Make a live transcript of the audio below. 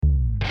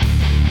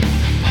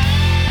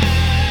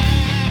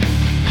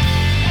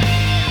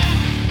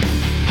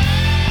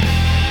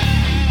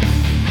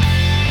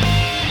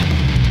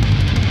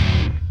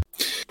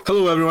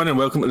everyone, and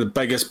welcome to the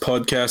biggest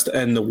podcast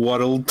in the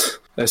world.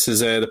 This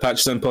is the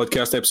Patches In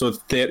Podcast, episode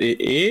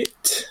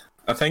 38,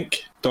 I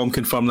think. Dom,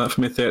 confirm that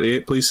for me,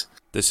 38, please.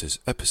 This is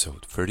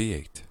episode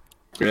 38.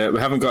 We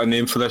haven't got a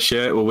name for this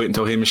yet. We'll wait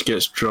until Hamish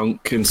gets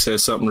drunk and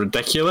says something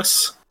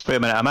ridiculous. Wait a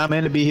minute, am I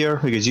meant to be here?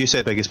 Because you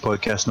said biggest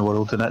podcast in the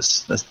world, and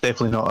that's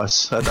definitely not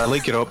us. I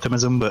like your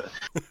optimism, but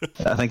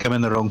I think I'm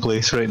in the wrong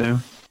place right now.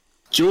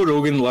 Joe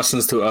Rogan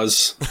listens to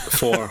us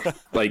for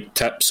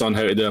tips on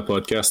how to do a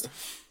podcast.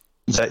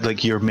 Is that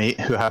like your mate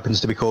who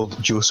happens to be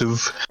called Joseph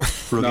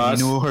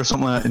Roganino or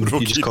something like that, and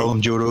you just call him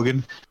Joe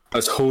Rogan?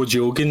 That's Ho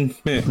Jogan,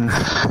 mate.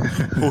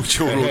 Ho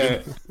Joe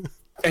Rogan.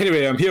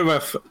 Anyway, I'm here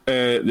with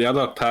the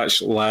other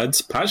Patch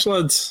lads. Patch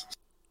lads?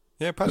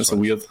 Yeah, Patch That's lads.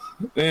 a weird.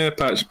 Yeah,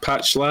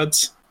 Patch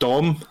lads.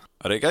 Dom.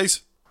 Alright,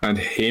 guys. And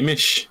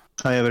Hamish.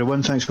 Hi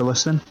everyone, thanks for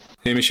listening.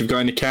 Hamish, you've got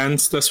any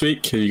cans this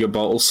week? Have you got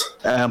bottles?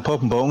 I'm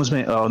popping bottles,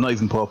 mate. Oh, not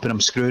even popping,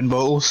 I'm screwing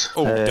bottles.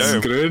 Oh,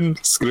 damn.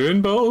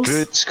 Screwing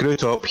bottles? Screw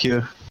top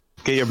here.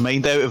 Get your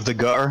mind out of the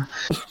gutter.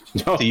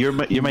 No. So your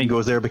mind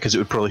goes there because it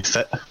would probably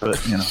fit, but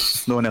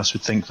no one else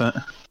would think that.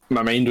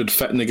 My mind would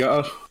fit in the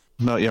gutter.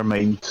 Not your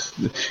mind.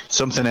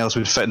 Something else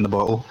would fit in the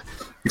bottle.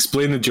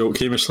 Explain the joke,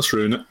 Hamish. Let's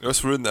ruin it.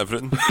 Let's ruin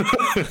everything.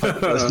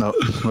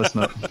 Let's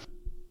not.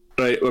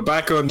 Right, we're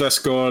back on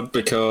Discord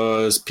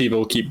because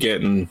people keep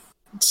getting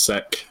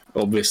sick,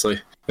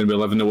 obviously, and we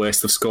live in the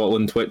west of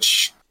Scotland,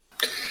 which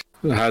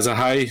has a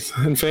high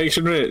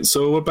infection rate.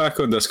 So we're back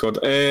on Discord.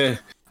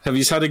 Have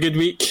you had a good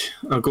week?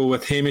 I'll go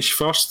with Hamish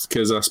first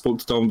because I spoke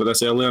to Tom about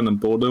this earlier and I'm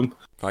bored of him.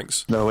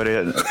 Thanks. No,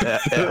 it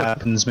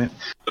happens, mate.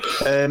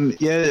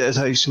 Yeah, it's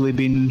actually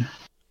been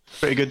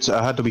pretty good.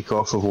 I had a week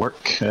off of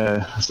work. I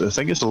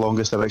think it's the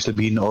longest I've actually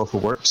been off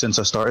of work since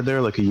I started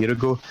there, like a year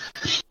ago.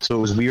 So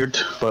it was weird,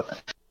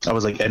 but I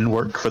was in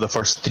work for the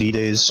first 3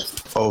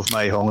 days of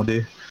my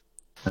holiday.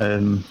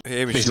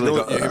 Hamish, you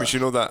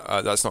know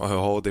that that's not how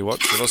a holiday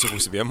works. You're not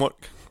supposed to be in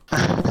work.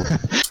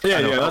 Yeah,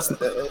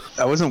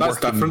 I wasn't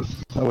that's working. different.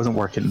 I wasn't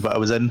working, but I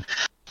was in.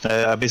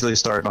 I basically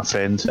started my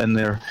friend in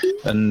there,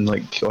 and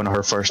on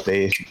her first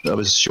day, I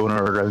was showing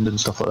her around and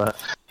stuff like that.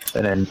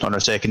 And then on her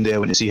second day, I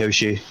went to see how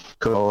she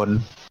got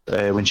on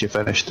when she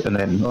finished. And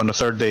then on the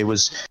third day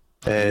was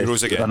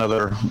Rose again.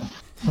 another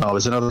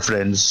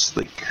friend's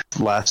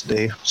last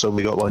day, so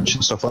we got lunch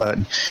and stuff like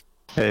that.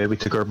 And, we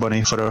took our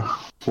bunny for a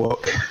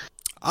walk.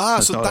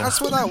 That's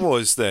what that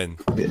was then.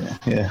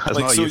 Yeah. That's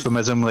not a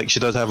euphemism. She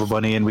does have a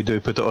bunny, and we do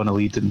put it on a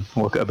lead and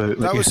walk it about.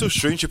 That was so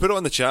strange. You put it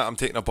on the chat. I'm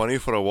taking a bunny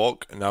for a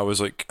walk, and I was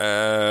like,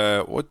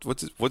 what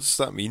does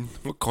that mean?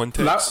 What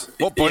context?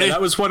 What bunny? Yeah,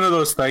 that was one of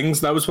those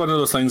things. I was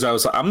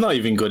like, I'm not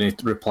even going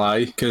to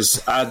reply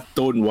because I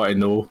don't want to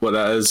know what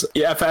that is.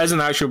 Yeah, if it is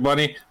an actual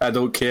bunny, I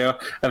don't care.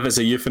 If it's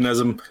a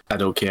euphemism, I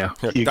don't care.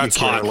 You That's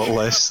care hard. a little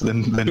less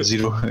than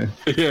zero.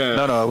 Yeah.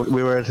 No,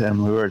 we were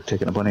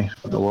taking a bunny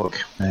for the walk.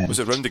 Was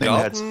it round the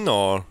garden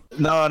or?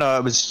 No,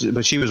 it was.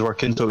 But she was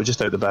working, so it was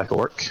just out the back of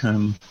work.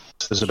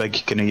 There's a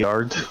big kind of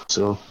yard,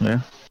 so yeah.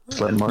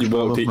 You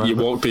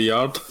walked the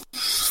yard.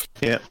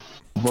 Yeah.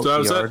 Walked So that the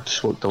was yard, it.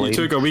 walked the You lane.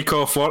 took a week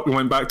off work and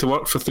went back to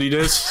work for 3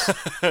 days.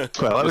 Well,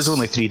 that was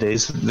only 3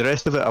 days. The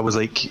rest of it, I was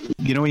like,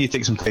 when you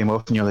take some time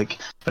off and you're like,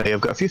 right, I've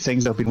got a few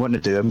things I've been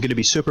wanting to do. I'm going to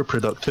be super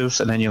productive,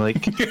 and then you're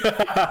like,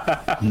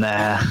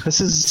 nah,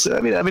 this is.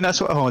 I mean, that's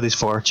what a holiday's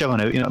for,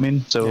 chilling out. You know what I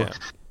mean? So. Yeah.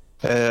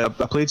 I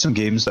played some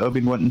games that I've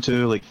been wanting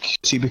to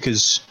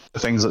because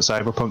things like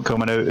Cyberpunk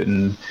coming out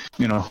and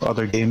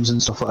other games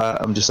and stuff like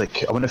that. I'm just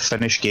like, I want to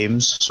finish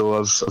games, so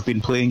I've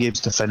been playing games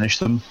to finish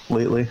them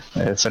lately.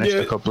 Finished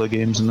a couple of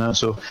games and that,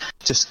 so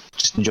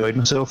just enjoyed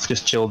myself,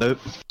 just chilled out.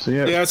 So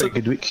yeah, it's a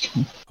good week.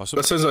 Awesome.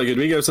 That sounds like a good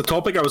week. It was a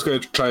topic I was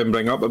going to try and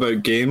bring up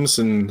about games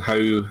and how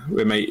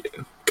we might,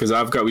 because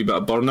I've got a wee bit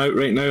of burnout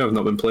right now. I've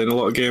not been playing a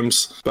lot of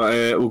games.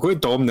 But we'll go to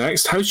Dom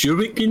next. How's your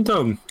week been,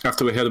 Dom?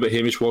 After we heard about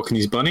Hamish walking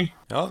his bunny?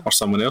 Oh. Or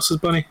someone else's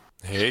bunny?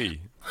 Hey.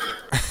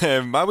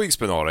 My week's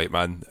been alright,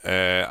 man.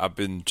 I've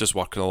been just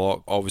working a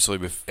lot, obviously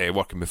with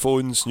working with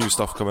phones, new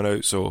stuff coming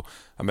out, so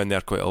I'm in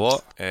there quite a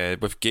lot.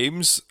 With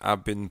games,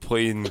 I've been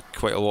playing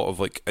quite a lot of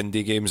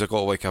indie games. I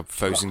got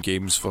 1,000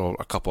 games for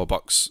a couple of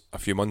bucks a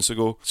few months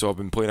ago, so I've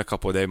been playing a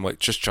couple of them,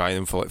 just trying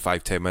them for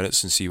 5-10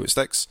 minutes and see what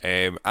sticks.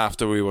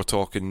 After we were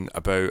talking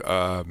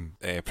about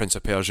Prince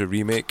of Persia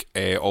remake,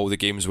 all the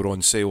games were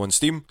on sale on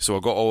Steam, so I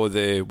got all of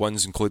the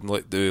ones, including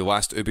the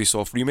last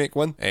Ubisoft remake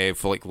one,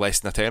 for less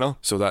than a tenner.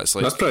 So that's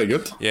pretty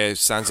good. Yeah,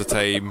 Sands of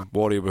Time,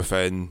 Warrior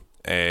Within,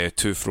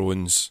 Two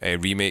Thrones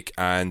remake,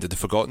 and The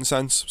Forgotten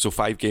Sands. So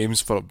 5 games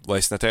for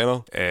less than a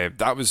tenner.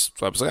 I was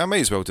like, I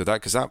might as well do that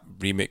because that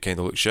remake kind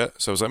of looks shit.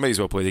 So I was like, I might as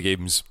well play the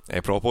games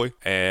properly.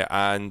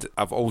 And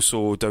I've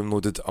also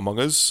downloaded Among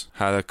Us,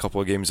 had a couple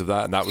of games of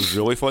that, and that was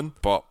really fun.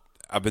 But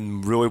I've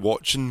been really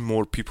watching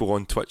more people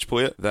on Twitch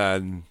play it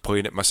than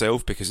playing it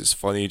myself because it's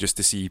funny just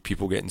to see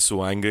people getting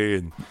so angry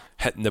and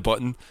hitting the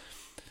button.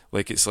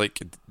 It's like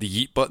the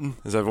yeet button,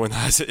 as everyone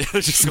has it.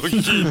 Just go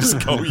yeet,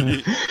 just go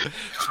yeet.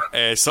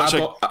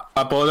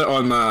 I bought it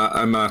on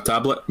my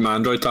tablet, my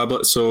Android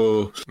tablet,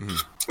 so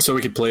so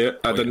we could play it.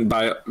 I didn't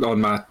buy it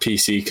on my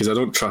PC because I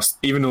don't trust,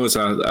 even though it's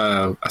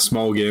a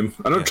small game,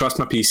 I don't trust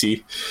my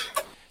PC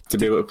to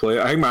be able to play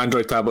it. I think my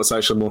Android tablet's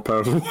actually more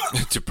powerful.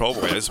 It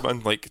probably is,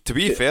 man. Like, to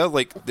be fair,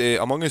 like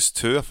the Among Us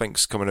 2 I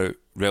think's coming out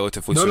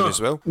relatively soon as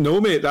well. No,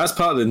 mate, that's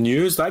part of the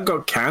news. That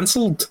got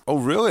cancelled. Oh,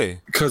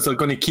 really? Because they're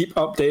going to keep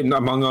updating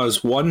Among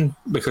Us 1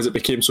 because it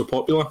became so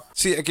popular.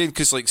 See, again,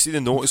 because, like, see the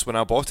notice when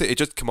I bought it, it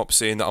just come up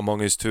saying that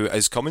Among Us 2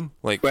 is coming.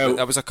 Like, well,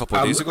 that was a couple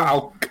of days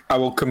ago. I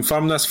will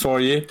confirm this for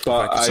you,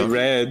 but I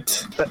read...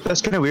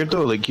 That's kind of weird,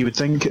 though. Like, you would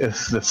think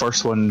if the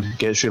first one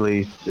gets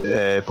really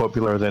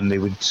popular, then they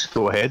would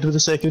go ahead with the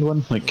second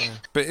one. Like,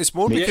 but it's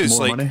more because,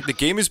 more like, money. the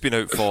game has been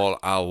out for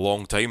a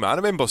long time. I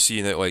remember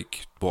seeing it,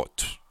 like,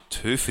 what...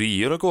 2-3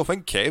 years ago, I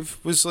think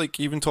Kev was like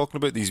even talking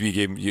about these wee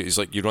games. It's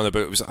like you run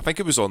about. I think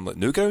it was on like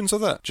Newgrounds or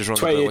that. Just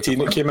 2018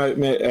 it came out,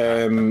 mate.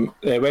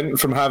 It went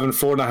from having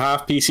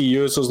 4.5 PC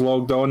users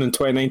logged on in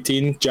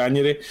 2019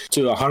 January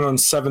to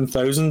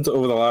 107,000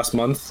 over the last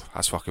month.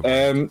 That's fucking.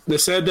 They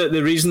said that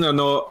the reason they're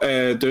not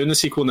doing the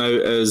sequel now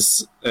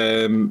is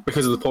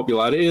because of the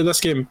popularity of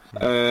this game.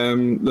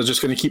 They're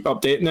just going to keep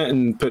updating it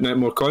and putting out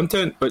more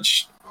content,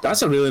 which.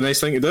 That's a really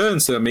nice thing to do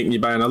instead of making you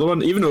buy another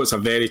one, even though it's a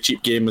very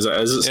cheap game as it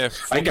is. I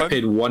think I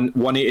paid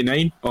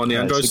 $1.89 on the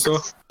Android store.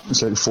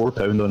 It's like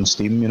 £4 on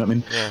Steam. You know what I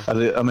mean?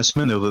 Yeah. I'm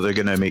assuming though that they're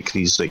going to make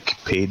these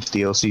like paid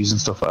DLCs and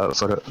stuff like that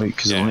for it,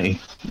 because they want to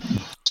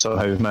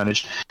somehow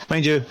manage.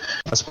 Mind you,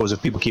 I suppose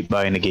if people keep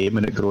buying the game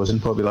and it grows in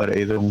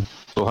popularity, they'll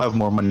have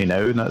more money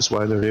now, and that's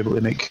why they're able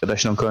to make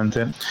additional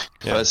content.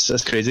 Yeah. But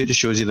that's crazy. It just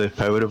shows you the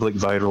power of like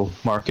viral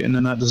marketing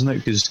and that, doesn't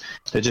it? Because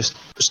it just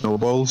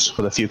snowballs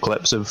with a few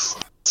clips of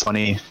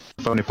funny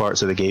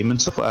parts of the game and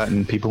stuff like that,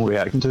 and people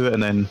reacting to it,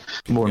 and then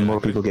more and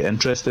more people get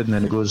interested, and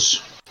then it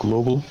goes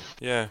global.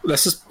 Yeah,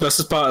 this is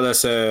part of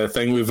this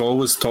thing we've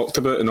always talked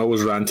about and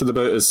always ranted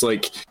about. Is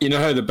like, you know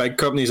how the big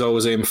companies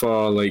always aim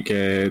for like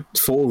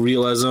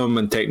photorealism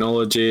and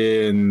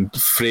technology and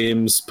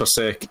frames per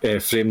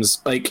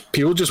frames. Like,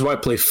 people just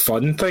want to play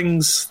fun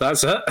things.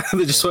 That's it.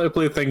 They just want to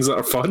play things that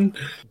are fun.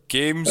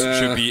 Games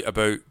should be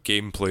about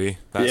gameplay.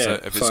 That's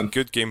it. If fun. It's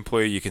good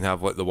gameplay, you can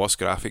have like the worst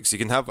graphics. You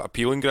can have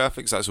appealing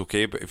graphics, that's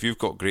okay. But if you've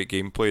got great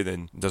gameplay,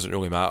 then it doesn't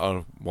really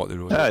matter what they're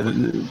doing.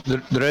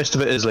 The rest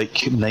of it is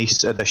like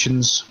nice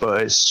additions,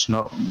 but it's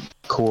not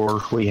core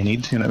what you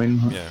need. You know what I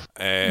mean?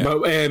 Yeah.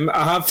 But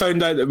I have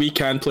found out that we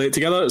can play it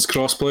together. It's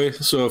cross-play,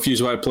 so if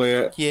you want to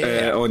play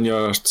it on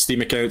your Steam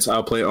accounts,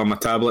 I'll play it on my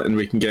tablet, and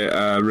we can get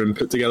a room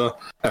put together.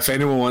 If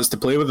anyone wants to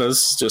play with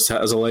us, just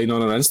hit us a line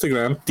on our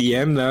Instagram,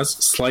 DM us,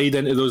 slide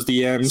into those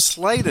DMs.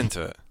 Slide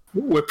into it.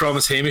 We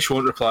promise Hamish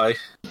won't reply.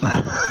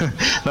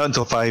 Not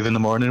until 5 in the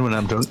morning when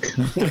I'm drunk.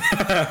 You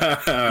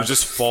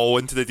just fall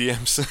into the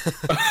DMs.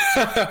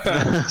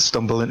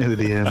 Stumble into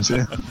the DMs,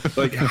 yeah.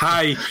 Like,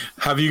 hi,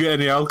 have you got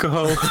any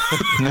alcohol?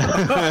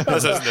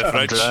 This isn't the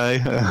fridge.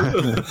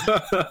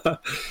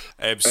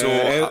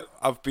 Dry.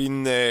 I've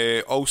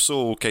been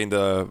also kind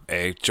of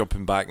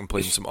jumping back and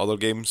playing some other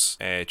games,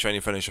 trying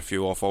to finish a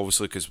few off,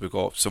 obviously, because we've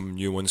got some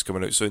new ones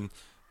coming out soon,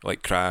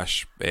 like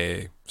Crash,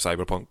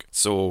 Cyberpunk.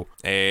 So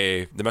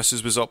the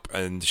missus was up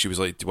and she was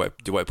like, do you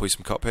want to play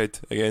some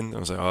Cuphead again? I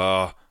was like,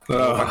 I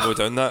can't go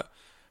down that.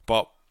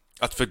 But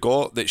I'd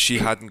forgot that she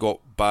hadn't got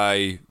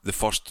by the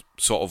first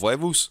sort of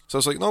levels. So I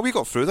was like, no, we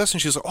got through this.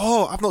 And she was like,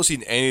 I've not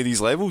seen any of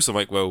these levels. I'm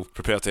like, well,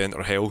 prepare to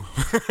enter hell.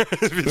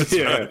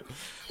 Yeah.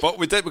 But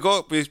we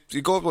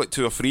got like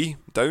 2 or 3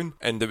 down,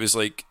 and it was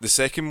like the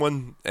second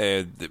one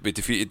that we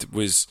defeated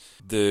was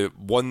the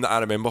one that I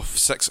remember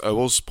 6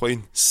 hours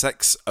playing.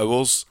 6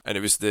 hours, and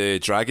it was the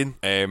dragon.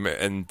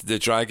 And the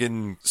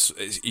dragon,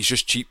 he's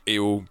just cheap.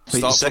 He'll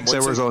start 6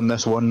 hours on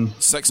this one.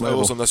 6 level.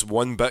 hours on this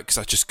one bit because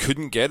I just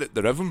couldn't get it,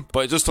 the rhythm.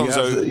 But it just turns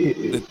out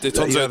it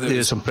turns out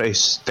there's some pretty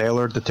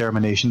stellar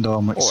determination,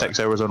 Dom. Like 6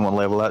 hours on one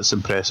level, that's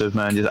impressive,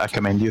 man. I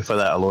commend you for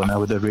that alone. I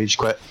would have raged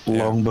quite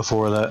long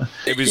before that.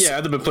 It was,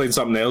 I'd have been playing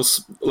something else.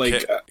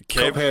 Like,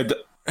 Cuphead,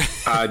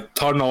 I'd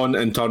turn on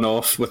and turn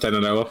off within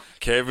an hour.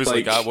 Kev was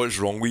like, what's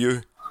wrong with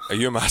you? Are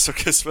you a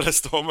masochist for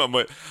this, Tom? I'm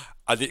like,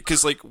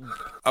 because like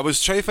I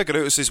was trying to figure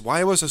out, it says,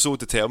 why was I so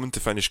determined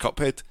to finish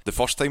Cuphead the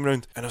first time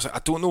round? And I was like,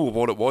 I don't know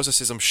what it was. I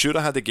says, I'm sure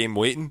I had the game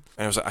waiting,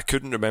 and I was like, I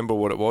couldn't remember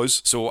what it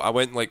was. So I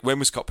went like, when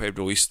was Cuphead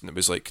released? And it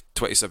was like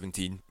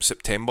 2017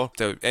 September,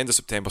 the end of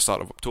September,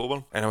 start of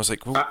October. And I was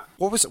like, well,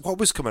 what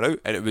was coming out?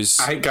 And it was,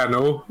 I think I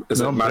know. Is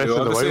it Breath Mario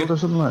of the Odyssey? Wild or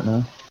something like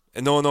that?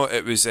 No,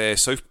 it was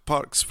South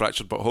Park's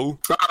Fractured But Whole.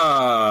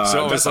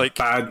 So it was like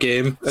a bad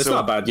game. It's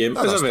not a bad game.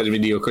 It's a very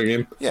mediocre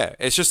game. Yeah,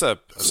 it's just a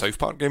South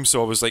Park game.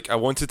 So I was like, I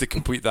wanted to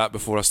complete that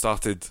before I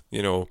started,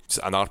 an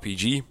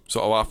RPG.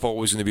 So I thought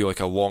it was going to be like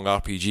a long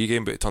RPG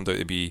game, but it turned out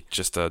to be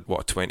just a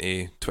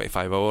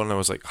 25 hour, and I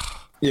was like,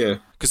 yeah.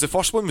 Because the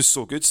first one was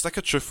so good, Stick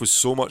of Truth was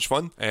so much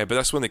fun, but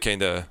this one, it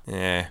kind of,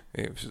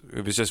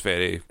 it was just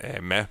very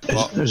meh.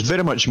 It was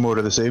very much more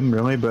of the same,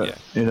 really. But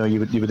you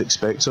would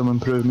expect some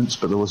improvements,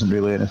 but there wasn't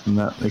really anything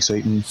that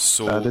exciting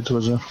added,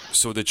 was there?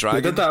 So the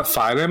dragon, they did that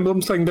Fire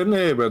Emblem thing, didn't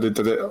they? Where they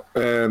did it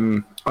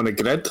on a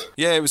grid.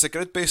 Yeah, it was a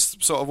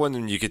grid-based sort of one,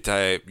 and you could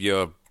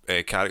your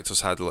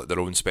characters had like their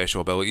own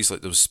special abilities.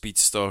 Like there was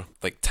Speedster,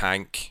 like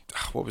Tank,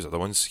 what was it, the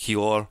ones?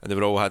 Healer, and they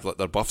were all had like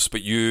their buffs,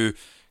 but you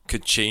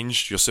could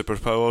change your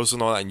superpowers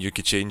and all that, and you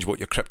could change what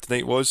your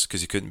kryptonite was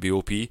because you couldn't be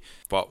OP.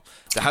 But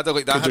they had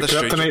like that. Could had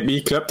your a strange... kryptonite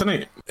be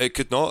kryptonite? It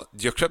could not.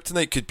 Your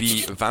kryptonite could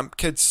be Vamp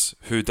Kids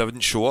who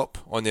didn't show up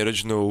on the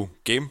original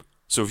game.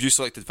 So if you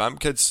selected Vamp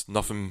Kids,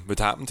 nothing would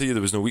happen to you.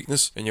 There was no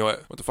weakness, and you're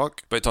like, what the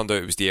fuck? But it turned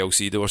out it was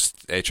DLC they were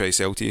trying to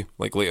sell to you,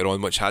 like later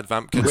on, which had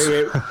Vamp Kids.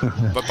 Wait.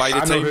 But by the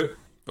time.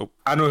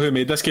 I know who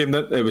made this game.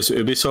 That it was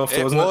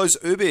Ubisoft, wasn't it? It was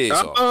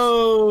Ubisoft.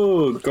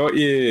 Oh, got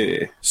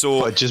you.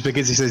 So But just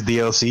because he says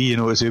DLC, you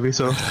know it's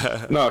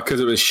Ubisoft. No, because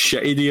it was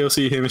shitty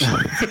DLC, Hamish.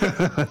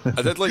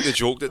 I did like the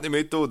joke that they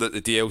made though, that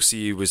the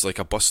DLC was like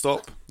a bus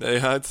stop that they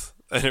had,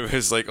 and it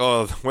was like,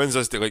 oh, when's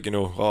this? Like, you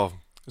know, oh,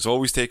 it's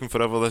always taking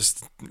forever.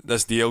 This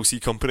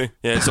DLC company.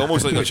 Yeah, it's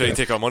almost like they're trying to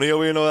take our money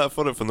away and all that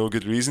for it for no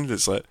good reason.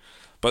 It's like.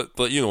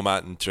 But you know,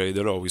 Matt and Trey,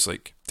 they're always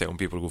like telling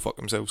people to go fuck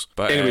themselves.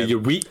 But Anyway, you're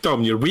weak,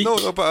 Dom. You're weak.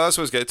 No, but that's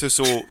what I was getting to.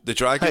 So the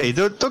dragon. Hey,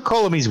 don't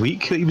call him he's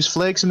weak. He was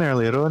flexing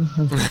earlier on.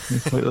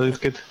 That's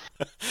good.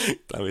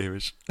 Damn it,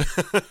 Hamish.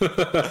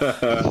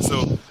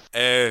 So,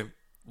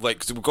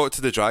 like, so we got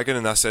to the dragon,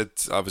 and I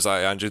was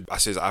like, Andrew, I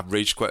says, I've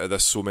rage quitted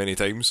this so many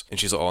times. And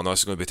she's like, oh no, this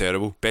is going to be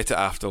terrible. Bet it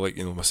after, like,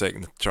 you know, my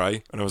second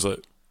try. And I was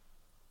like,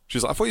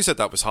 she's like, I thought you said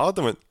that was hard.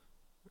 I went,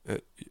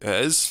 it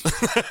is.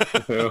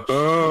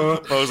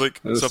 I was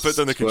like, so I put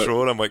down the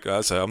controller. I'm like,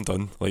 that's it, I'm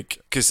done. Like,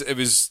 because it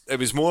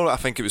was more. I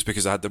think it was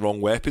because I had the wrong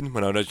weapon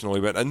when I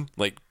originally went in,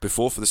 like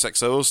before for the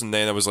 6 hours, and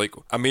then I was like,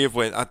 I may have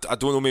went. I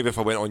don't know. Maybe if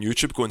I went on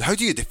YouTube going, how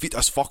do you defeat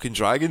this fucking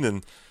dragon?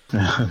 And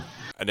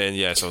and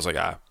then so I was like,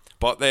 ah.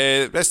 But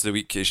the rest of the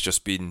week has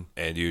just been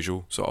the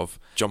usual sort of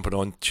jumping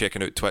on,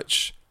 checking out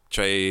Twitch,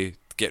 try to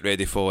get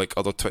ready for like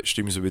other Twitch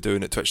streams we'll be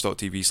doing at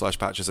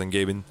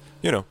twitch.tv/patchesandgaming.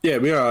 You know. Yeah,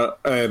 we are.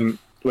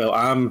 Well,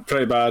 I'm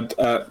pretty bad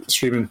at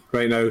streaming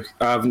right now.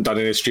 I haven't done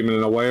any streaming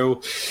in a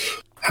while.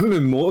 I haven't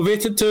been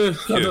motivated to.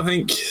 Hugh, I don't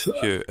think.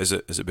 Hugh, has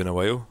it been a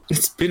while?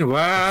 It's been a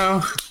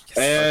while.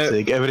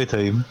 Every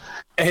time.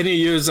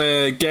 Any of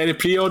you get any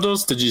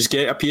pre-orders? Did you just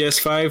get a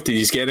PS5? Did you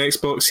just get an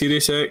Xbox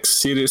Series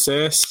X, Series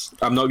S?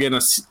 I'm not getting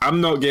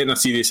a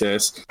Series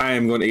S. I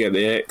am going to get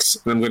the X,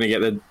 and I'm going to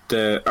get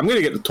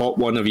the top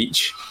one of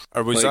each.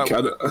 Or was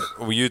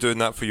were you doing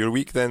that for your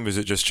week then? Was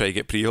it just try to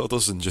get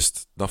pre-orders and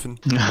just nothing?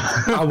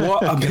 I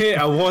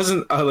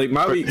wasn't.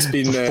 My week's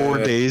been 4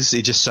 days.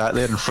 He just sat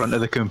there in front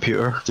of the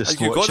computer, just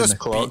watching the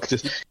clock,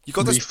 you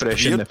got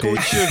refreshing the page.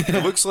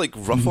 It looks like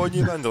rough on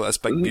you, man. This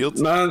big beard,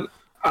 man.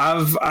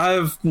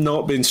 I've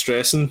not been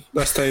stressing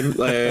this time.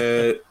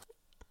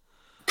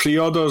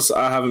 Pre-orders,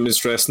 I haven't been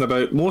stressing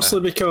about,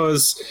 mostly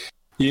because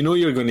you know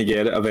you're going to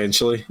get it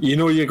eventually. You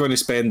know you're going to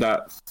spend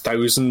that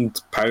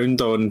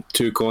 £1,000 on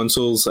 2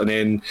 consoles and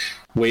then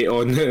wait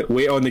on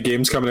the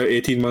games coming out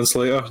 18 months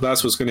later.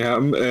 That's what's going to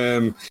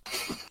happen.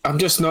 I'm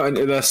just not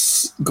into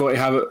this got to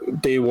have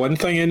it day one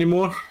thing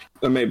anymore.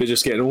 I might be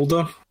just getting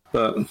older,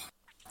 but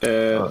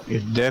you're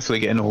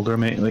definitely getting older,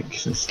 mate.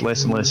 Like, it's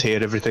less and less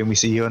hair every time we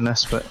see you on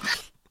this, but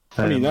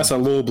I mean, that's a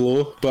low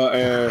blow, but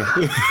do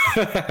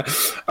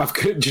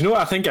you know what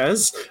I think it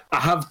is?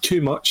 I have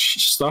too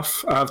much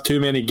stuff. I have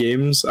too many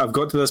games. I've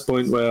got to this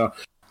point where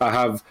I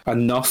have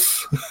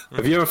enough.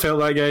 Have you ever felt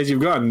that, guys? You've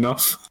got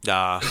enough.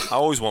 Nah, I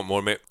always want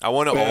more, mate. I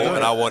want it all,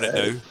 and I want it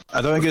now.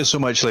 I don't think it's so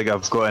much like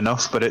I've got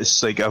enough, but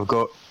it's like I've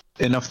got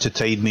enough to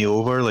tide me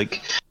over.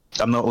 Like,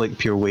 I'm not like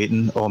pure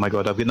waiting. Oh my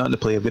god, I've got nothing to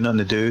play, I've got nothing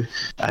to do.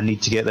 I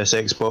need to get this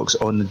Xbox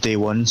on the day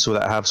one so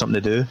that I have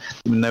something to do.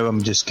 Now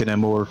I'm just kind of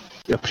more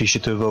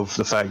appreciative of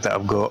the fact that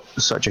I've got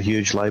such a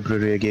huge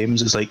library of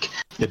games. It's like,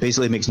 it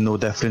basically makes no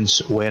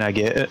difference when I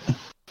get it,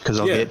 because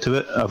I'll get to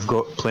it. I've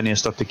got plenty of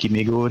stuff to keep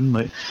me going.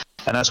 Like,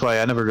 and that's why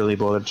I never really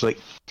bothered. Like,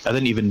 I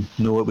didn't even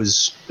know it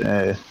was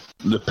the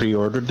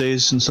pre-order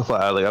days and stuff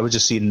like that. Like, I was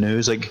just seeing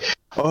news like,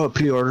 oh,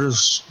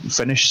 pre-orders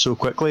finished so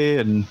quickly,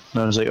 and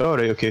I was like, oh,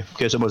 right, okay,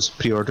 guess it was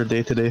pre-order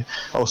day today.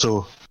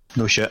 Also,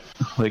 no shit,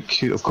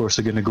 like, of course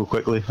they're going to go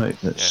quickly. Like,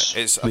 I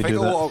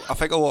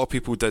think a lot of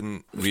people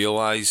didn't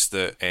realise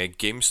that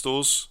game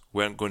stores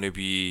weren't going to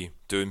be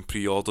doing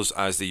pre-orders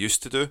as they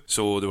used to do,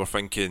 so they were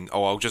thinking,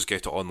 oh, I'll just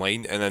get it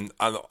online. And then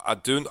I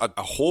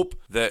hope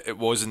that it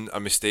wasn't a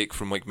mistake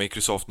from like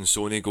Microsoft and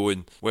Sony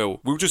going, well,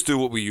 we'll just do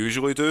what we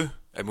usually do,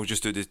 and we'll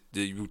just do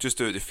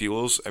the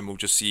feelers, and we'll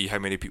just see how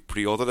many people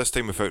pre-order this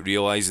time, without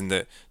realising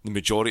that the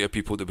majority of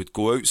people that would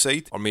go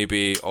outside are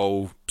maybe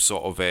all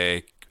sort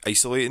of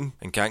isolating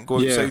and can't go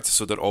outside,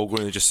 so they're all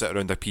going to just sit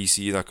around a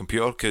PC and a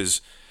computer.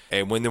 Because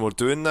when they were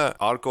doing that,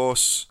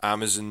 Argos,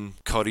 Amazon,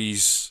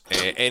 Currys,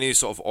 any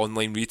sort of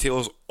online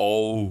retailers,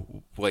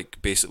 all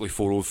like basically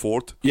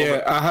 404'd.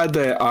 Yeah, I had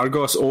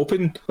Argos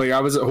open. Like,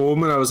 I was at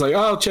home and I was like, oh,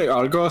 I'll check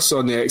Argos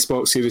on the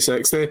Xbox Series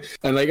X day.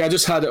 And like, I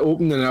just had it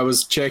open and I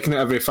was checking it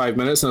every 5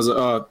 minutes, and I was like,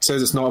 oh, it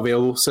says it's not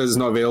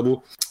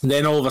available. And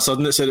then all of a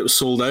sudden it said it was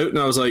sold out, and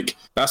I was like,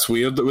 that's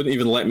weird. It wouldn't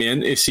even let me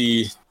in to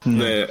see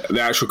the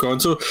actual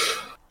console.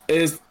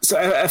 So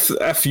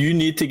if you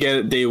need to get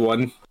it day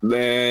one,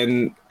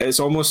 then it's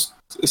almost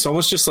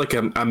just like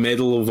a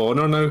medal of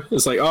honor now.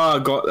 It's like, I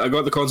got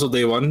the console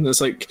day one.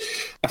 It's like,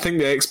 I think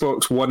the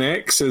Xbox One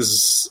X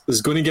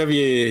is going to give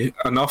you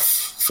enough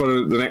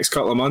for the next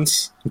couple of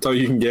months until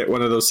you can get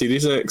one of those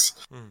Series X.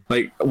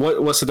 Like,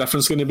 what's the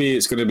difference going to be?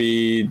 It's going to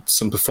be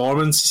some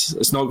performance.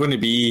 It's not going to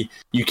be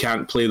you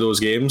can't play those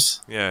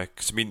games. Yeah,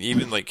 because I mean,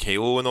 even like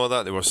Halo and all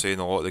that, they were saying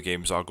a lot of the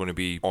games are going to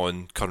be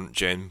on current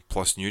gen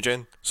plus new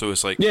gen. So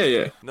it's like,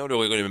 not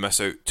really going to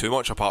miss out too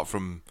much apart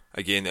from,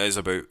 again, it is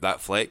about that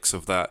flex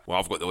of that, well,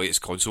 I've got the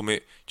latest console,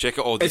 mate. Check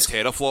out all the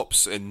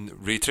teraflops and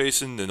ray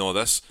tracing and all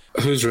this.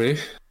 Who's Ray?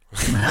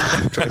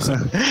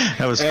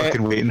 I was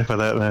fucking waiting for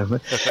that,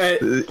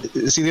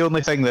 man. See, the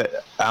only thing that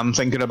I'm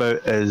thinking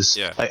about is,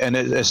 and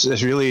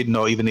it's really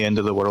not even the end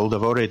of the world.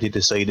 I've already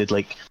decided,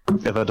 like,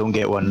 if I don't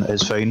get one,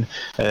 it's fine.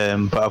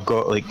 But I've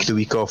got like the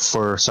week off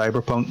for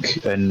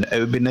Cyberpunk, and it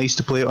would be nice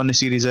to play it on the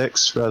Series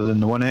X rather than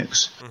the One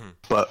X.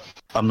 But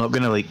I'm not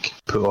gonna like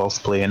put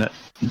off playing it,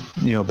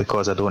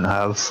 because I don't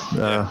have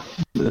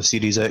the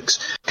Series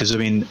X. Because I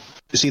mean,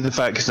 see the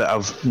fact that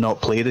I've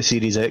not played the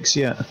Series X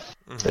yet.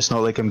 It's not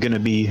like I'm going to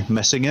be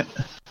missing it.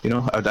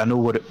 I know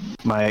what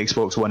my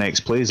Xbox One X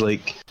plays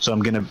like, so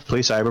I'm going to play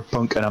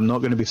Cyberpunk, and I'm not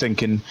going to be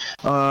thinking,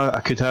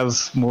 I could have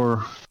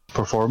more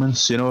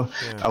performance.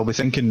 I'll be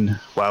thinking,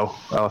 wow,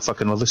 I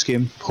fucking love this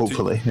game.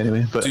 Hopefully,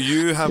 anyway. But do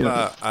you have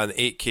an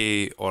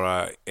 8K or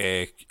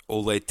a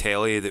OLED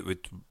telly that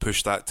would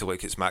push that to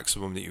like its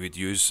maximum that you would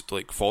use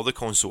like for the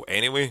console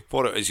anyway?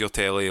 For it, is your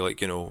telly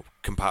like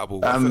compatible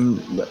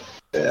with it?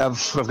 I've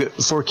got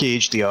 4K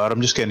HDR.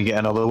 I'm just going to get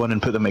another one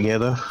and put them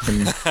together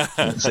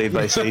and side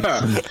by side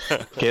and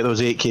get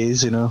those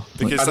 8Ks.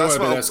 Because I don't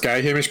know about this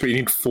guy, Hamish, but you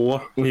need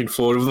four. We need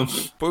four of them.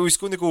 But he's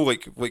going to go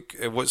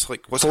what's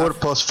 4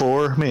 plus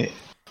 4, mate?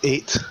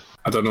 8.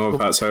 I don't know if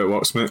that's how it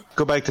works, mate.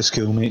 Go back to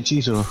school, mate.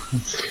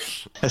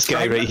 Jeez, this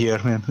guy right here,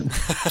 man.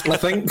 I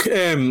think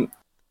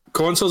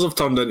consoles have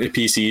turned into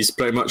PCs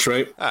pretty much,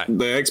 right? Aye.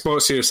 The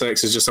Xbox Series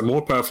X is just a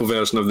more powerful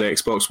version of the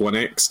Xbox One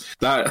X.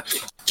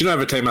 Do you know,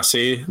 every time I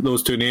say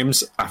those two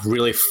names, I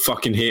really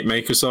fucking hate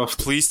Microsoft.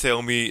 Please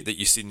tell me that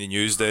you've seen the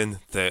news then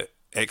that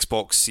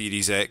Xbox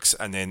Series X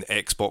and then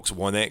Xbox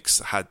One X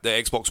the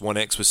Xbox One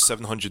X was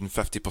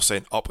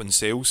 750% up in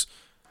sales.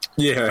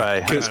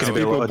 Yeah, because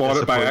people bought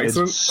it by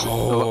accident. A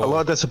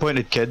lot of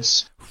disappointed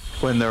kids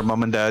when their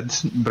mum and dad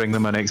bring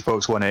them an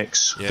Xbox One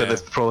X that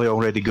they've probably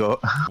already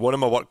got. One of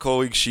my work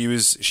colleagues,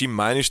 she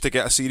managed to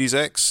get a Series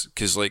X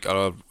because like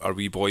our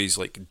wee boy's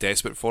like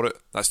desperate for it.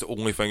 That's the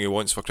only thing he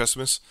wants for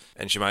Christmas,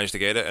 and she managed to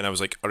get it. And I was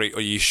like, "All right,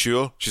 are you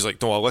sure?" She's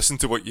like, "No, I listened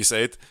to what you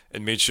said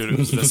and made sure it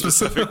was the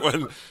specific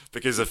one,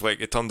 because if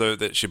like it turned out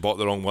that she bought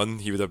the wrong one,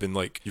 he would have been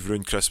like, you've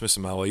ruined Christmas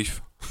in my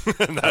life."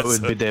 That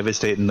would be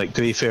devastating. Like,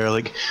 to be fair,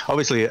 like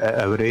obviously at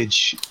our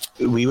age,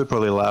 we would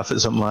probably laugh at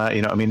something like that.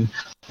 You know what I mean?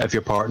 If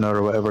your partner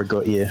or whatever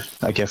got you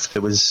a gift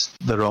that was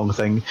the wrong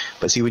thing.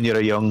 But see, when you're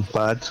a young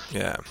lad,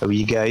 a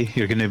wee guy,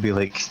 you're going to be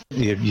like,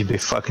 you'd be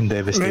fucking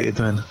devastated,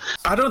 man.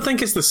 I don't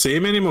think it's the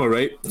same anymore,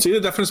 right? See, the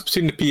difference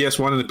between the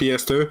PS1 and the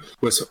PS2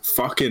 was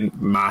fucking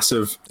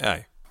massive.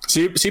 Aye.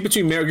 See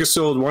between Metal Gear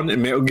Solid 1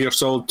 and Metal Gear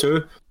Solid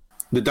 2,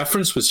 the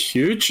difference was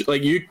huge.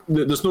 Like,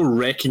 there's no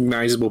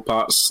recognizable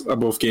parts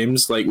of both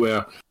games, like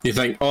where you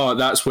think, oh,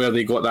 that's where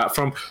they got that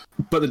from.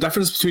 But the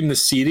difference between the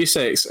Series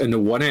X and the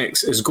One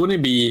X is going to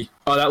be,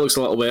 oh, that looks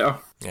a little better,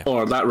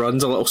 or that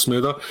runs a little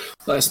smoother.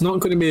 It's not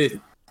going to be.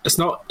 It's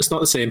not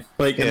the same.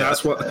 Like, and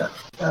that's what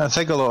I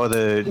think. A lot of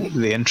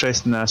the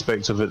interesting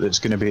aspects of it that's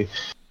going to be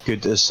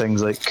good is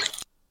things like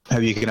how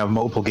you can have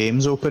multiple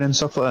games open and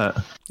stuff like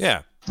that.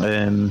 Yeah.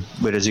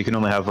 Whereas you can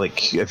only have,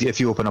 like, if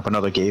you open up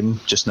another game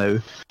just now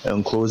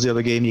and close the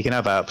other game, you can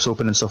have apps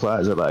open and stuff like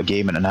that. Is it like a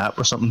game and an app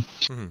or something?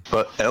 Mm-hmm.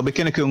 But it'll be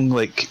kind of cool,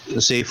 like,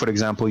 say for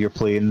example you're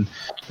playing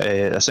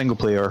a single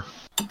player,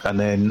 and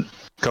then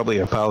a couple of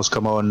your pals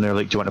come on and they're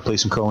like, do you want to play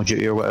some Call of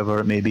Duty or whatever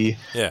it may be?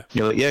 Yeah.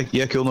 You're like,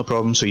 yeah, cool, no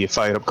problem. So you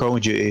fire up Call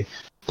of Duty,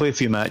 play a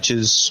few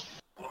matches,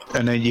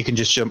 and then you can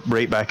just jump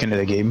right back into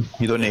the game.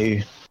 You don't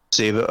need to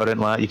save it or anything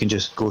like that. You can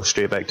just go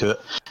straight back to it.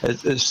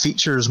 It's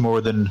features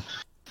more than,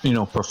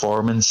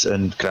 performance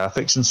and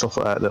graphics and stuff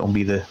like that that'll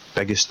be the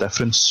biggest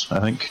difference, I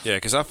think. Yeah,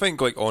 because I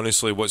think, like,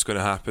 honestly, what's going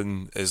to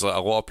happen is, like, a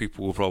lot of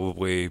people will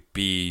probably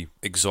be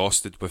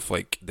exhausted with,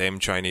 like, them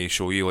trying to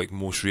show you, like,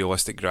 most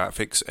realistic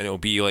graphics, and it'll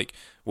be like,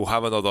 we'll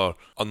have another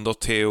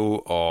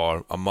Undertale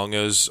or Among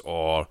Us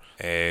or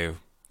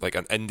like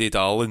an indie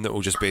darling that will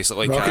just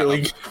basically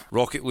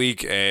Rocket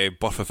League,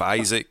 Birth of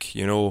Isaac,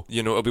 it'll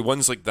be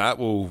ones like that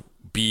will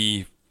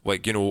be,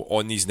 like,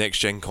 on these next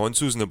gen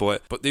consoles, and they'll be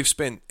like, but they've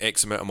spent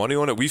X amount of money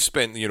on it. We've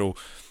spent, you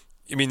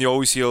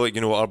always hear, like,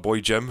 our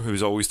boy Jim,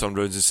 who's always turned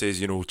around and says,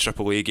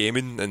 AAA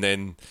gaming, and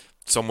then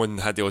someone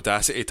had the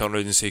audacity to turn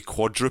around and say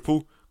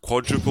quadruple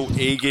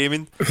A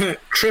gaming.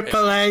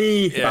 Triple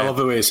A. Yeah. I love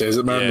the way he says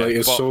it, man. Yeah, like,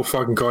 it's so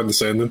fucking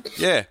condescending.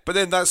 Yeah, but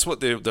then that's what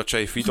they're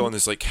trying to feed on,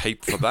 is like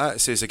hype for that. It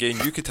says, again,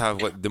 you could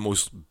have like the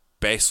most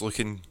best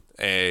looking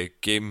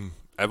game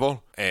ever.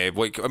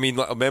 Like, I mean,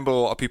 like, I remember a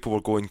lot of people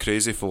were going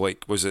crazy for,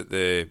 like, was it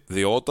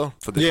the Order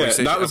for the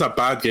PlayStation? That was a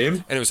bad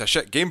game. And it was a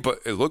shit game, but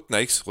it looked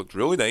nice, looked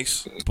really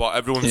nice. But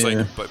everyone's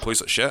like, but it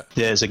plays like shit.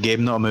 Yeah, it's a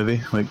game, not a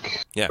movie.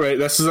 Like, yeah. Right,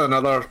 this is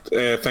another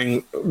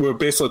thing we're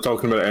basically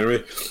talking about it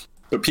anyway.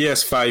 But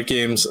PS5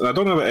 games, and I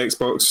don't know about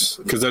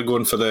Xbox because they're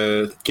going for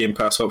the Game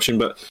Pass option,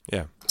 but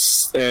yeah,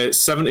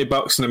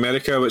 $70 in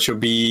America, which will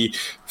be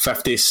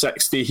 50,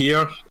 60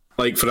 here.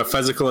 Like for a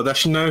physical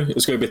edition now,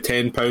 it's going to be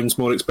 £10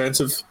 more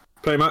expensive,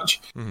 pretty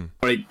much. Mm-hmm.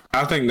 Like,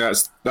 I think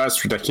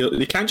that's ridiculous.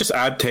 They can't just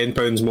add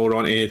 £10 more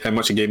onto how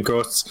much a game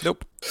costs.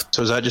 Nope.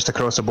 So is that just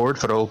across the board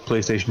for all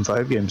PlayStation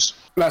 5 games?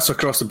 That's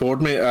across the board,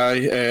 mate.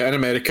 In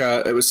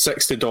America, it was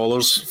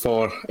 $60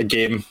 for a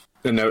game,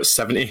 and now it's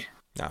 $70.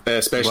 Nah.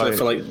 Especially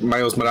for like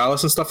Miles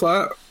Morales and stuff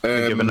like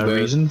that. Given a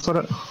reason for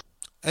it?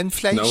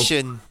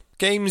 Inflation. No.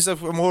 Games are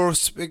more,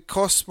 it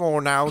costs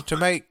more now to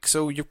make,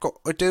 so you've got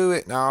to do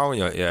it now.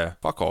 You're like, yeah,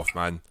 fuck off,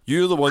 man.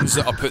 You're the ones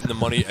that are putting the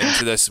money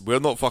into this.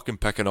 We're not fucking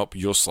picking up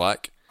your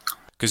slack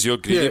because you're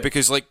greedy. Yeah.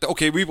 Because like,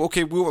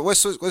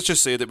 let's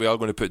just say that we are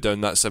going to put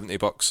down that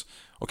 $70.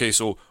 Okay,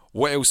 so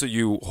what else are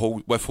you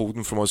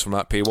withholding from us from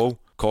that paywall?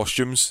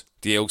 Costumes,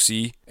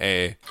 DLC,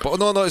 but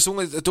no, it's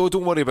only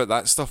don't worry about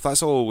that stuff.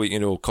 That's all,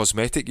 like,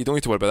 cosmetic. You don't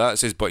need to worry about that. It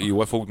says, but are you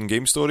withholding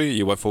game story? Are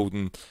you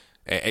withholding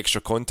extra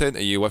content?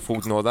 Are you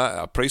withholding all that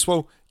at a price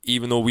wall?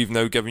 Even though we've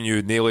now given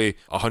you nearly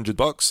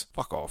 $100,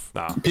 fuck off.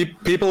 Nah.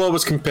 People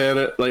always compare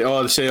it like,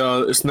 they say,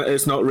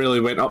 it's not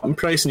really went up in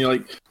price, and you're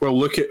like, well,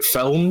 look at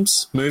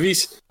films,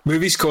 movies.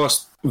 Movies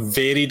cost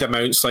varied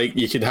amounts. Like,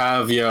 you could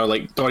have your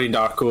like Donnie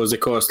Darkos, they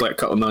cost like a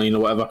couple million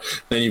or whatever.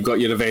 Then you've got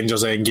your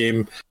Avengers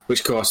Endgame,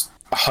 which cost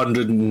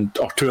 100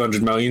 or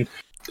 200 million.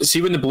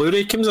 See, when the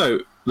Blu-ray comes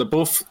out, they're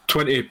both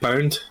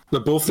 £20. They're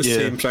both the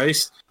same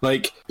price,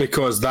 like,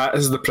 because that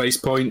is the price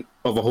point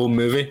of a whole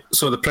movie.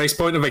 So the price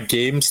point of a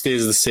game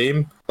stays the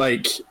same.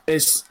 Like,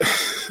 it's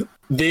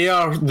they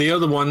are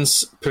the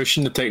ones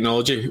pushing the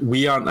technology.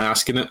 We aren't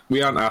asking it.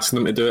 We aren't asking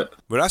them to do it.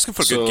 We're asking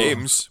for good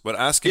games. We're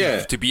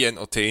asking to be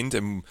entertained.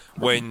 And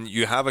when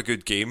you have a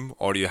good game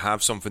or you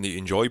have something that you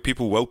enjoy,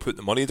 people will put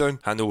the money down,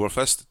 hand over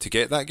fist, to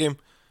get that game.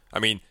 I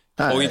mean,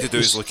 all you need to do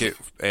is look at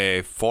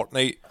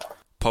Fortnite,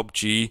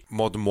 PUBG,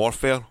 Modern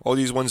Warfare, all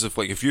these ones.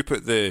 If you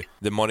put the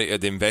money,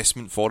 the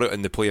investment for it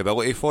and the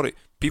playability for it,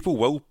 people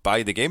will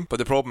buy the game. But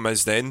the problem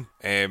is then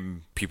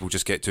people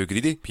just get too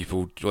greedy.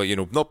 People,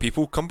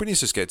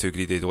 companies just get too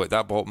greedy. Like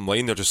that bottom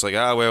line, they're just like,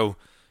 it's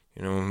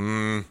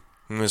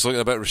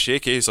looking a bit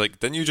shaky. It's like,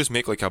 didn't you just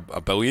make like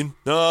a billion?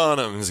 No,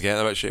 it's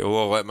getting a bit shaky.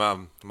 Oh, like my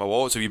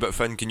wallet's a wee bit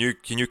thin. Can you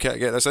get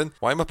this in?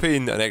 Why am I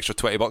paying an extra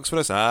 $20 for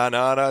this?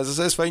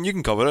 It's fine. You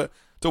can cover it.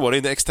 Don't worry.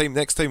 Next time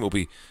it'll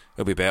be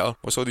better.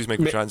 What's all these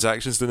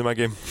microtransactions doing in my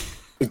game?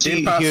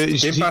 Game Pass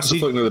is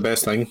looking at the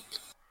best thing.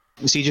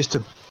 See, just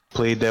to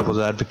play devil's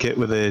advocate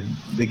with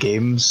the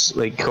games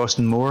like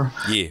costing more.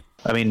 Yeah.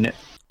 I mean,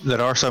 there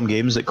are some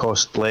games that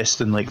cost less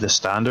than like the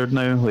standard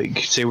now. Like,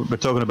 say we're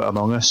talking about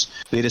Among Us.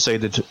 They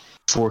decided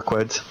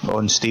 £4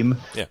 on Steam.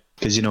 Yeah.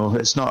 Because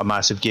it's not a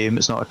massive game.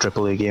 It's not a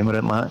AAA game or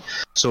anything like that.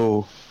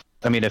 So,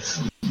 I mean,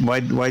 why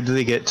do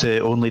they get to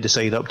only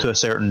decide up to a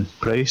certain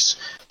price?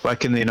 Why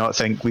can they not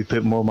think we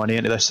put more money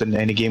into this than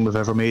any game we've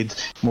ever made?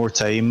 More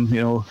time,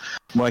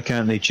 Why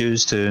can't they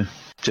choose to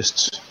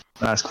just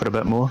ask for a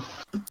bit more?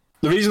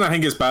 The reason I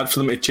think it's bad for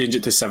them to change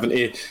it to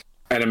 70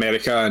 in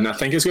America, and I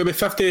think it's going to be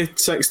 50,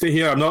 60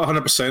 here. I'm not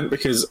 100%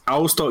 because I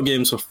always thought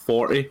games were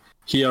 40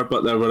 here,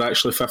 but there were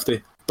actually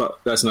 50. But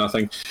that's another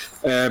thing.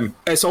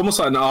 It's almost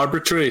like an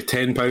arbitrary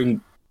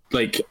 £10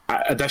 like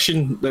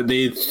addition that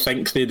they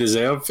think they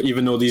deserve,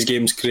 even though these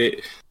games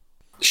create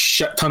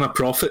shit ton of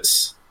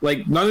profits.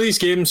 Like, none of these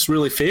games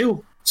really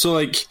fail. So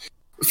like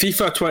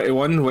FIFA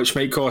 21, which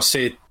might cost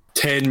say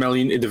 10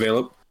 million to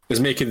develop,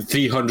 is making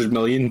 300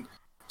 million.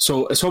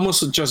 So it's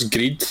almost just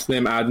greed,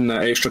 them adding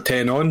that extra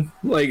 10 on.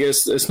 Like,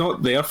 it's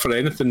not there for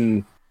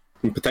anything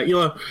in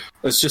particular.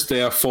 It's just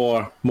there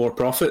for more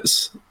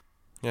profits.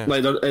 Yeah.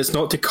 Like, it's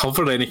not to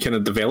cover any kind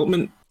of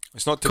development.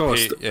 It's not to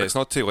cost. It's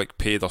not to like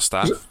pay their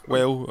staff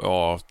well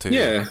or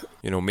to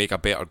make a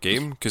better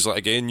game. Because like,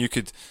 again, you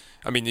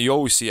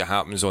always see it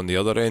happens on the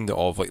other end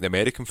of like the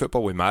American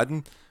football with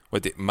Madden, where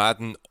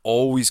Madden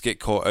always get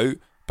caught out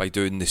by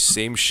doing the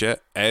same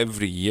shit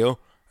every year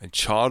and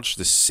charge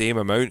the same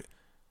amount,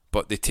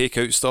 but they take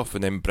out stuff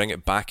and then bring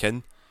it back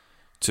in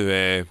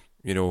to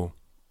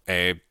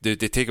they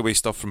take away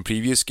stuff from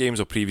previous games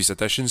or previous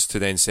editions to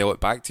then sell it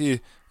back to you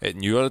at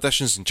newer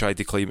editions and try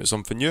to claim it's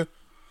something new.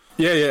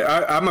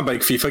 Yeah, I'm a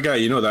big FIFA guy,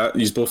 you know that.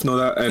 You both know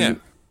that. And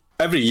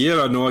every year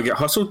I know I get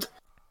hustled.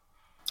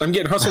 I'm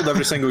getting hustled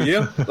every single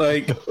year.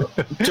 Like,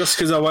 just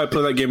because I want to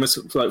play that game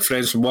with like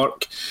friends from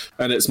work,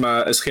 and it's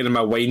kind of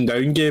my wind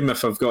down game.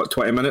 If I've got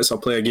 20 minutes, I'll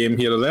play a game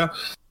here or there.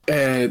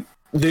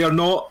 They are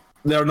not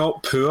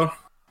poor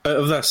out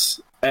of this.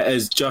 It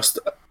is just,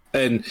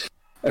 and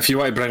if you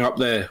want to bring up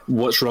the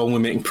what's wrong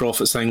with making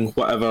profits thing,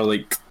 whatever,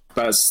 like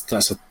that's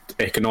an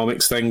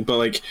economics thing, but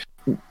like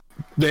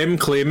them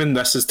claiming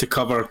this is to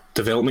cover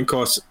development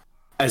costs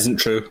isn't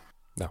true.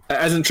 No.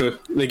 It isn't true.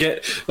 They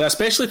get,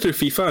 especially through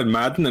FIFA and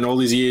Madden and all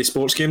these EA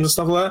sports games and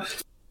stuff like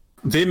that,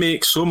 they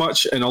make so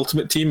much in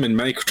Ultimate Team and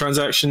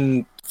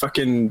microtransaction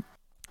fucking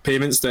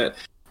payments that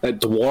it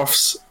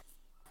dwarfs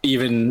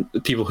even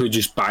the people who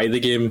just buy the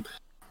game.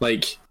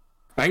 Like,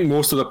 I think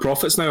most of the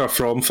profits now are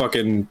from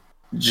fucking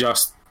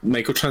just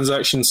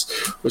microtransactions,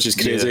 which is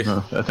crazy.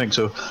 Yeah, no, I think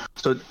so.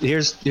 So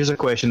here's a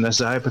question. This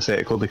is a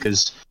hypothetical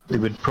because they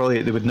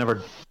would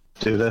never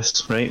do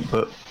this, right?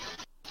 But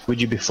would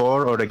you be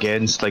for or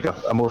against like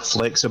a more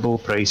flexible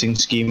pricing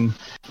scheme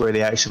where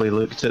they actually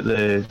looked at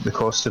the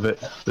cost of it,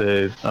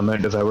 the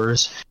amount of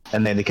hours,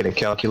 and then they could have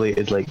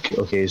calculated like,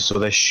 okay, so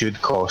this should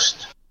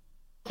cost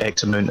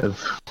X amount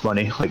of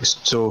money. Like,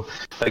 so,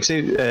 like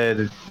say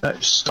that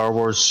Star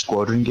Wars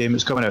Squadron game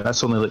is coming out,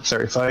 that's only like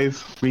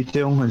 35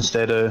 retail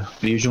instead of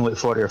the usual like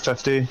 40 or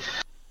 50.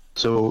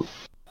 So,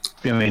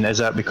 I mean, is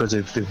that because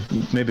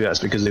maybe that's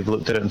because they've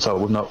looked at it and thought,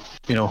 well, not,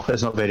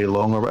 it's not very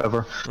long or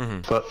whatever.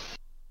 Mm-hmm. But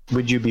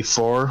would you be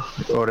for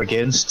or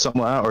against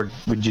something like that, or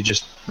would you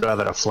just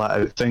rather a flat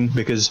out thing?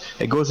 Because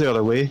it goes the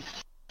other way.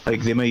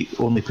 Like, they might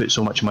only put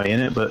so much money in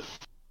it, but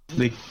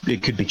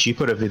it could be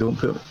cheaper if they don't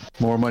put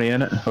more money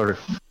in it, or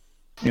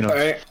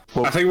I think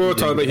what we're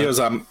talking about here is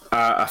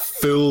a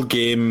full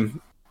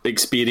game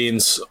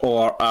experience,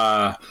 or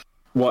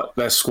what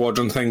this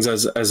Squadron things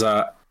is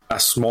a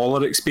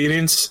smaller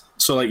experience.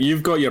 So like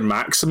you've got your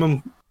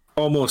maximum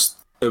almost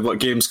of what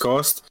games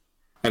cost,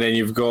 and then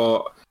you've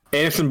got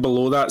anything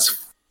below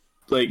that's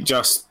like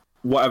just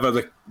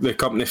whatever the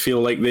company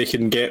feel like they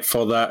can get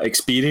for that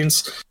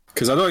experience.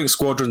 Because I don't think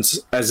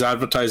Squadrons is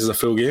advertised as a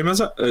full game, is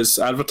it? It's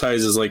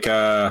advertised as like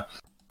a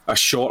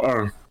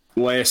shorter,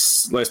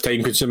 less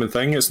time consuming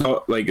thing. It's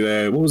not like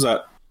what was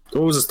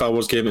the Star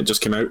Wars game that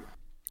just came out?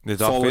 The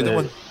Darth Vader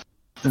one?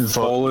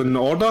 Fallen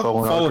Order.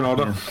 Fallen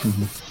Order. Yeah.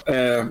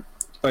 Mm-hmm.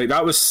 Like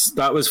that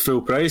was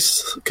full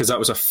price because that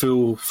was a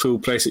full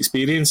price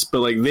experience.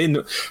 But like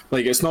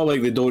it's not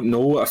like they don't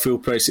know what a full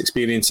price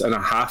experience and a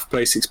half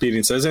price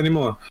experience is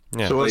anymore.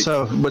 Yeah.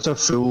 So what's a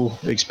full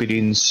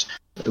experience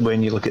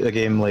when you look at a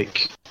game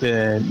like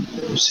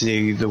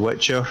say The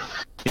Witcher?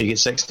 You get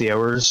 60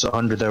 hours,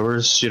 100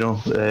 hours.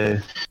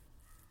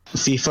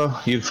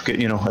 FIFA, you've got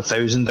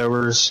 1,000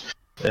 hours.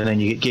 And then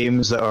you get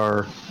games that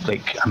are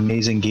like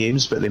amazing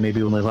games, but they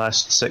maybe only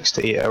last 6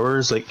 to 8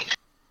 hours. Like,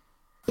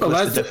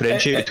 what's the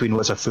differentiate between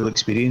what's a full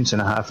experience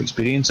and a half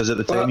experience? Is it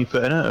the time you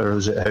put in it, or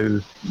is it how?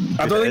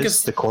 I don't think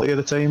it's the quality of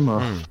the time.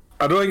 Or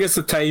I don't think it's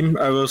the time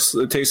hours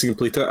it takes to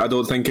complete it. I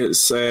don't think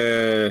it's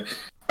the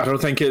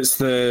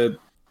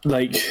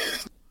like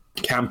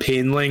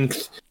campaign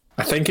length.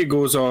 I think it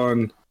goes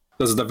on.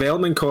 There's a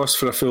development cost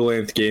for a full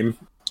length game,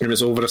 and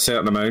it's over a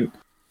certain amount.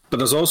 But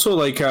there's also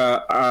like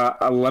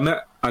a limit,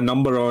 a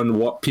number on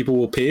what people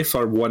will pay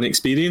for one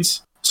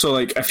experience. So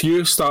like if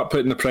you start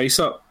putting the price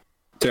up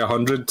to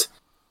 100,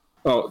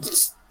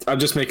 I'm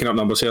just making up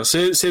numbers here.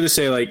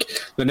 Say like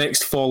the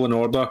next Fallen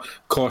Order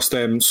cost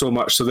them so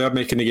much, so they're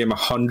making the game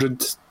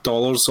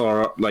 $100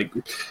 or like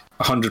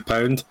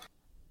 £100.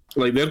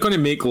 Like they're going to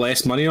make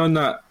less money on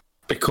that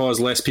because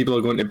less people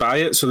are going to buy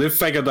it. So they've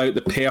figured out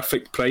the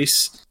perfect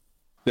price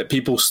that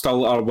people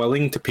still are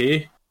willing to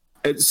pay.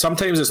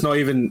 Sometimes it's not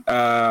even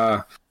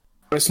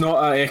it's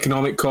not an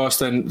economic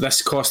cost and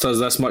this cost us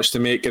this much to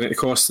make and it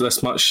costs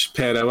this much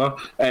per hour.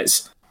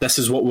 This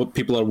is what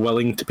people are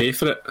willing to pay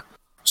for it.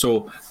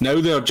 So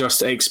now they're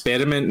just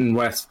experimenting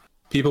with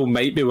people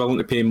might be willing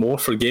to pay more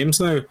for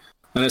games now,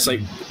 and it's like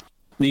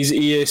these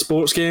EA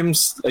sports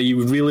games, are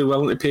you really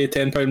willing to pay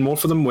 £10 more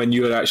for them when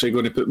you're actually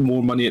going to put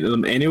more money into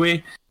them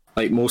anyway,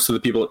 like most of the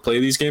people that play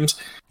these games?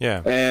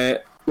 Yeah.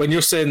 When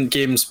you're selling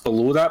games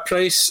below that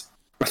price,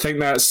 I think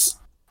that's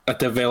a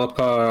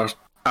developer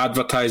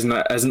advertising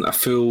that isn't a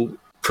full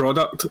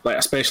product, like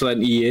especially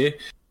in EA.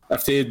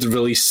 If they'd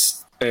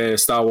release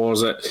Star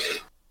Wars at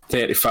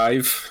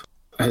 35,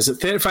 is it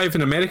 35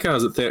 in America or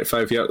is it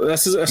 35 here?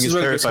 This is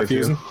where it gets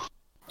confusing.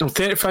 No,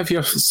 35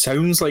 here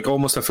sounds like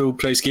almost a full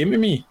price game to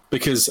me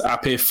because I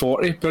pay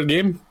 40 per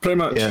game pretty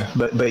much. Yeah,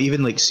 but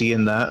even like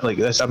seeing that, like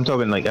this, I'm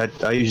talking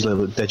like I usually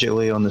look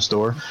digitally on the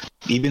store.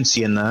 Even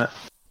seeing that,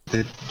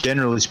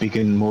 generally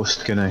speaking,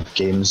 most kind of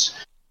games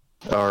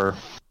are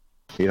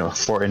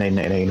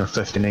 $49.99 or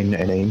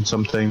 $59.99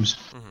 sometimes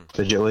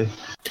digitally.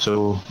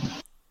 So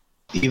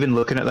even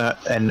looking at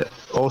that, and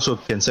also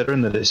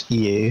considering that it's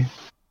EA,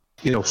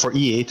 for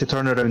EA to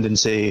turn around and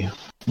say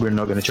we're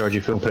not going to charge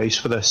you full price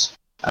for this,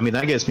 I mean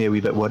that gets me a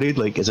wee bit worried.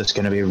 Like, is this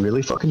going to be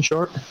really fucking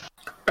short?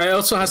 It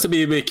also has to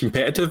be with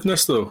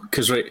competitiveness though,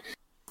 because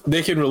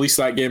they can release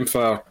that game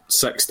for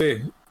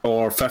 60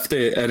 or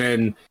 50, and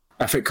then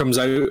if it comes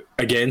out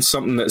against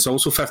something that's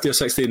also 50 or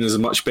 60 and is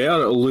much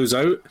better, it'll lose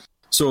out.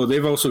 So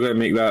they've also got to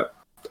make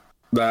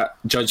that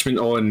judgment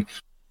on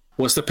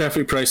what's the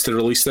perfect price to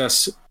release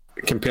this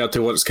compared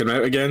to what it's come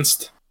out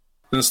against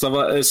and stuff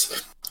like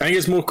this. I think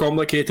it's more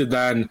complicated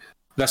than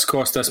this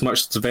costs this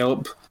much to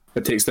develop,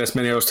 it takes this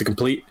many hours to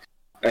complete.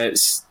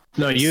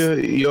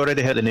 You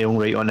already hit the nail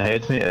right on the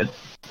head, mate.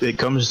 It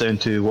comes down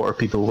to what are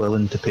people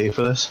willing to pay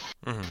for this,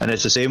 and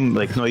it's the same.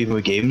 Like not even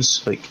with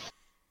games. Like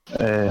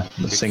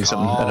Saying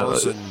something.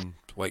 Cars and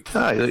like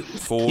Like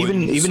phones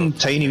even or-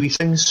 tiny wee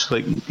things,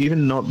 like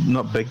even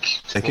not big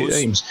ticket Phones.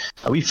 items.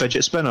 A wee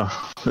fidget spinner.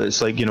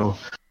 It's like,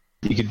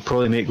 you could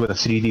probably make with a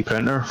 3D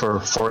printer for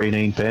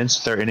 49 pence,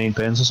 39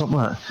 pence or something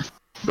like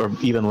that, or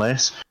even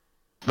less.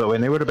 But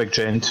when they were a big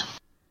trend,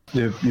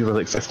 they were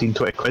like 15,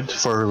 20 quid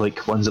for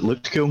like ones that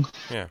looked cool.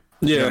 Yeah.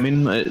 You Yeah, know what I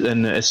mean?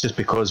 And it's just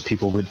because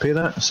people would pay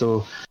that.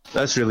 So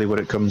that's really what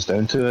it comes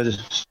down to.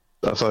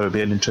 I thought it would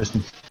be an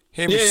interesting.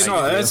 yeah,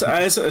 no,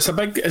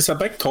 it's a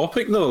big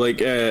topic though.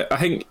 Like, I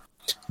think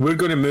we're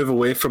going to move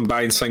away from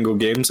buying single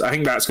games. I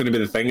think that's going to be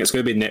the thing. It's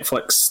going to be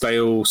Netflix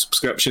style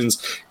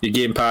subscriptions, your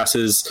Game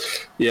Passes,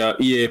 your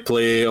EA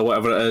Play or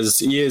whatever it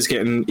is.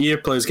 EA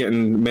Play is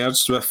getting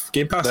merged with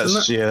Game Pass,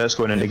 isn't it? That's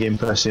going into Game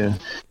Pass. Yeah.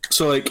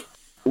 So like,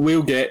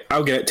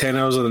 I'll get 10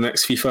 hours of the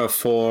next FIFA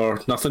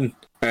for nothing.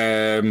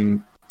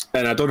 And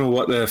I don't know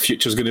what the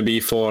future's going to be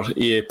for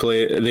EA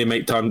Play. They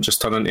might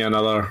just turn into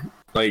another,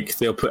 like,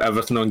 they'll put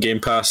everything on Game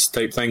Pass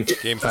type thing.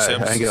 Game for I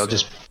services. think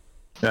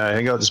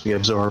it'll just be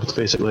absorbed.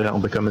 Basically, that'll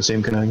become the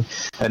same kind of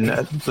thing.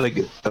 And like,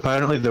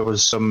 apparently there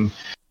was some.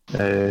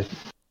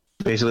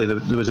 Basically,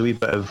 there was a wee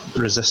bit of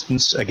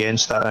resistance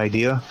against that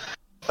idea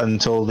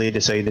until they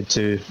decided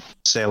to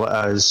sell it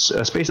as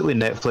it's basically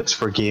Netflix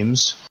for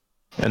games.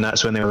 And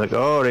that's when they were like,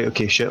 "Oh, right,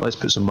 okay, shit, let's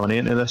put some money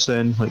into this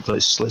then. Like,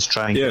 let's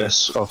try and get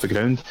this off the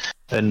ground."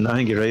 And I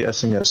think you're right. I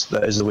think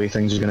that is the way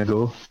things are going to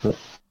go. But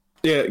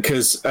Yeah,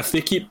 because if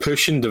they keep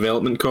pushing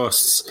development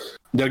costs,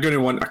 they're going to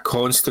want a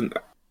constant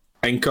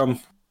income.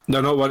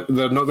 They're not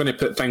going to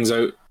put things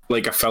out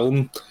like a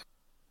film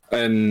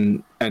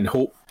and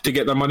hope to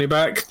get their money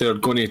back. They're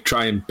going to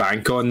try and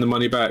bank on the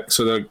money back.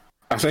 So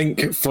I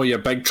think for your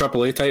big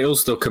AAA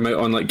titles, they'll come out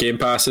on like Game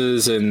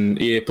Passes and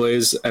EA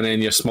Plays, and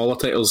then your smaller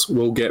titles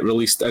will get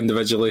released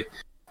individually,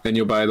 and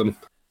you'll buy them.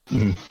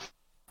 Mhm.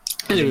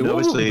 Anyway,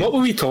 Obviously- what were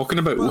we talking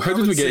about? How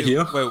did we get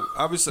here? Well,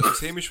 as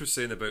Hamish was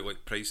saying about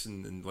like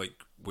pricing and like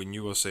when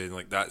you were saying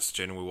like that's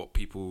generally what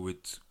people would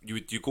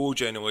you go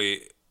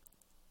generally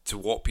to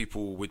what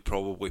people would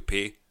probably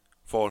pay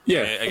for.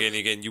 Yeah.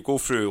 Again, you go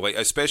through like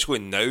especially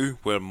now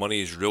where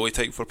money is really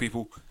tight for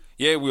people.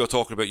 Yeah, we were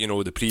talking about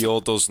the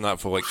pre-orders and that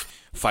for like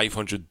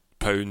 £500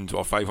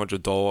 or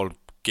 $500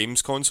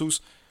 games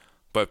consoles,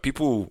 but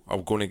people are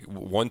going to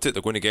want it.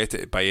 They're going to get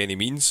it by any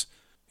means.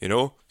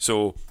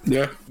 So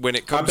Yeah, when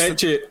it I comes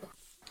bet you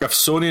if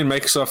Sony and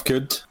Microsoft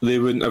could, they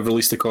wouldn't have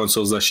released the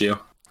consoles this year.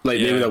 Like,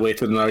 they Yeah. would have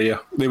waited another year.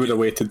 They would have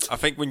waited. I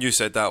think when you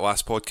said that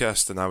last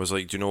podcast, and I was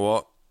like, do you know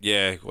what?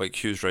 Yeah, like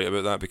Hugh's right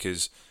about that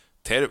because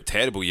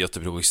terrible year to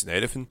be releasing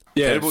anything.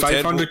 Yeah, terrible,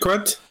 500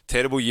 quid.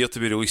 Terrible year to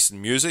be releasing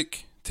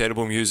music.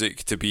 Terrible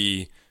music to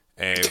be.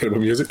 Terrible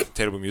music.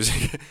 Terrible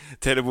music.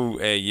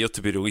 Terrible year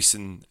to be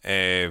releasing.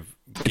 Games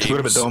what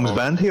about Dom's or-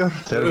 band here?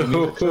 Terrible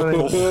music, sorry.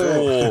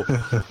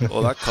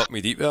 Oh, that cut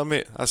me deep there,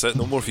 mate. That's it.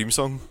 No more theme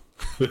song.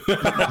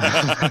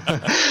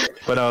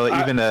 But no,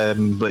 like,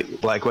 even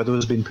like Black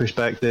Widow's been pushed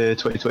back to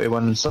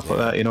 2021 and stuff like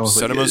that. Like,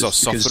 Cinemas are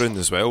it's because- suffering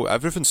as well.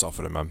 Everything's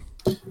suffering, man.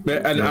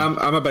 And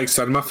I'm a big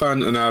cinema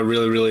fan, and I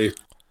really, really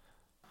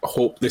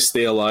hope they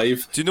stay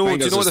alive. Do you know? I think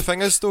Do you know what there's the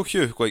thing is, though,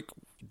 Hugh? Like,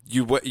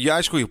 you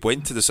actually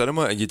went to the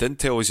cinema and you didn't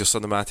tell us your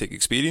cinematic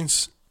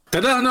experience.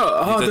 Did I not?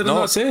 Oh, You did I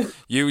not say?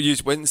 You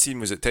went and seen,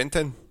 was it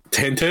 1010?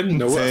 10-10?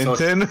 No, I thought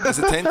 10-10. Is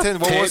it 1010?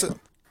 What was it?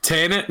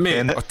 Tenet, mate.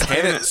 Tenet. Oh,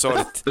 Tenet,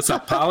 sorry. It's a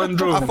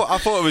palindrome. I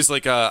thought it was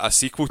like a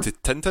sequel to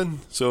Tintin.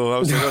 So I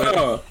was like,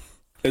 Oh,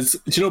 do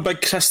you know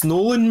big Chris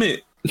Nolan,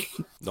 mate?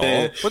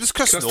 no. What does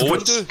Chris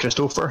Nolan do?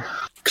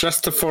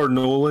 Christopher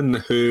Nolan,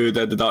 who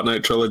did the Dark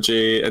Knight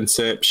trilogy,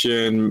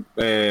 Inception,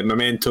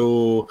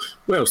 Memento.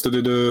 What else did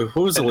he do?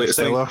 What was the latest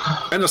thing?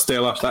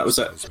 Interstellar. That was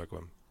it. That's a big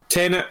one.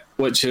 Tenet,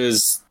 which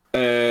is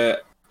a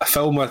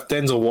film with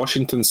Denzel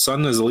Washington's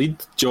son as the lead,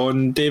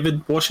 John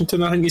David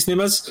Washington, I think his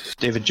name is.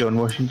 David John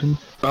Washington.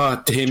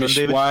 Ah, Hamish,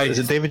 David? why? Is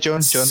it David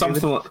John? John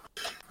Something David?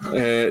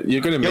 like.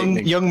 You're going to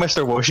make me. Young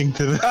Mr.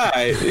 Washington.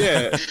 Aye,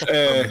 yeah.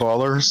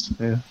 Ballers.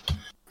 Yeah.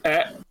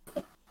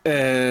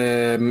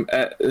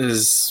 It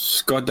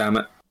is. God damn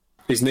it.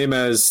 His name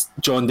is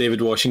John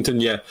David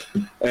Washington, yeah.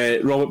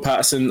 Robert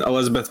Pattinson,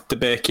 Elizabeth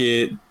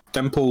Debicki,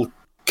 Dimple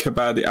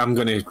Kabaddi. I'm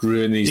going to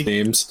ruin these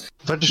names.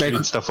 If I just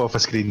read stuff off a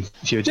screen,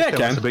 Hugh, just Yeah, I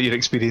tell us can. about your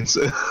experience.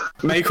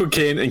 Michael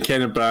Caine and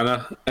Kenneth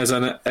Branagh is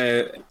in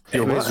it.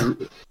 Your what?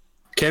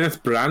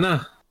 Kenneth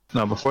Branagh?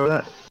 No, before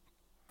that.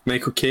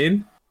 Michael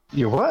Caine?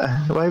 You what?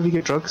 Why have you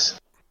got drugs?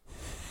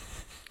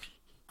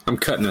 I'm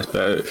cutting this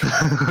bit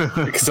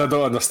out because I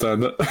don't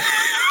understand it.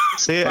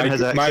 Say it in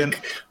his accent.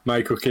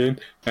 Michael Caine.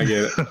 I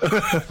get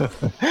it.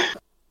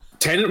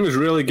 Tenet was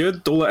really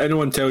good. Don't let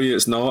anyone tell you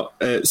it's not.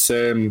 It's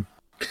a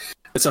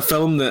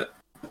film that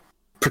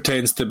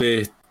pretends to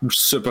be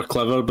super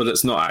clever, but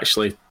it's not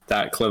actually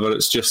that clever.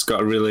 It's just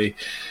got a really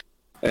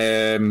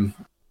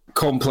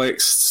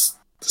complex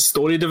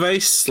story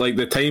device, like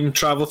the time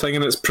travel thing,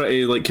 and it's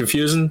pretty like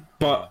confusing.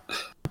 But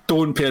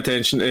don't pay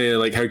attention to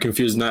like how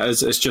confusing that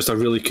is. It's just a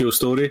really cool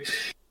story.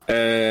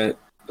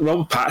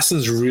 Robert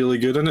Pattinson's really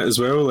good in it as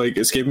well. Like,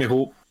 it's gave me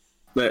hope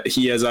that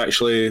he is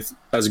actually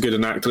as good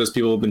an actor as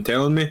people have been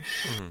telling me.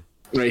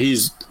 Right,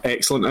 he's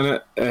excellent in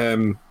it.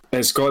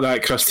 It's got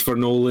that Christopher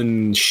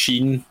Nolan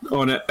sheen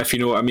on it, if you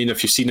know what I mean.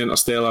 If you've seen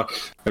Interstellar,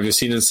 if you've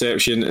seen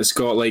Inception, it's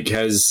got like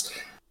his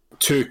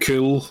too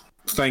cool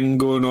thing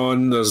going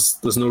on.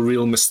 There's no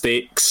real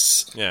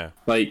mistakes. Yeah,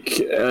 like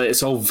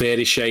it's all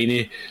very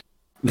shiny.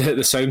 The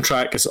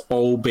soundtrack is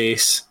all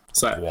bass.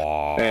 It's like,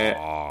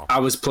 wow. I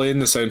was playing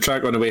the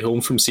soundtrack on the way home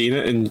from seeing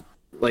it, and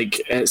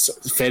like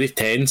it's very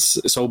tense.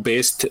 It's all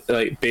bass,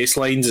 like bass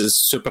lines is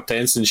super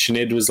tense. And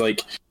Sinead was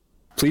like,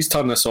 "Please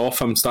turn this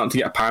off. I'm starting to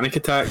get a panic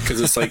attack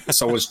because it's like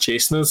someone's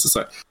chasing us." It's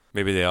like,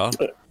 maybe they are.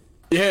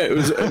 yeah, it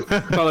was,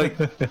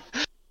 but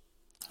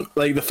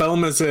like the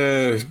film is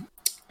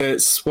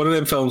it's one of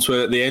them films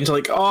where at the end you're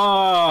like, "Oh,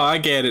 I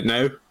get it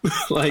now."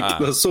 Like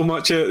there's so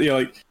much you're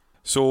like.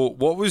 So,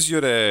 what was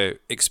your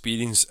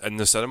experience in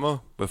the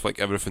cinema with like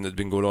everything that'd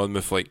been going on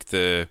with like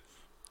the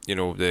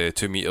 2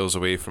 meters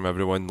away from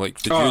everyone?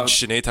 Like, did you and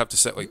Sinead have to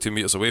sit like 2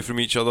 meters away from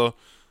each other,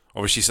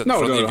 or was she sitting in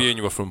front of you and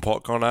you were throwing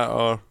popcorn at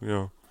her?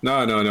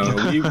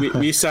 No.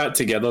 We sat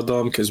together,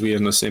 Dom, because we're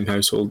in the same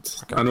household.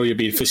 Okay. I know you're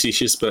being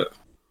facetious, but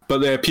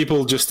the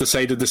people just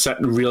decided to sit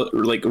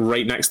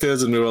right next to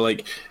us, and we were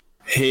like,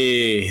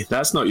 "Hey,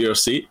 that's not your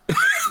seat."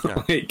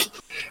 Yeah.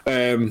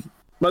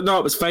 But no,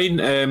 it was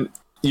fine.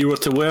 You were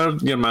to wear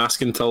your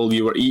mask until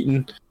you were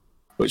eating,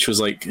 which was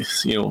like,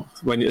 as soon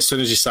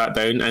as you sat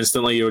down,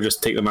 instantly you would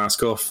just take the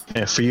mask off.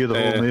 Yeah, for you, the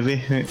whole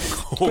movie.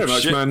 Pretty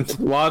much, man.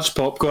 Large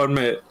popcorn,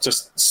 mate,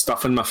 just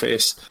stuff in my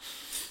face.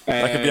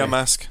 That could be a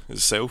mask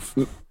itself.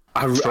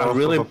 I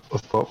really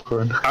of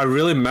popcorn. I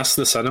really miss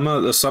the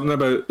cinema. There's something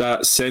about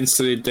that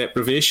sensory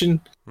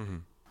deprivation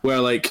where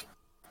like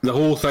the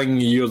whole thing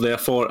you're there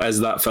for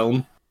is that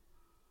film.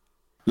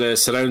 The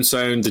surround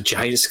sound, the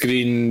giant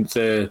screen,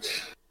 the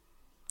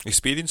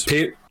experience.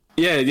 Yeah,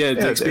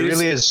 it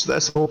really is.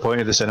 That's the whole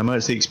point of the cinema.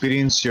 It's the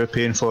experience you're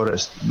paying for.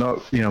 It's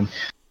not, I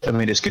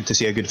mean, it's good to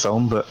see a good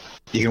film, but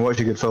you can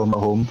watch a good film at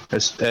home.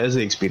 It is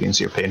the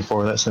experience you're paying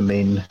for. That's the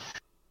main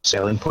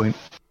selling point.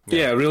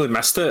 Yeah, I really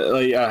missed it.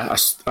 Like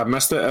I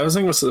missed it. I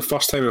think it was the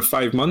first time in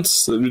 5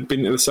 months that we'd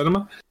been to the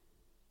cinema,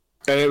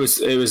 and it was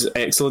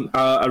excellent.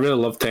 I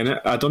really loved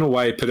Tenet. I don't know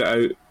why I put it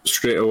out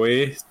straight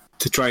away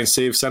to try and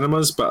save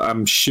cinemas, but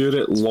I'm sure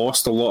it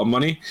lost a lot of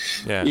money.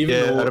 Yeah,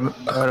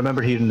 I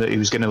remember hearing that he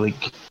was going to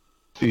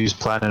he was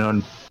planning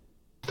on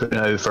putting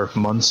it out for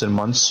months and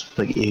months,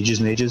 like ages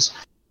and ages.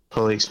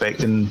 Probably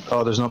expecting,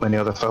 there's not many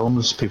other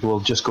films, people will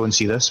just go and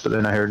see this. But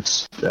then I heard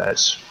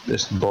that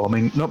it's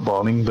bombing, not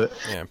bombing, but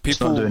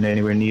it's not doing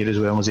anywhere near as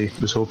well as he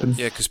was hoping.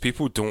 Yeah, because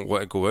people don't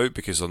want to go out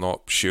because they're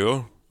not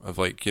sure of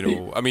I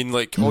mean,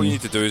 like all you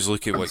need to do is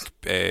look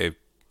at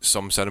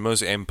some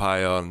cinemas,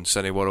 Empire and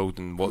Cineworld,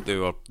 and what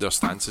their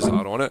stances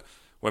are on it.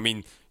 I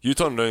mean, you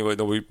turn around like,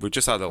 no, we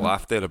just had a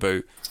laugh there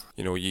about,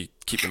 you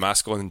keep the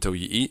mask on until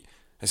you eat.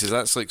 I says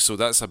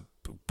that's a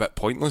bit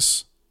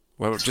pointless.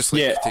 Well, just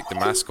take the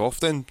mask off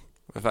then.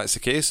 If that's the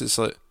case, it's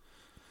like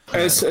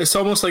it's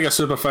almost like a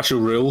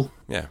superficial rule.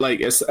 Yeah, like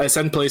it's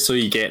in place so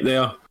you get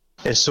there.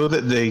 It's so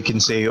that they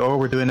can say, "Oh,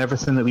 we're doing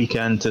everything that we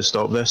can to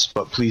stop this,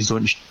 but please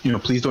don't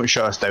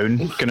shut us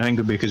down," kind of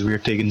thing, because we're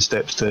taking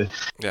steps to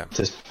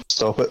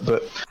stop it.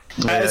 But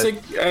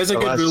it's a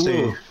good rule.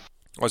 Though.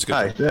 It's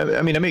good.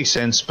 I mean, it makes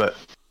sense, but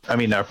I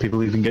mean, are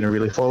people even going to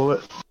really follow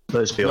it?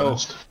 Let's be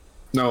honest.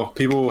 No,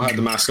 people had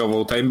the mask off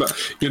all the time, but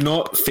you're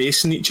not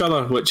facing each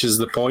other, which is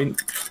the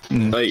point.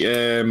 Like,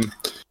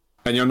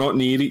 and you're not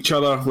near each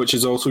other, which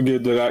is also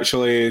good. They're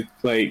actually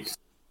like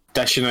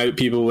dishing out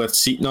people with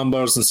seat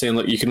numbers and saying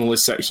like you can only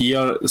sit here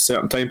at a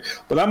certain time.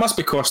 But that must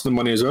be costing them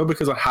money as well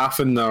because they're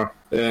halving their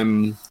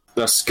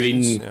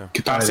screen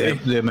capacity.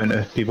 The amount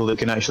of people that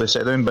can actually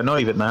sit down, but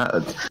not even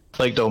that.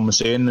 Like Dom was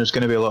saying, there's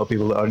going to be a lot of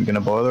people that aren't going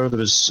to bother. There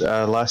was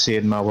a lassie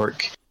in my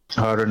work,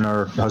 her and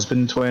her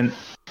husband went.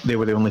 They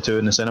were the only two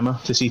in the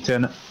cinema to see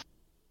Tenet.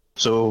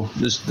 So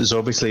there's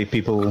obviously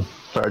people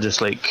that are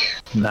just like,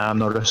 nah, I'm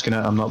not risking it.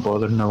 I'm not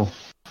bothering. I'll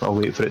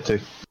wait for it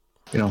to,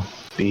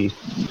 be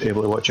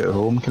able to watch it at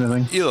home, kind of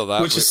thing. Either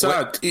that, which is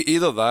sad.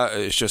 Either that,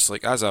 it's just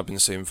like, as I've been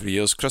saying for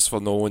years, Christopher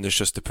Nolan is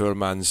just the poor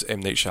man's M.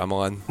 Night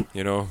Shyamalan.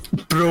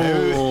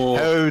 Bro,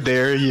 how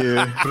dare you,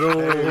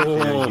 bro,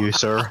 how dare you,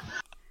 sir.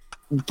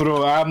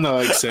 Bro, I'm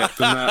not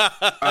accepting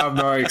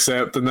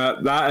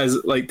that. That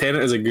is like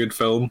Tenet is a good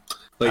film.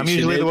 Like, I'm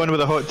usually the one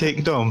with a hot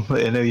take, Dom,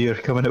 and now you're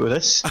coming out with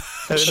this.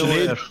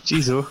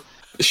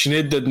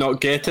 Sinead did not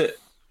get it,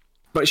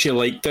 but she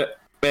liked it.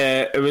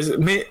 It was,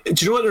 mate,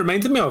 do you know what it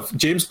reminded me of?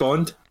 James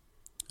Bond.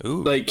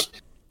 Ooh. Like,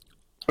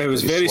 it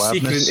was very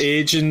secret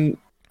agent.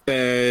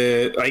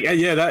 I'm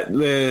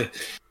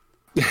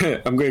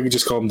going to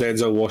just call him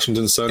Denzel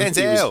Washington's son. Denzel.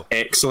 He was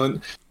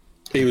excellent.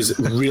 He was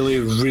really,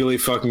 really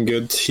fucking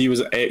good. He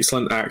was an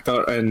excellent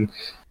actor, and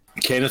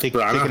Kenneth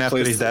Branagh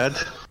plays his dad.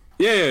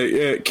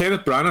 Yeah.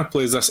 Kenneth Branagh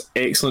plays this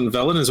excellent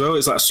villain as well.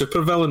 It's like a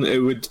super villain.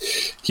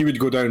 He would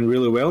go down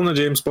really well in a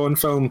James Bond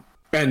film,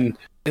 and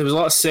there was a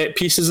lot of set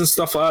pieces and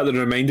stuff like that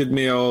reminded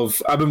me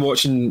of. I've been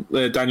watching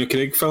Daniel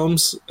Craig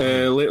films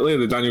lately,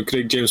 the Daniel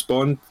Craig James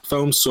Bond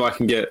films, so I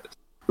can get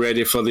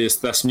ready for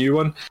this new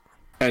one.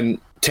 And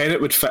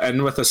Tenet would fit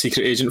in with a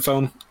secret agent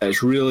film.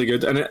 It's really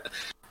good, and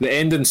the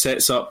ending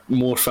sets up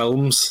more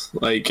films.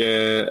 Like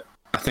I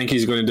think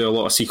he's going to do a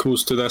lot of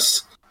sequels to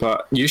this,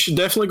 but you should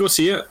definitely go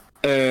see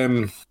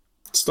it.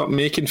 Stop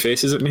making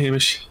faces at me,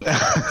 Hamish.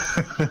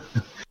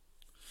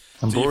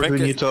 I'm bored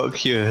when you talk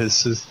here.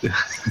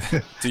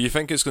 Do you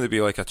think it's going to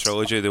be like a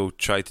trilogy they'll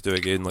try to do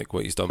again, like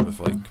what he's done with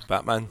like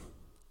Batman?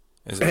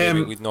 Is it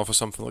leading off of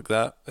something like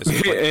that?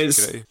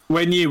 It's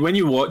when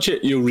you watch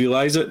it, you'll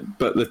realise it,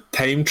 but the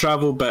time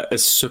travel bit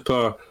is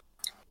super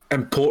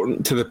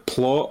important to the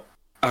plot.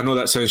 I know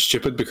that sounds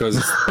stupid because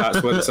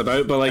that's what it's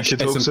about, but like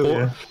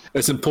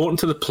it's important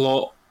to the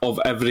plot of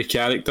every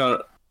character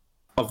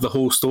of the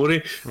whole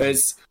story.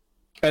 It's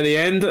at the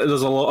end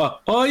there's a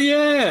lot of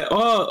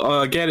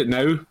I get it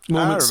now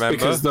moments,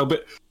 because there'll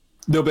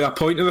be a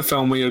point in the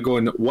film where you're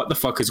going, what the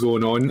fuck is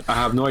going on? I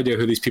have no idea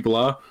who these people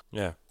are.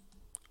 Yeah.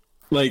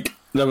 Like,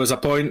 there was a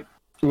point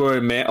where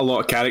I met a lot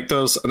of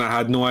characters and I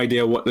had no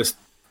idea what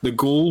the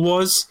goal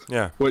was,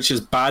 which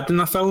is bad in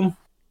a film.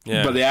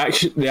 Yeah. But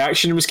the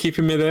action was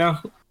keeping me there.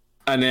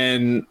 And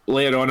then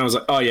later on I was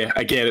like, oh yeah,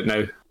 I get it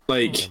now.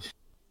 Like,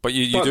 but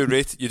you do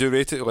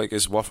rate it like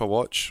it's worth a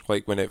watch,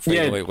 like when it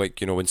finally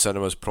like, you know, when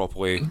cinema's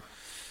properly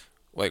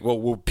like,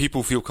 well, will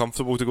people feel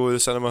comfortable to go to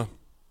the cinema?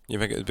 You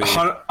think it would be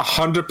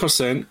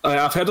 100%?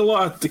 I've heard a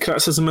lot of the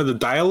criticism of the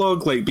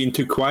dialogue, like being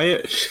too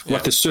quiet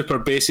with the super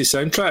bassy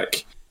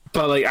soundtrack.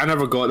 But like, I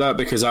never got that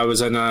because I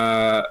was in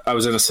a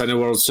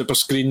Cineworld super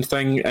screen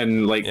thing,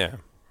 and like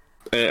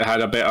it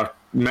had a better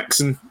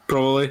mixing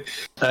probably.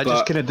 That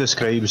just kind of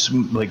describes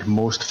like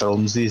most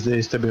films these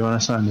days, to be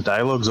honest. And the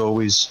dialogue's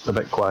always a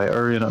bit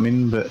quieter, you know what I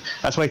mean? But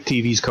that's why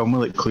TVs come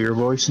with like clear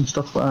voice and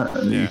stuff like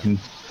that, and you can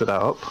put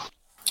that up.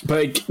 But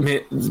like,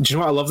 mate, do you know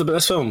what I loved about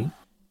this film?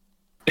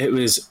 It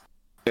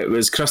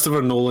was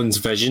Christopher Nolan's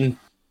vision.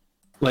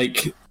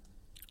 Like,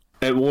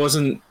 it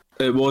wasn't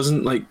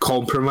like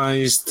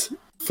compromised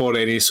for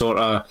any sort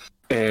of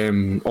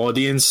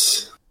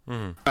audience.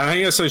 I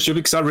think that sounds stupid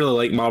because I really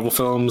like Marvel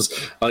films,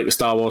 I like the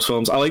Star Wars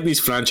films, I like these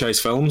franchise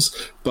films,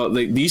 but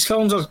like these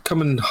films are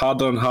coming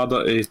harder and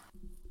harder to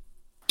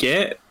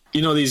get.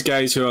 You know, these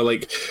guys who are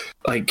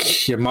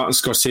like your Martin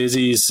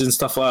Scorsese's and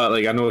stuff like that.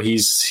 Like, I know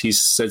he's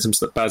said some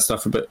bad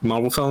stuff about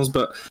Marvel films,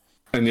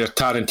 and your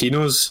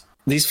Tarantino's.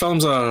 These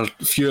films are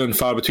few and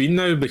far between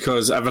now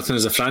because everything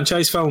is a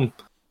franchise film.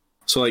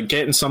 So like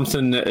getting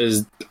something that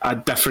is a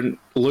different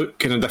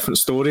look and a different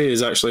story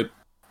is actually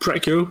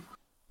pretty cool.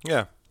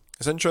 Yeah.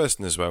 It's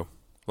interesting as well.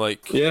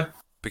 Like,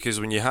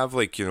 because when you have,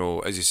 like, you know,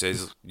 as he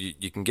says,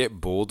 you can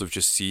get bored of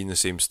just seeing the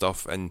same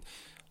stuff and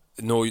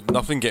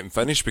nothing getting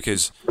finished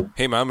because,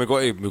 hey man, we've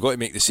got to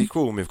make the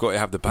sequel and we've got to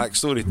have the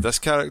backstory to this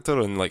character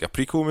and like a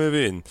prequel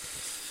movie, and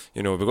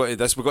you know, we've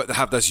got to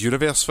have this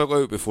universe filled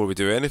out before we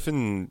do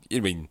anything. I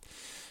mean,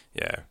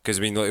 because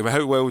I mean, like,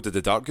 how well did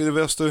the Dark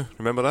Universe do?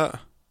 Remember that?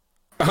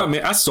 I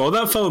mean, I saw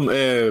that film,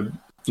 The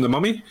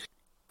Mummy,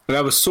 and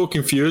I was so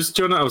confused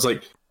during it. I was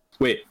like,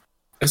 wait,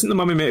 isn't the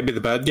mummy meant to be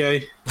the bad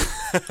guy?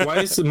 Why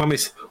is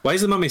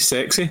the mummy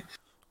sexy?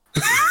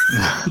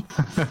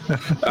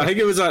 I think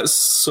it was that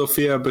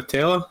Sofia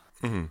Boutella.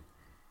 Mm-hmm.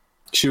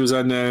 She was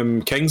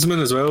in Kingsman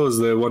as well as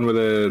the one with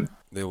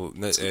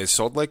the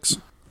sword legs.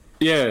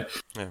 Yeah.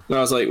 And I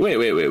was like,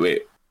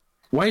 wait.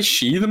 Why is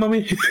she the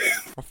mummy?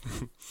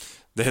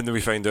 Then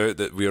we find out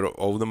that we're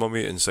all the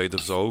mummy inside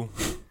of us all.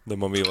 The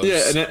mummy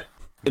lives. Yeah,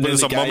 and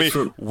there's a mummy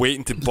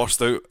waiting to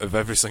burst out of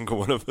every single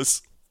one of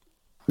us.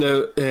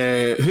 Who's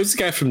the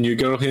guy from New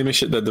Girl, Hamish,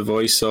 that did the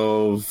voice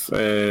of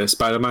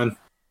Spider-Man?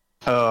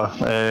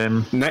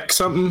 Nick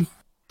something?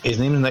 His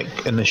name's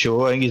Nick in the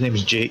show. I think his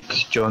name's Jake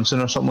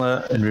Johnson or something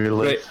like that in real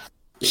life. Right.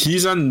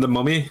 He's in The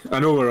Mummy. I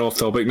know we're off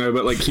topic now,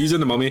 but like he's in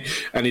The Mummy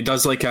and he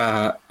does like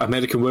a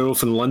American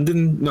Werewolf in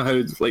London. You know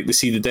how like they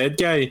see the dead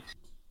guy?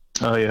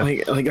 Oh yeah.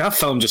 Like that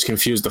film just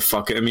confused the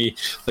fuck out of me.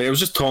 Like it was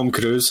just Tom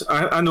Cruise.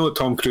 I know that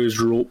Tom Cruise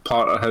wrote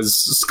part of his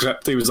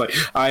script. He was like,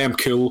 I am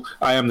cool.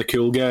 I am the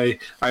cool guy.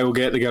 I will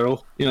get the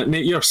girl. You're like,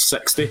 mate, you're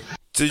 60.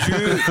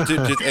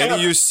 Did any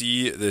of you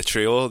see the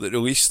trailer that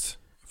released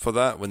for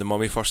that when The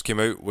Mummy first came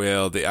out,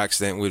 where they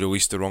accidentally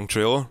released the wrong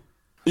trailer?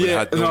 It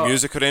had no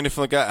music or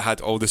anything like that. It had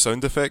all the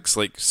sound effects,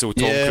 like so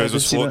Tom Cruise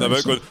was floating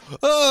about going,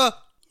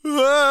 ah!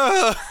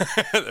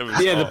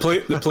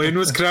 The plane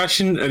was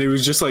crashing and he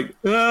was just like,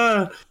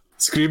 ah!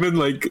 Screaming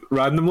like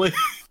randomly.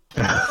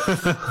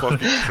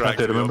 I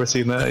do remember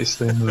seeing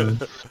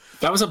that.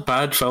 That was a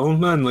bad film,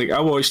 man. Like I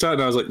watched that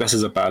and I was like, this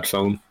is a bad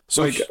film.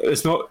 So like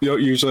it's not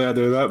usually I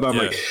do that, but I'm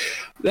like,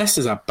 this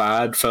is a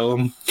bad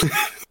film.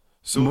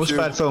 So most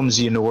bad films,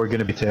 you know, are going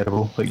to be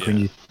terrible. Like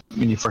when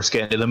you first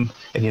get into them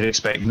and you're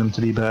expecting them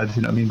to be bad.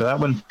 You know what I mean? But that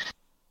one,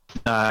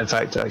 in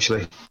fact,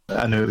 actually,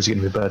 I knew it was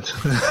going to be bad.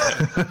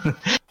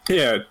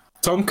 Yeah,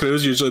 Tom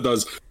Cruise usually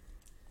does.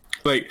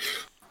 Like,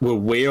 we're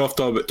way off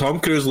topic, but Tom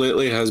Cruise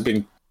lately has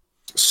been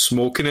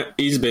smoking it.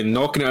 He's been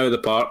knocking it out of the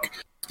park.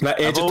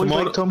 That Edge of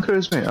Tomorrow. Liked Tom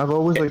Cruise, mate. I've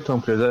always liked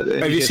Tom Cruise.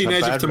 Have you seen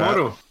Edge of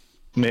Tomorrow?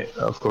 Mate,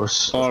 of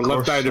course. Or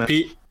Live, Die,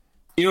 Repeat.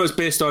 it's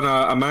based on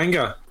a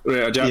manga,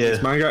 right? A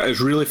Japanese manga.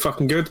 It's really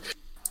fucking good.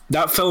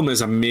 That film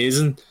is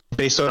amazing.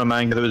 Based on a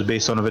manga that was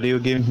based on a video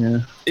game, yeah.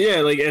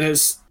 Yeah, like, and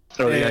it's...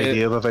 Or the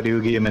idea of a video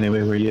game,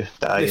 anyway, where you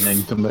die and then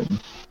you come back.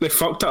 They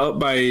fucked it up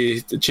by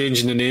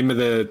changing the name of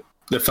the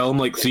film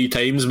like 3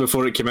 times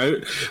before it came out.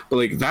 But,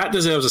 like, that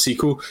deserves a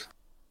sequel.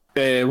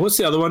 What's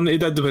the other one he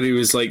did where he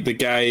was, like, the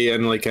guy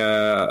in, like,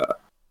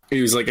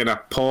 he was, like, in a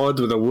pod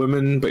with a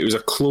woman, but he was a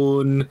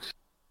clone.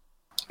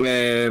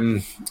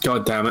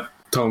 God damn it.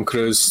 Tom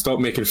Cruise. Stop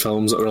making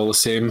films that are all the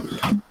same.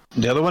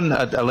 The other one,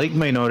 I like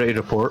Minority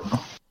Report.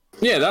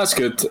 Yeah, that's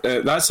good.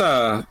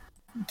 That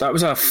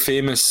was a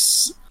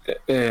famous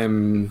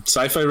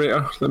sci-fi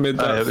writer that made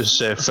that. It was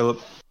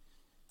Philip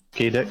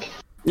K. Dick.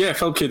 Yeah,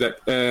 Philip K. Dick.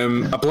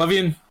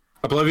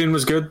 Oblivion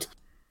was good.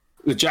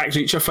 The Jack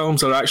Reacher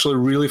films are actually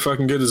really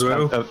fucking good as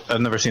well.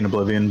 I've never seen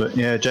Oblivion, but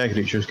yeah, Jack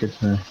Reacher's good.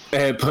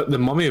 But The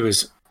Mummy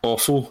was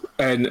awful,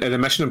 and the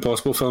Mission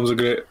Impossible films are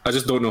great. I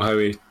just don't know how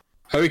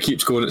he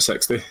keeps going at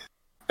 60.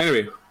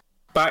 Anyway,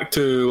 back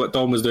to what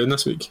Dom was doing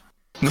this week.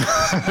 Well,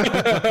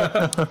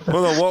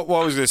 no,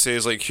 what I was going to say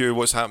is, like, Hugh,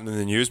 what's happening in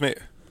the news, mate?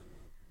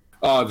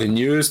 Oh, the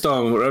news,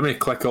 Dom. Let me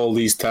click all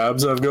these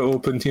tabs I've got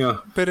open here.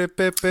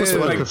 What's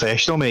like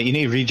professional, mate? You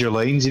need to read your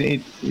lines. You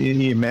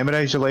need to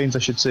memorise your lines, I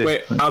should say.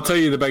 Wait, I'll tell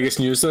you the biggest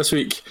news this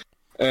week.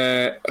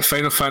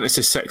 Final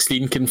Fantasy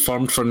 16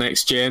 confirmed for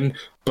next gen,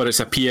 but it's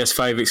a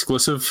PS5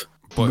 exclusive.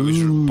 But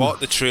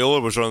the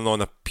trailer was running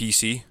on a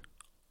PC.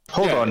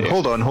 Hold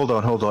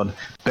on.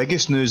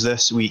 Biggest news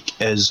this week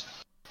is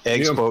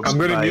Xbox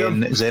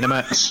buying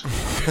ZeniMax.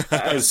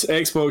 It's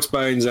Xbox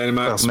buying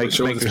ZeniMax,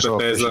 which owns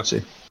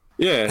Bethesda.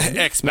 Yeah,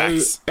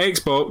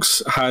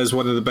 Xbox has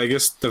one of the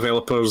biggest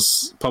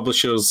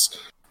publishers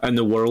in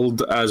the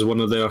world as one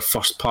of their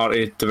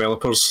first-party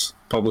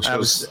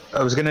publishers.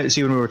 I was going to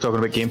see when we were talking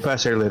about Game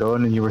Pass earlier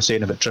on, and you were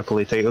saying about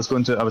AAA titles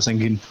going to. I was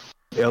thinking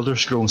Elder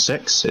Scrolls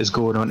 6 is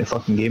going on to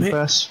fucking Game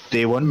Pass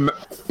day one.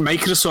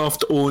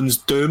 Microsoft owns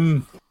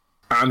Doom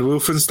and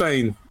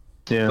Wolfenstein.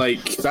 Yeah,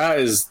 like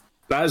that's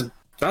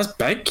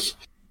big.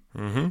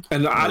 Mm-hmm.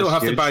 And I don't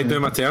have to buy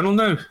Doom Eternal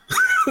now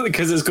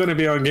because it's going to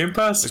be on Game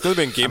Pass. It's going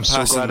to be on Game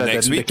Pass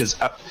next week. Because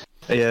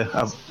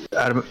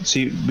I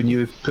see when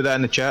you put that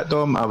in the chat,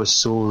 Dom, I was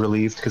so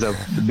relieved because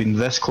I've been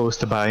this close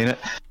to buying it.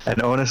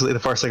 And honestly, the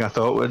first thing I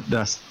thought when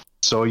I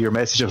saw your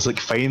message, I was like,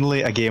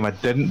 finally, a game I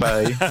didn't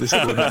buy. This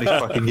is going to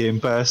fucking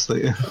Game Pass.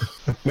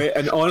 Mate,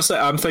 and honestly,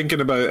 I'm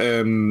thinking about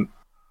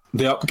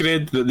the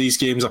upgrade that these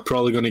games are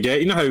probably going to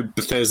get. You know how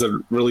Bethesda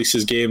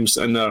releases games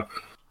and they're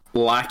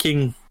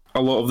lacking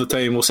a lot of the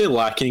time. We'll say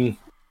lacking.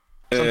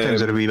 Sometimes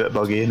they're a wee bit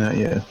buggy,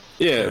 innit?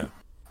 Yeah.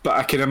 But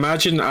I can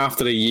imagine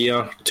after a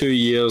year, 2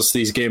 years,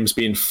 these games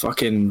being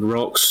fucking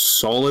rock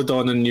solid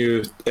on the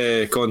new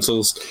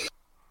consoles.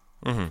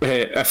 Mm-hmm.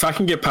 If I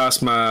can get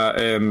past my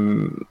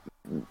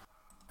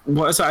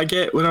what is it I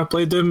get when I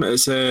play Doom?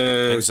 It's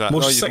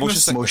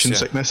motion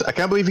sickness. I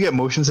can't believe you get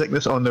motion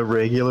sickness on the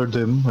regular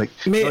Doom, like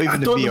mate, not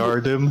even the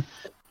VR Doom.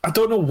 I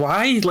don't know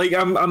why. Like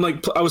I'm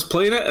like I was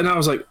playing it and I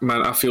was like,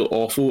 man, I feel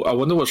awful. I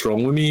wonder what's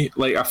wrong with me.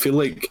 Like I feel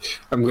like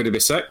I'm going to be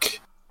sick.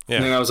 Yeah.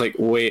 And then I was like,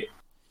 wait,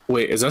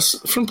 is this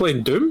from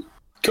playing Doom?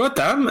 God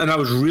damn! And I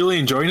was really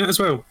enjoying it as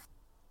well.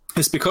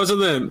 It's because of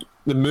the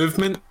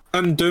movement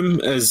in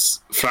Doom is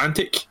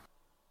frantic.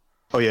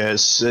 Oh yeah,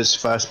 it's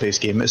fast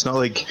paced game. It's not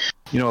like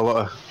a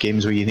lot of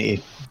games where you need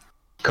to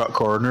cut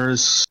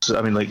corners.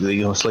 I mean, like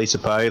slice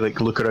of pie, like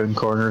look around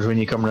corners when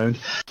you come around.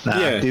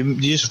 You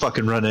just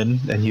fucking run in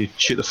and you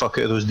shoot the fuck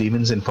out of those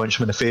demons and punch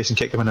them in the face and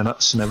kick them in the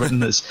nuts and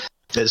everything.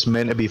 It's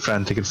meant to be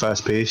frantic and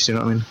fast paced. You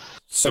know what I mean?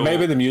 So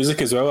maybe the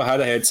music as well. I had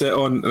a headset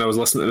on and I was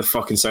listening to the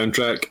fucking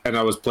soundtrack and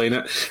I was playing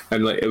it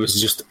and like it was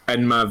just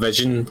in my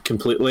vision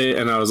completely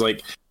and I was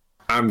like,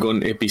 I'm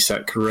going to be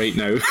sick right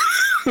now.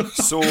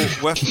 So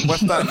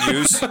with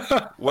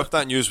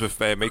that news with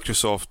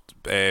Microsoft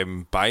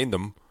buying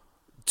them,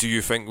 do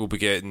you think we'll be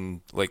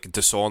getting like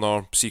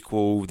Dishonor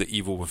sequel, the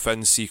Evil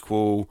Within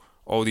sequel,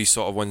 all these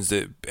sort of ones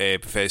that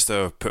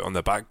Bethesda put on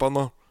the back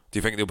burner? Do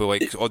you think they'll be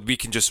like, or we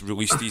can just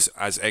release these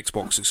as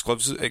Xbox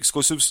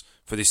exclusives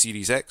for the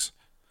Series X?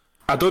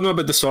 I don't know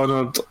about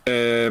Dishonored.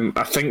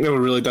 I think they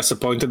were really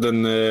disappointed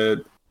in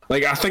the...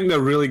 Like, I think they're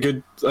really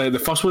good.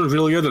 The first one was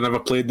really good. I never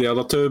played the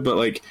other two, but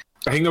like,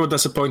 I think they were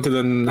disappointed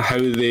in how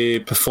they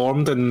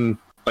performed and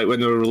like when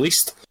they were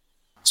released.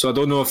 So I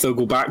don't know if they'll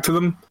go back to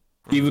them,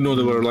 even though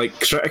they were like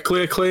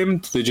critically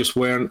acclaimed. They just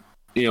weren't,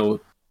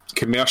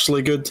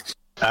 commercially good.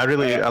 I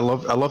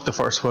love the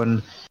first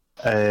one.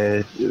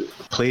 I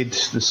played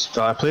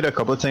it a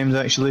couple of times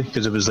actually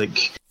because it was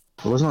like.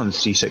 It wasn't on the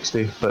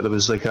 360, but there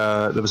was like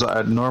a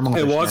normal.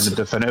 It was and a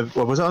definitive.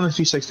 Well, was it on the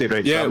 360?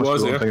 Right. Yeah, it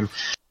was. Yeah.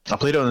 I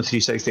played it on the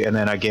 360 and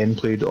then again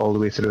played all the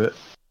way through it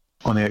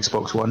on the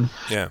Xbox One.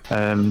 Yeah.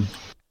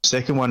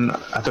 Second one,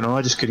 I don't know.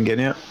 I just couldn't get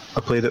in it. I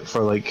played it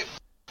for like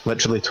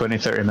literally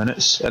 20-30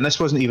 minutes, and this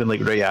wasn't even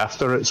like right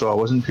after it, so I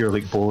wasn't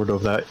purely bored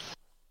of that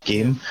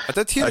game. I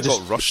did hear it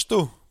got rushed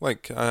though.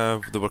 Like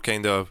they were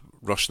kind of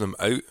rushing them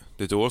out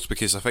the doors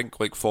because I think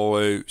like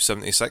Fallout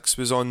 76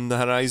 was on the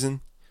horizon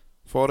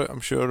for it, I'm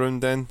sure,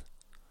 around then.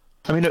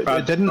 I mean,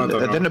 it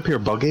didn't appear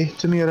buggy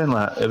to me or anything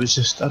like that. It was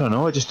just, I don't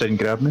know, it just didn't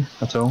grab me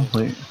at all.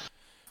 Like,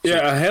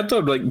 yeah, I heard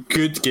they're like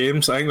good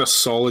games. I think they're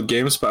solid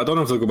games, but I don't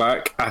know if they'll go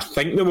back. I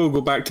think they will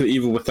go back to the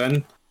Evil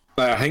Within.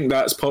 I think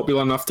that's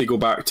popular enough to go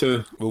back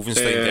to.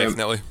 Wolfenstein,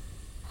 definitely.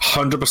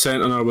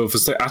 100% on our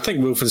Wolfenstein. I think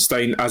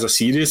Wolfenstein as a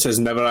series has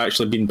never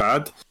actually been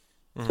bad.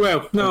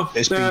 Well, no.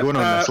 It's been going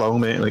on this long,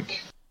 mate.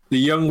 Like, the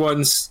young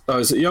ones,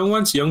 is it Young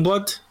Ones?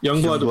 Youngblood?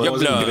 Youngblood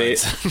wasn't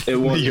great. It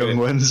was the Young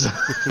Ones.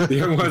 The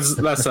Young Ones,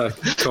 that's a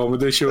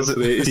comedy show. That's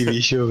a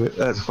TV show.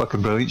 That's a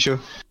fucking brilliant show.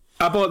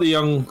 I bought the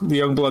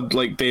Youngblood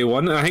like day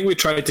one. I think we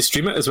tried to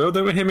stream it as well,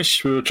 didn't we,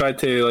 Hamish? We tried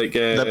to like.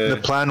 The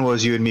plan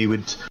was you and me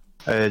would,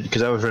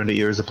 because I was around 8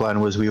 years. The plan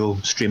was we'll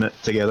stream it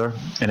together,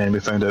 and then we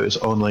found out it's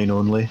online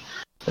only.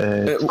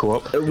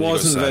 Co-op. It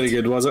wasn't very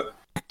good, was it?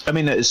 I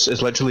mean, it's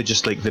literally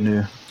just like the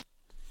new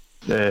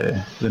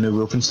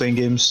Wolfenstein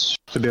games.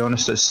 To be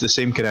honest, it's the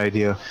same kind of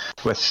idea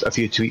with a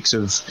few tweaks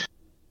of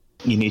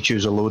you need to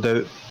choose a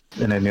loadout,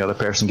 and then the other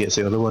person gets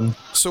the other one.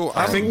 So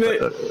I think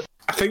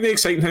the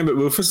exciting thing about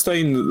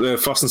Wolfenstein, the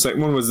first and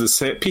second one, was the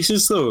set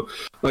pieces though.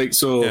 Like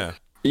so,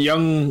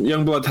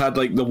 Youngblood had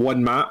like the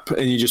one map,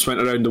 and you just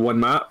went around the one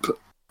map.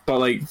 But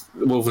like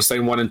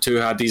Wolfenstein 1 and 2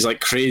 had these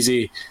like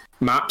crazy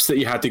maps that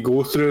you had to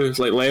go through,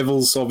 like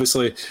levels,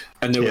 obviously,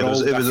 and they were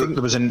all different.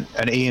 There was an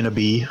A and a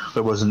B.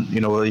 There wasn't, a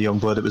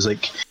Youngblood. It was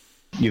like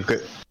you've got,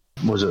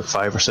 was it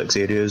 5 or 6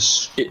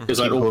 areas? It was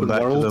like open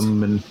back world. To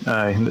them,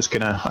 and it's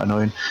kind of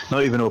annoying.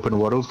 Not even open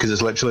world, because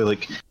it's literally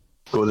like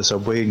go to the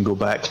subway and go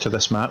back to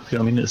this map. You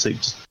know what I mean? It's like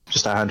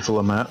just a handful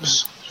of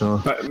maps.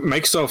 So but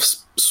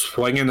Microsoft's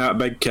swinging that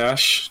big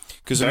cash.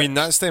 Because I mean,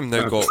 that's them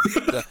now got.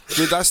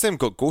 That's them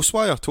got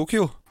Ghostwire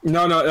Tokyo.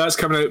 No, that's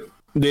coming out.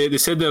 They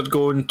said they're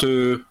going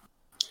to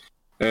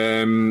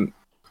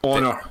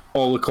honour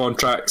all the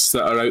contracts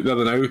that are out there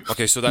now.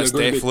 Okay, so that's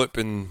Deathloop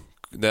and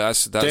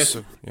that's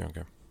yeah,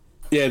 okay.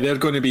 Yeah, they're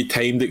going to be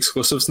timed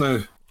exclusives now.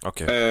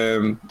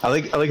 Okay. I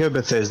like how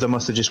Bethesda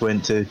must have just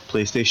went to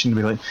PlayStation and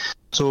be like,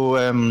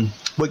 so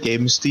what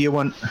games do you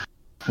want?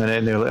 And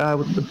then they're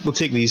like, we'll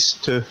take these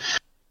two.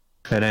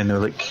 And then they're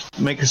like,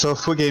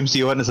 Microsoft, what games do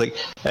you want? And it's like,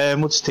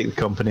 we'll just take the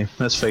company.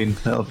 That's fine.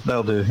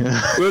 That'll do.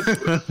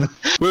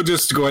 We'll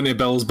just go into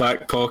Bill's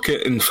back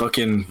pocket and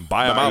fucking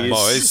buy them up,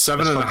 boys.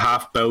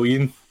 $7.5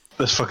 billion.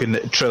 This fucking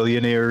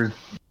trillionaire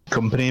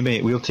company,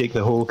 mate. We'll take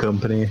the whole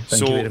company.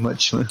 Thank you very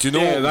much. Do you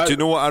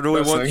know what I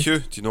really want, Hugh?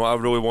 Do you know what I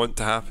really want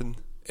to happen?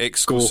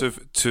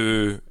 Exclusive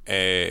to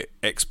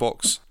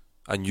Xbox,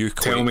 a new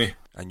Quake. Tell me.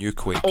 A new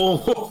Quake.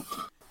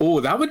 Oh,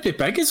 that would be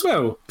big as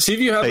well. See if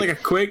you had like a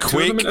Quake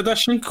Tournament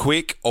Edition.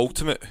 Quake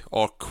Ultimate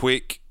or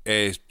Quake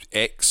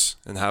X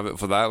and have it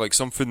for that. Like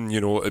something,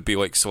 it'd be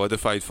like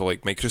solidified for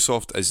like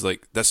Microsoft is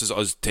like, this is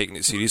us taking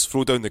it serious.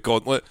 Throw down the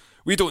gauntlet.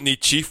 We don't need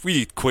Chief, we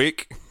need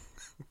Quake.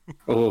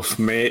 Oh,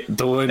 mate,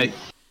 don't.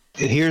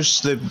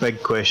 Here's the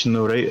big question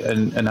though, right?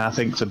 And I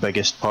think the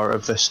biggest part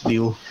of this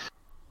deal,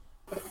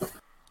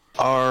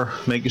 are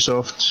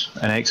Microsoft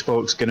and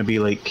Xbox going to be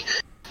like,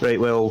 right,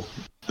 well,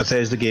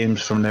 Bethesda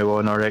games from now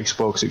on are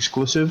Xbox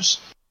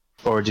exclusives,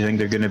 or do you think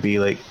they're going to be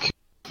like,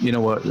 you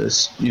know what,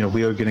 this, we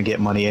are going to get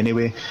money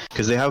anyway?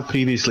 Because they have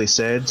previously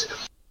said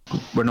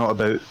we're not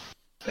about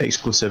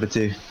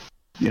exclusivity.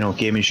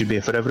 Gaming should be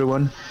for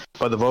everyone.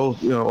 But they've all,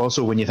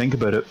 also when you think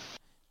about it,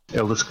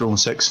 Elder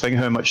Scrolls 6, think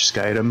how much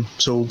Skyrim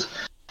sold.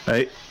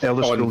 Right,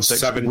 Elder Scrolls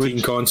 6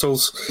 17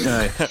 consoles.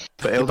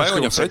 But Elder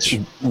Scrolls 6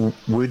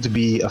 would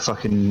be a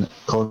fucking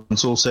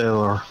console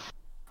seller.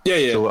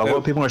 Yeah. So a lot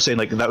of people are saying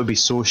like that would be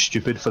so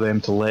stupid for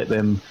them to let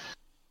them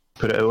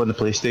put it out on the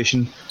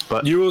PlayStation.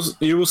 But you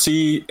will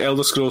see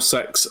Elder Scrolls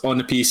 6 on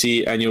the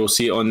PC, and you will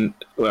see it on.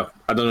 Well,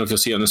 I don't know if you'll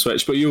see it on the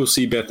Switch, but you will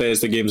see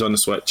Bethesda games on the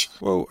Switch.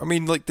 Well, I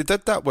mean, like they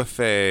did that with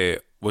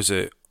was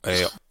it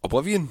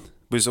Oblivion?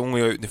 Was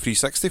only out in the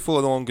 360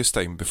 for the longest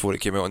time before it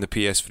came out on the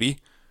PS3.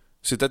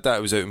 So did that?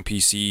 It was out on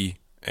PC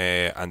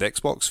and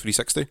Xbox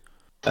 360.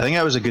 I think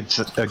that was a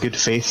good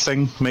faith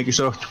thing,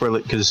 Microsoft, where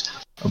like because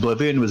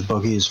Oblivion was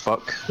buggy as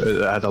fuck.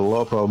 It had a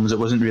lot of problems. It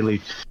wasn't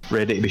really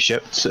ready to be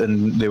shipped,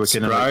 and they were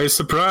kind of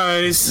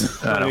surprise.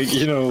 But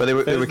they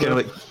were kind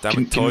of like,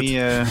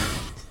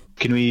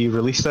 can we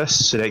release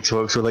this? And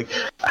Xbox were like,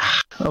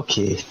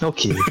 okay,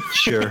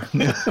 sure.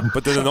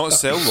 But did it not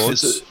sell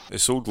loads? It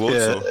sold loads.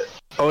 Yeah. So.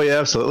 Oh yeah,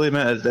 absolutely,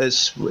 man.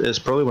 It's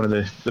probably one of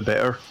the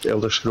better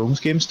Elder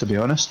Scrolls games, to be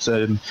honest.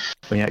 When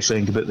you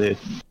actually think about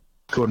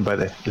going by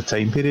the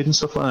time period and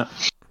stuff like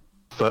that.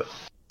 But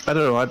I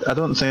don't know. I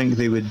don't think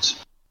they would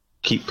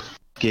keep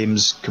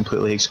games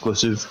completely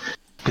exclusive,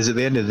 because at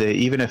the end of the day,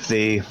 even if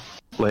they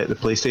let the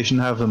PlayStation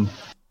have them,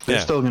 they're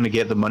still going to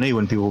get the money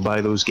when people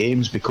buy those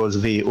games because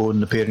they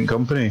own the parent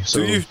company. So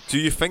do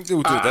you think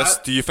they'll do this?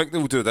 Do you think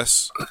they'll do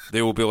this?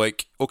 They will be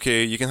like,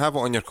 okay, you can have it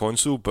on your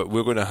console, but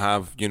we're going to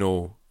have,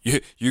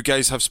 you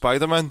guys have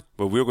Spider-Man,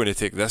 but we're going to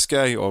take this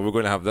guy, or we're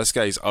going to have this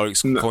guy's our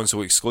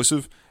console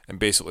exclusive, and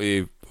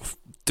basically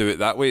do it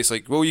that way. It's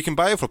like, well, you can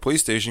buy it for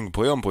PlayStation,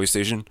 play on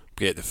PlayStation,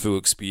 get the full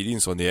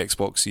experience on the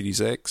Xbox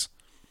Series X.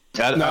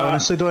 I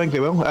honestly don't think they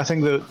will. I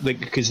think that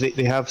because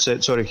they have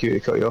said, sorry Hugh to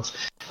cut you off,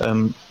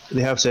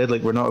 they have said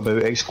like we're not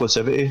about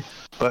exclusivity,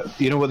 but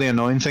you know what the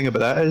annoying thing about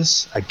that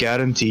is? I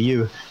guarantee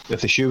you,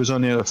 if the shoe was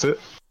on the other foot,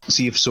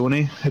 see if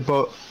Sony had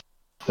bought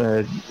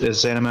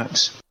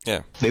ZeniMax,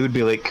 they would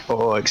be like,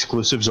 oh,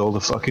 exclusives all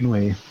the fucking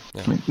way.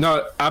 Yeah.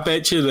 No, I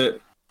bet you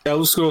that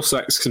Elder Scrolls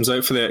 6 comes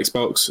out for the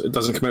Xbox, it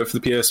doesn't come out for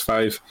the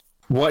PS5.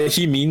 What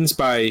he means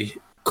by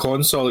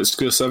console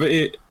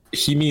exclusivity,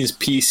 he means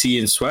PC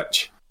and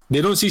Switch.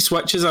 They don't see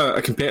Switch as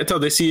a competitor,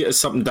 they see it as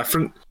something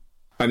different,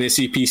 and they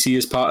see PC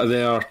as part of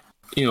their,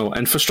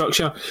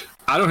 infrastructure.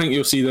 I don't think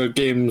you'll see their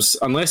games,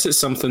 unless it's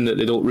something that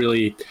they don't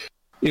really,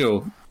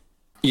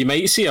 you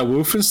might see a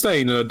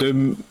Wolfenstein or a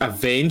Doom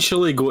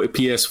eventually go to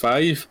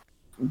PS5,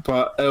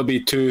 but it'll be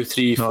 2,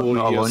 3, 4 years.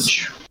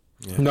 Launch.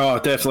 Yeah. No,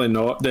 definitely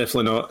not.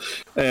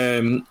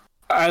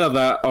 Either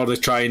that or they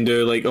try and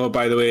do like, oh,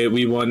 by the way,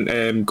 we want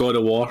God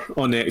of War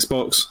on the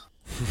Xbox.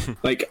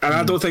 And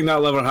I don't think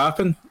that'll ever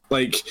happen.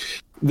 Like,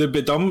 they'd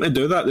be dumb to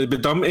do that. They'd be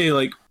dumb to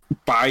like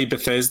buy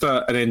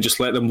Bethesda and then just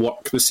let them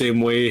work the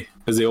same way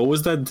as they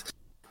always did.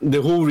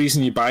 The whole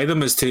reason you buy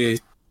them is to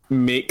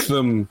make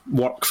them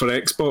work for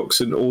Xbox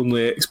and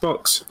only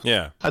Xbox.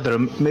 Yeah. I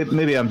don't know.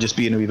 Maybe I'm just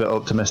being a wee bit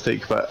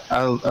optimistic, but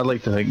I'd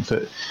like to think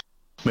that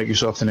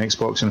Microsoft and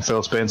Xbox and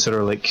Phil Spencer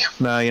are like,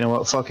 nah, you know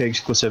what? Fuck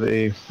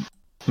exclusivity.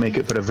 Make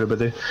it for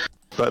everybody.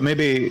 But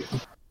maybe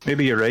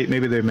you're right.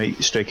 Maybe they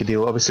might strike a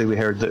deal. Obviously, we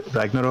heard that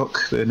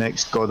Ragnarok, the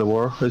next God of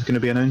War, is going to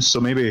be announced.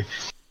 So maybe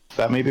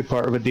that might be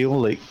part of a deal.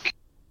 Like,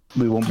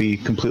 we won't be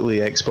completely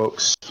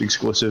Xbox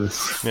exclusive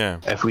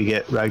if we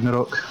get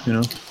Ragnarok, I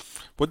don't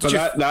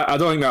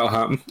think that'll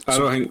happen. I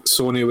don't think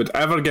Sony would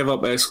ever give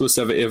up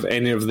exclusivity of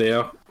any of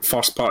their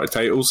first-party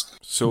titles.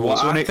 So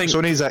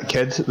Sony's that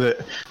kid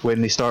that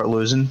when they start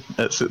losing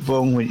at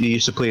football, when you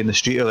used to play in the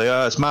street, you're like,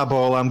 it's my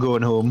ball, I'm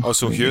going home. Oh,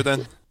 so Hugh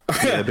then?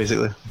 Yeah,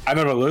 basically. I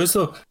never lose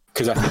though,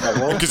 because I think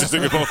I won. Because you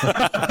think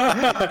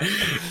about.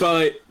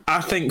 But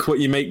I think what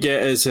you might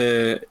get is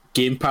a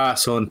Game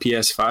Pass on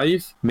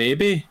PS5,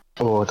 maybe.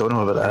 Oh, I don't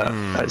know about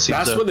that.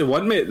 That's what they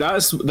want, mate.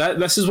 This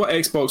is what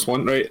Xbox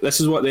want, right? This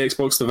is what the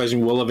Xbox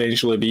division will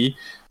eventually be.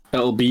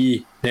 It'll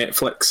be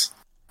Netflix.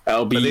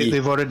 It'll be. But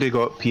they've already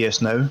got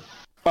PS Now.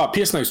 Oh,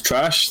 PS Now's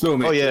trash, though,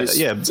 mate. Oh yeah,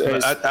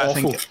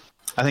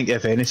 I think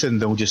if anything,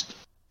 they'll just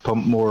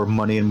pump more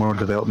money and more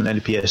development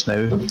into PS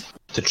Now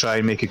to try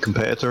and make a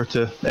competitor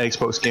to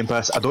Xbox Game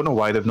Pass. I don't know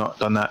why they've not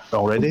done that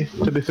already,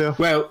 to be fair.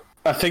 Well,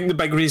 I think the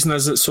big reason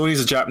is that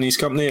Sony's a Japanese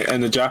company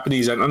and the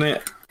Japanese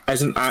internet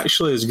isn't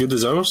actually as good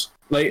as ours.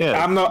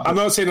 I'm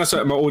not saying this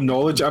out of my own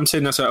knowledge. I'm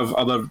saying this out of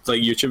other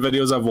YouTube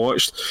videos I've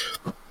watched.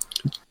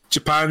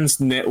 Japan's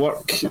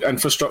network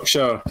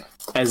infrastructure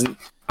isn't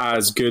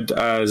as good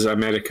as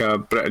America,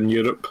 Britain,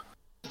 Europe.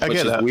 I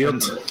get that. Weird.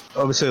 And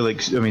obviously,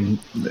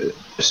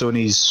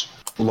 Sony's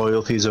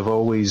loyalties have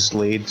always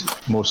laid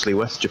mostly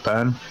with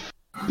Japan.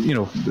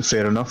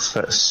 Fair enough.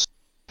 That's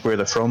where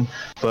they're from.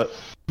 But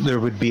there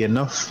would be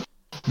enough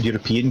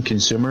European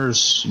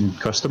consumers and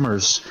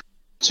customers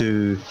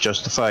to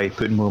justify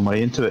putting more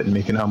money into it and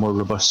making it a more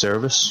robust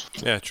service.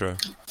 Yeah, true.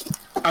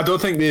 I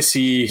don't think they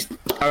see.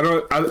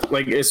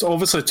 It's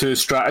obviously two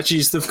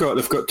strategies they've got.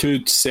 They've got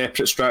two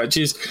separate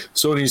strategies.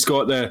 Sony's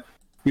got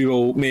we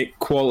will make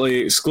quality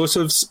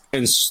exclusives,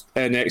 and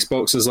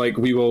Xbox is like,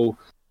 we will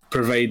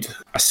provide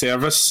a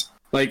service.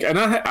 And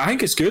I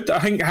think it's good. I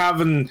think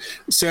having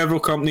several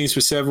companies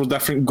with several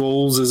different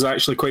goals is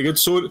actually quite good.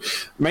 So,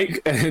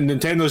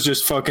 Nintendo's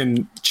just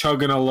fucking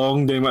chugging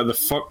along, doing what the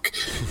fuck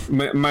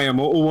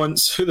Miyamoto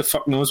wants. Who the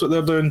fuck knows what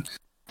they're doing?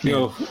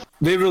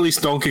 They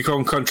released Donkey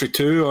Kong Country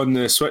 2 on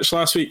the Switch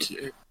last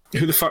week.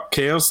 Who the fuck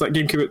cares? That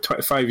game came out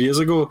 25 years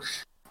ago.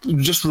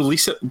 Just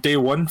release it day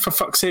one, for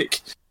fuck's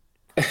sake.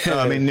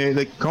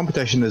 The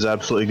competition is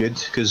absolutely good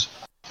because,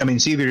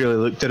 see if you really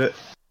looked at it.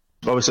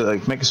 Obviously,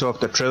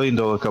 Microsoft, a $1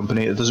 trillion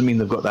company, it doesn't mean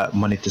they've got that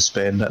money to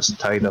spend that's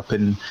tied up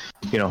in,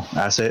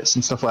 assets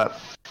and stuff like that.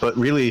 But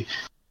really,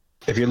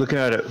 if you're looking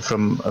at it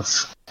from a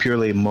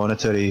purely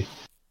monetary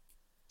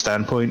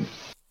standpoint,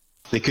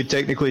 they could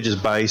technically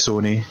just buy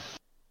Sony.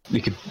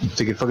 They could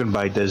fucking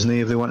buy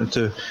Disney if they wanted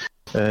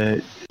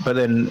to. But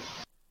then,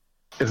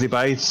 if they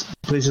buy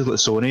places like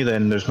Sony,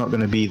 then there's not going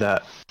to be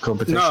that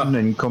competition,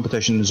 and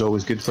competition is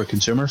always good for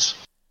consumers.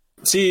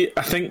 See,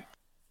 I think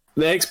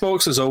the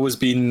Xbox has always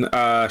been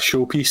a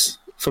showpiece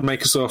for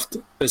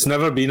Microsoft. It's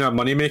never been a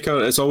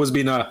moneymaker. It's always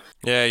been a...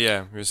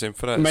 Yeah, we're saying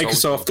for that.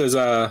 Microsoft is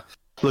a...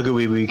 Look at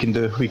what we can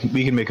do. We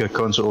can make a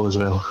console as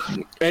well.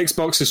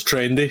 Xbox is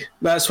trendy.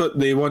 That's what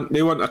they want.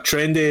 They want a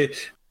trendy...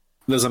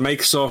 There's a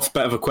Microsoft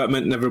bit of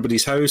equipment in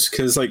everybody's house,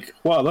 because,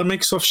 what other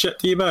Microsoft shit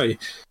do you buy?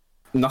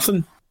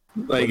 Nothing.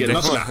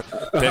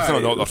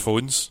 Definitely not their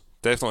phones.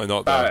 Definitely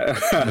not their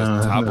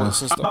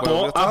tablets and stuff.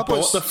 I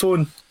bought the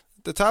phone.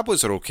 The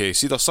tablets are okay.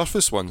 See, the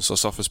Surface ones or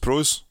Surface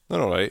Pros,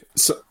 they're alright.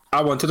 So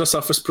I wanted a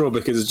Surface Pro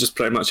because it's just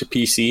pretty much a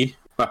PC,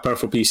 a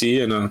powerful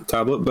PC and a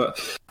tablet, but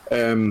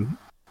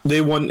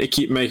they want to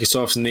keep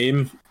Microsoft's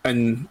name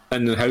in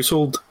the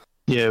household.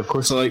 Yeah, of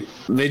course. So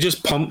they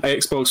just pump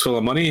Xbox full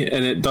of money,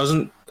 and it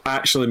doesn't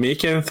actually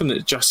make anything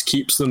that just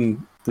keeps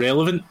them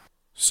relevant.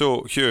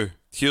 So, Hugh,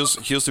 here's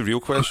the real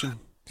question.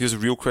 Here's a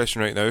real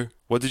question right now.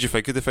 What did you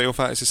think of the Final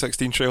Fantasy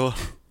 16 trailer?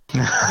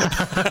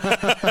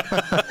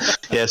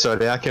 Yeah,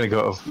 sorry, I kind of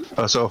got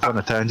us off on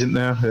a tangent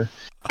there. Yeah.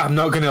 I'm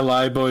not going to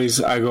lie,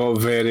 boys. I got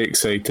very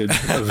excited.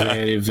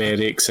 Very,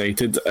 very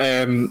excited.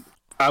 I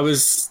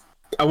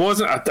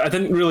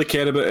didn't really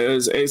care about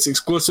it. It's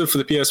exclusive for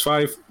the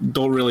PS5.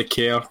 Don't really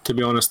care, to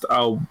be honest.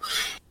 I'll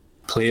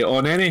play it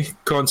on any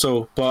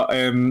console. But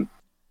it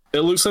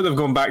looks like they've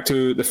gone back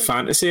to the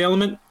fantasy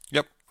element.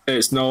 Yep.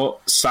 It's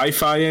not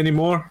sci-fi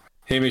anymore.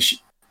 Hamish,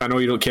 I know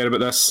you don't care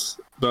about this,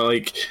 but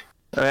like...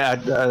 I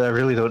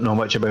really don't know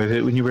much about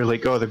it. When you were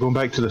like, oh, they're going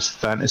back to this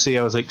fantasy,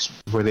 I was like,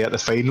 were they at the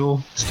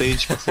final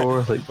stage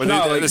before? Like,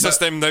 is this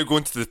them now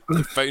going to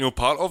the final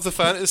part of the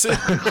fantasy?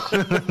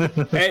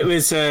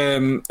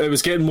 It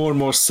was getting more and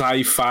more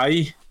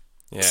sci-fi.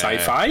 Yeah.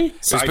 Sci-fi?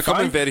 It's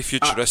becoming very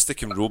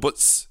futuristic and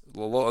robots. A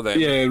lot of them.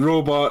 Yeah,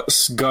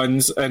 robots,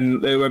 guns,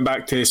 and they went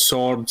back to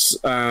swords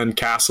and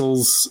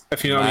castles,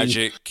 if you know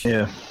Magic. what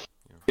I mean.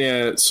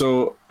 Yeah,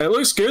 so it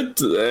looks good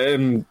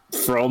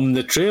from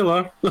the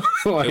trailer.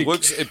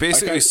 It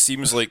basically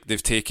seems like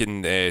they've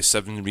taken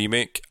 7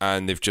 Remake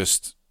and they've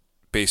just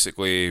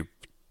basically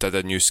did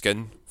a new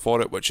skin for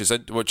it, which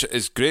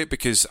is great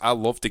because I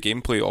love the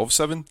gameplay of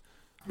 7.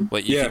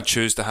 Like you can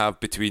choose to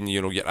have between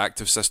your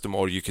active system,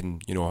 or you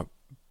can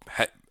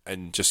hit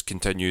and just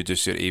continue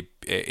just your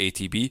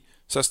ATB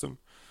system.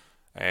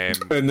 And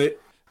the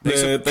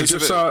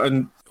producer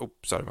and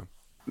sorry, man.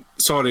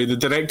 Sorry, the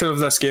director of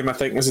this game, I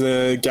think, is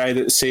the guy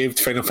that saved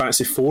Final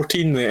Fantasy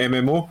XIV, the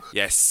MMO.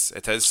 Yes,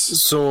 it is.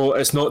 So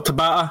it's not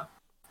Tabata.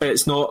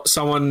 It's not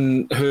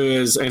someone who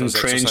is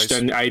entrenched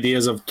in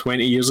ideas of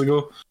 20 years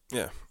ago.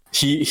 Yeah.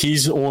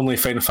 He's only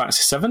Final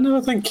Fantasy VII now,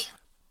 I think.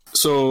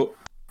 So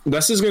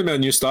this is going to be a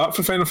new start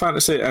for Final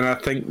Fantasy, and I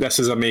think this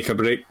is a make or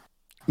break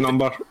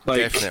number.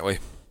 Definitely.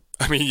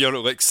 I mean, you're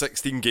like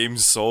 16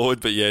 games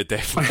solid, but yeah,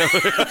 definitely.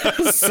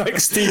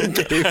 16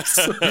 games.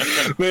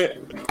 Wait,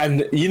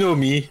 and you know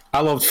me,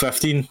 I loved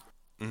 15.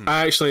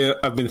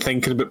 I've been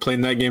thinking about playing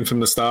that game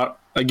from the start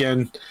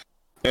again.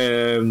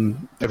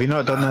 Have you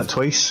not done that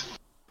twice?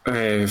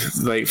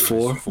 Like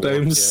four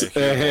times.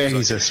 Yeah,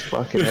 Jesus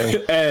fucking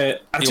hell.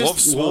 He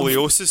loves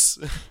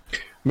scoliosis.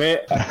 Mate,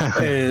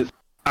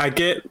 I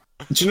get...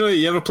 Do you know,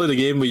 you ever played a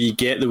game where you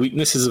get the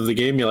weaknesses of the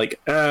game? You're like,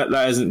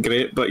 that isn't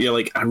great, but you're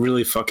like, I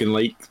really fucking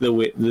like the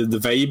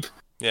vibe.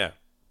 Yeah.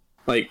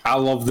 Like, I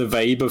love the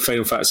vibe of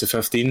Final Fantasy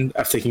 15.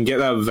 If they can get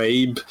that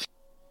vibe,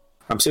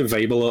 I'm saying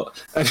vibe a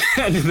lot,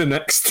 and in the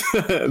next...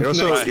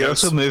 You're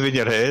also moving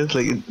your head,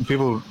 like,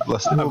 people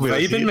listening. I'm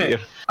vibing, mate.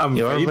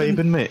 You're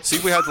vibing, mate. See,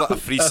 if we had like a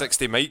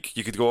 360 mic,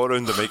 you could go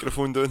around the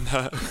microphone doing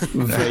that.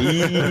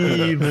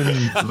 Vibing.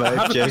 I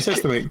have a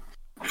 360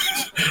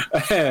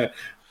 mic.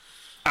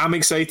 I'm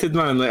excited,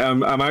 man. Like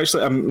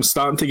I'm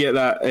starting to get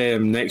that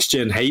next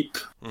gen hype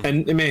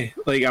into me.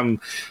 Like I'm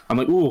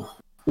like, oh,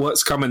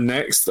 what's coming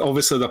next?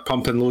 Obviously, they're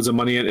pumping loads of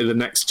money into the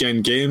next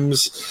gen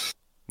games.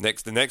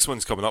 The next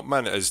one's coming up,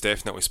 man. Is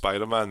definitely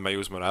Spider-Man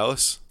Miles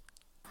Morales.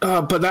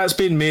 But that's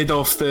been made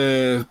off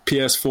the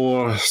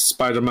PS4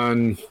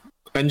 Spider-Man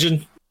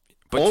engine.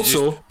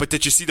 But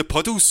did you see the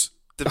puddles?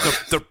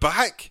 They're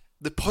back.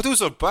 The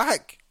puddles are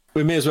back.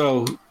 We may as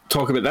well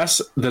talk about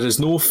this. There is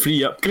no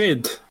free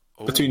upgrade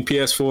between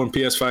PS4 and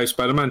PS5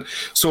 Spider-Man.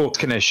 So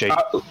kind of shit.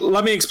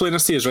 Let me explain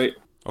this to you, right?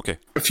 Okay.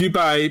 If you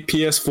buy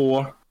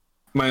PS4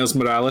 Miles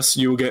Morales,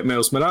 you will get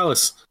Miles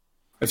Morales.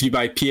 If you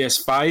buy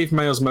PS5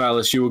 Miles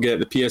Morales, you will get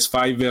the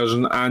PS5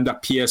 version and a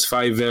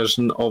PS5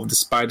 version of the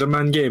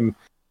Spider-Man game.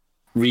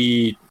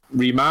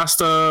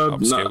 Remastered,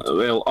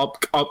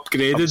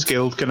 upgraded.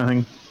 Upscaled kind of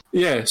thing.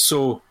 Yeah,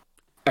 so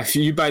if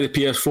you buy the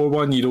PS4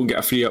 one, you don't get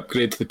a free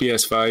upgrade to the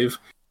PS5,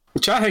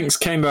 which I think is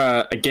kind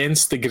of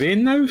against the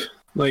grain now.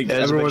 Like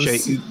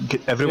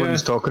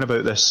everyone's talking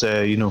about this,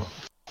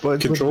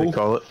 what do they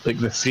call it? Like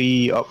the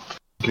free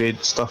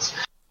upgrade stuff.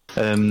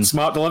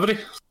 Smart delivery?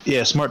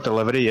 Yeah, smart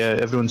delivery, yeah.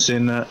 Everyone's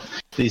saying that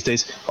these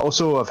days.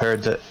 Also, I've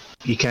heard that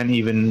you can't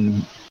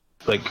even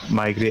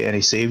migrate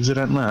any saves or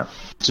anything like that.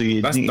 So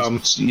you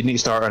need to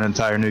start an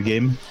entire new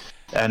game.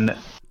 And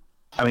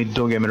I mean,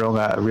 don't get me wrong,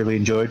 I really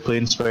enjoyed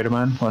playing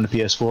Spider-Man on the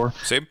PS4.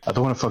 Same. I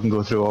don't want to fucking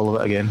go through all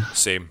of it again.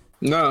 Same.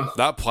 No.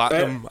 That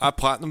platinum, I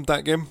platinumed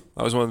that game.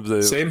 That was one of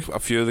the a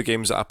few of the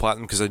games that I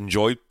platinumed because I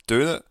enjoyed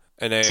doing it.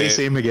 And say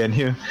same again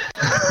here.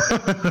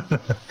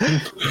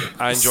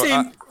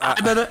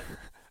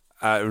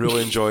 I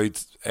really enjoyed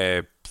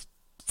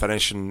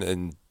finishing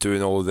and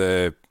doing all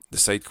the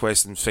side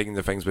quests and figuring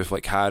the things with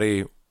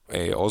Harry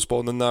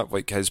Osborn and that,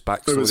 his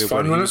backstory of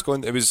where he was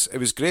going. It was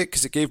great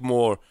because it gave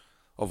more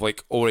of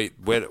all right,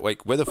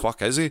 where the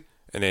fuck is he?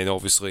 And then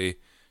obviously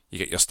you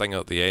get your stinger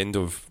at the end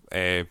of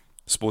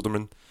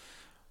Spoderman.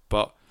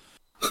 But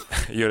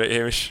you're right,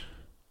 Hamish.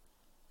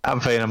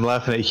 I'm fine. I'm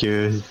laughing at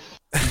you.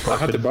 I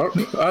had to burp.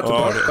 I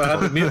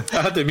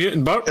had to mute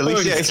and burp. At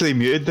least you actually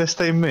muted this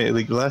time,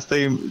 mate. Last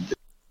time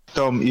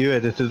Tom, you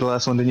edited the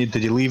last one, didn't you?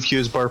 Did you leave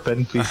Hugh's burp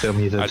in? Please tell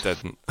me you did. I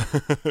didn't.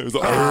 It was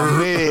like, Oh,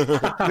 mate,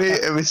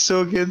 it was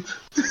so good.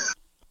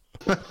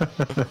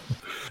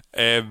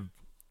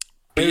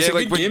 It was a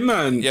good game,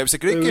 man. Yeah, it was a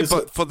great game,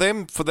 but for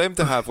them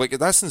to have, like,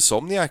 that's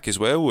Insomniac as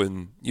well,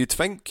 and you'd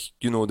think,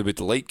 they would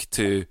like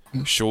to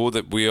show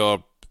that we're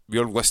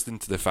listening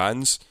to the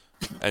fans,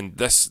 and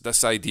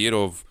this idea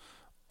of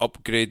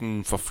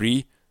upgrading for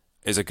free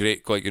is a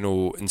great,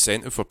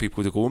 incentive for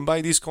people to go and buy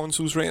these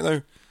consoles right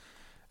now,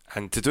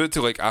 and to do it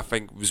to, I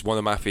think was one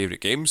of my favourite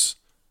games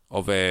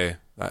of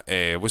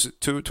was it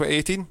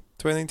 2018,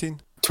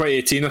 2019?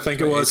 2018, I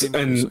think it was,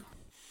 and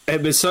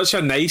it was such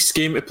a nice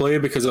game to play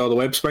because of all the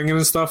web swinging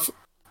and stuff.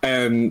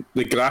 And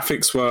the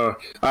graphics were...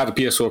 I had a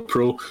PS4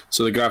 Pro,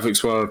 so the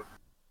graphics were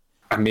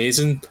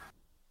amazing.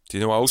 Do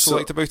you know what I also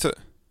liked about it?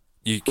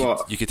 You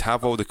could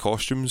have all the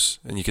costumes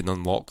and you could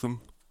unlock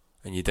them,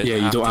 and you didn't. Yeah,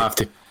 you don't have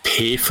to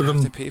pay for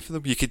them.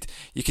 You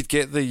could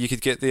get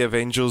the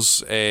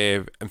Avengers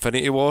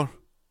Infinity War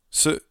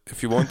suit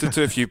if you wanted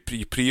to, if you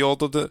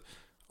pre-ordered it.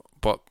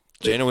 But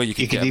generally, you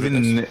could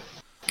even.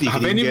 You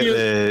can even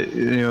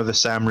get the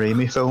Sam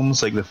Raimi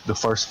films, like the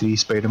first 3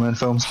 Spider-Man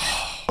films.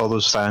 All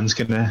those fans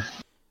were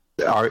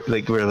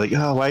like,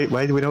 oh,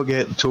 why do we not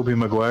get Tobey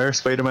Maguire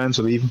Spider-Man?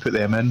 So they even put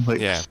them in.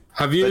 Yeah.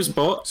 Have you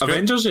bought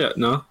Avengers yet?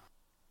 No,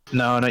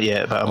 not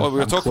yet. But we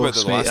were talking about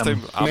it last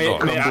time.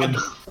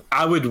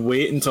 I would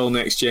wait until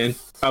next gen.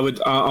 I'm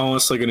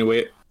honestly going to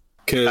wait.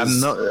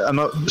 Cause I'm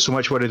not so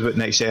much worried about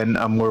next gen.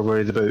 I'm more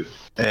worried about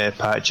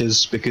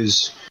patches,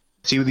 because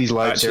see with these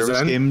live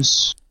service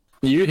games.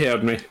 You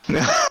heard me.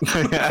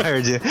 I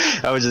heard you.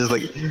 I was just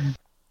like,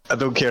 I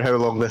don't care how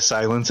long this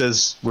silence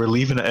is. We're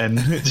leaving it in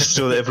just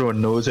so that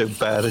everyone knows how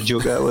bad a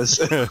joke that was.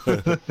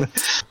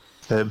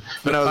 But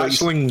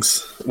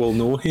patchlings will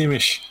know,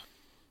 Hamish.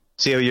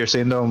 See how you're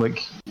saying, Dom, one of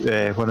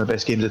the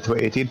best games of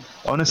 2018.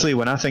 Honestly,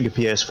 when I think of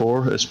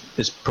PS4,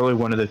 it's probably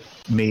one of the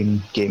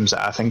main games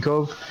that I think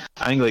of.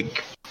 I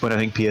think when I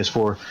think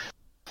PS4,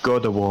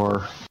 God of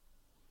War,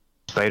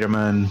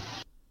 Spider-Man.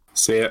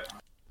 Say it.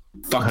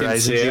 Fucking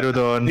Horizon Zero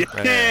Dawn.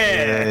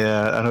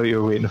 Yeah, I know what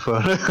you were waiting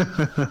for.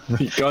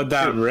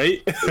 Goddamn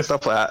right.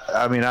 Stuff like that.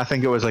 I mean, I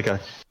think it was like a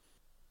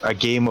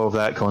game of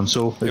that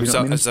console. It's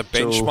a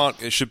benchmark.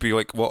 So, it should be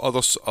like what other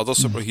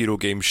superhero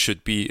games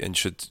should be and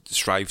should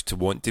strive to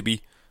want to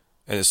be.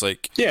 And it's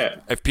like,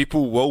 if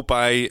people will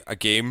buy a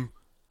game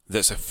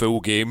that's a full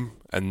game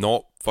and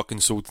not fucking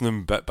sold to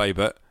them bit by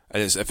bit,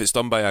 and if it's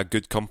done by a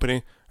good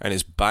company and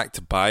it's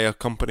backed by a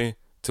company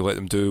to let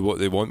them do what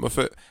they want with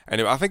it. And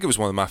I think it was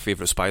one of my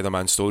favourite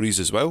Spider-Man stories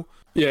as well.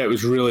 Yeah, it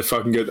was really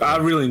fucking good. I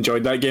really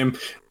enjoyed that game.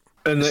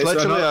 And it's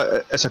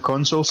literally it's a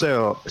console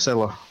seller.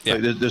 Yeah.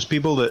 There's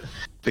people that,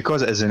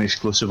 because it is an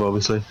exclusive,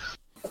 obviously,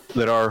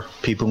 there are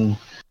people.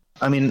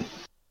 I mean,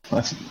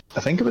 I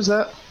think it was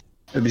that.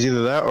 It was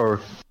either that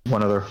or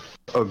one other,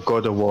 or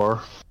God of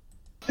War.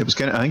 It was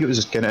I think it was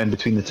just kind of in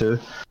between the two.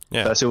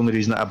 Yeah. That's the only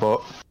reason that I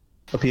bought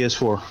a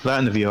PS4. That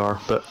and the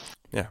VR, but.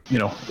 Yeah,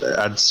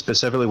 I'd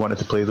specifically wanted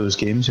to play those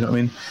games. You know what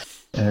I mean?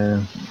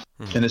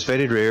 And it's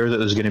very rare that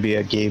there's going to be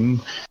a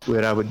game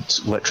where I would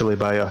literally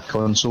buy a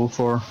console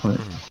for. I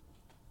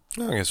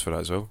guess for that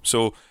as well.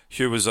 So,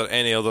 Hugh, was there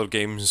any other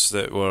games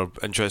that were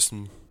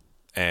interesting?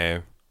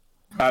 At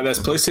this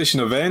PlayStation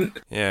event?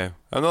 Yeah,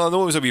 I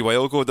know it was a wee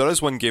while ago. There is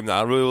one game that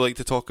I really like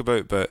to talk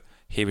about, but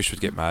Hamish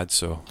would get mad,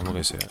 so I'm not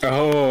going to say it.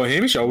 Oh,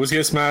 Hamish always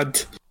gets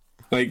mad.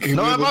 No,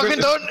 I'm fucking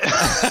done.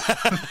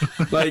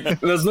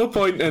 There's no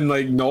point in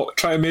not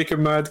trying to make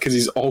him mad because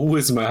he's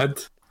always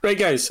mad. Right,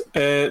 guys.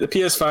 The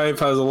PS5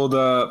 has a load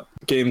of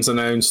games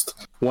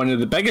announced. One of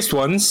the biggest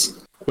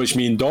ones, which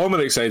me and Dom are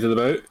excited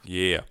about,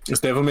 is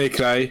Devil May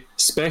Cry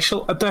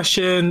Special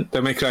Edition.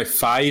 Devil May Cry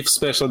 5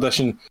 Special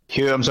Edition.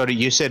 Hugh, I'm sorry,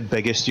 you said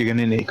biggest. You're going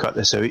to need to cut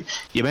this out.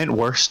 You meant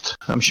worst,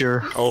 I'm sure.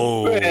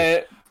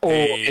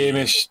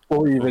 Hamish,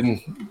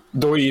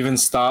 don't even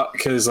start,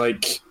 because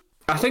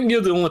I think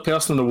you're the only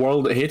person in the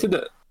world that hated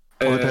it.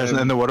 Only person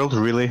in the world,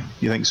 really?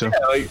 You think so?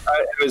 Yeah,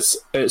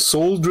 it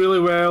sold really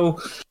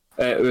well.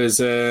 It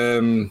was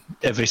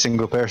every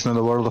single person in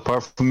the world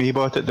apart from me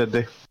bought it, did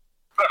they?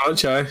 Pretty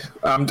much,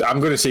 I'm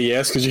going to say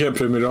yes because you can't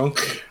prove me wrong.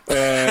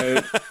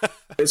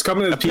 It's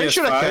coming to the PS5.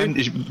 Sure I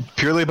can,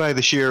 purely by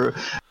the sheer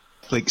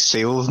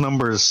sales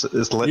numbers.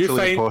 It's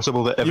literally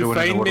impossible that everyone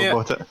in the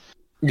world bought it.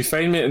 You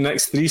find me at the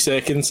next 3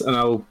 seconds and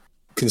I'll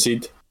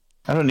concede.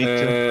 I don't need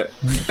to.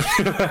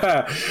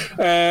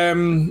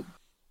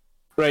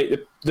 Right,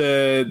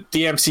 the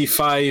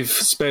DMC5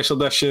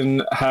 Special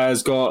Edition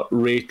has got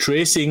ray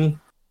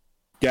tracing.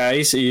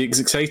 Guys, are you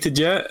excited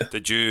yet?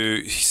 Did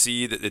you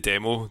see that the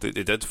demo that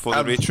they did for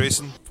the ray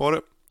tracing for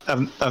it?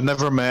 I've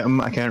never met him.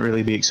 I can't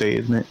really be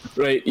excited, mate.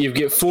 Right, you've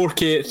got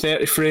 4K at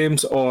 30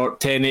 frames or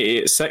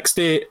 1080 at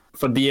 60.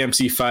 For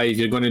DMC5,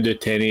 you're going to do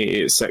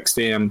 1080 at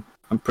 60, I'm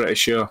pretty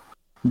sure.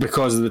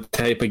 Because of the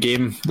type of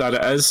game that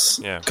it is.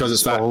 Yeah. Because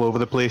it's all over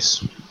the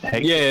place.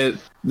 Heck. Yeah,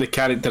 the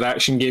character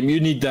action game.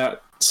 You need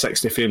that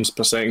 60 frames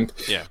per second.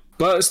 Yeah.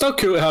 But it's still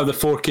cool to have the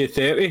 4K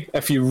 30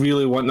 if you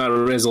really want that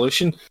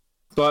resolution.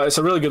 But it's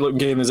a really good looking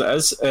game as it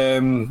is.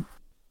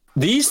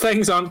 These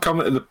things aren't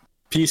coming to the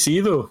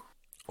PC though.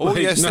 Oh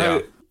Like, yes, they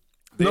are.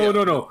 No.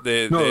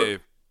 The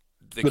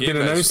They've game been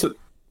announced that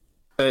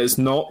it's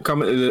not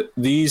coming to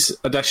these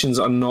editions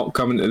are not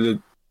coming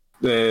to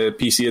the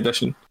PC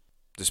edition.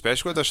 the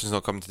special edition's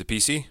not coming to the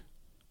PC.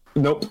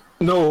 Nope.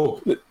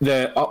 No,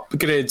 the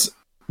upgrades,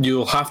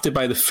 you'll have to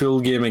buy the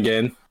full game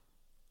again.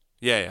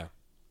 Yeah.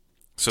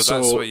 So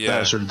that's what. Yeah,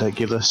 That's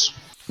ridiculous.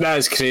 That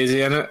is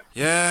crazy, isn't it?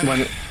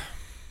 yeah.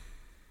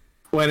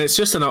 When it's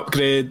just an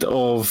upgrade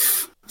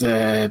of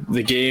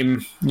the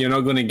game, you're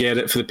not going to get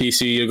it for the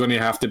PC. You're going to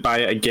have to buy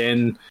it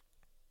again,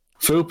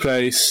 full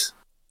price,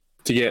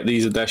 to get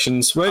these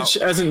editions, which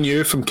isn't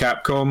new from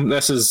Capcom.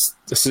 This is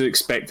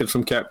expected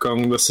from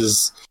Capcom. This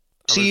is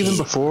Even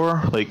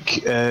before,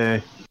 like,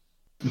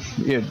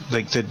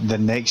 like the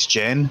next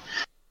gen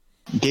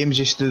games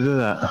used to do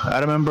that. I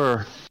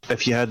remember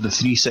if you had the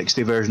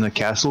 360 version of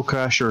Castle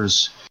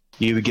Crashers,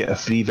 you would get a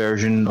free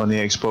version on the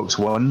Xbox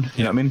One.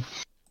 You know what I mean?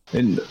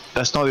 And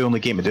that's not the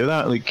only game to do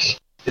that. Like,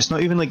 it's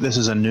not even like this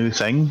is a new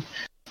thing,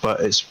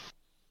 but it's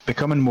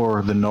becoming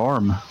more the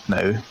norm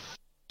now.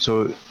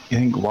 So you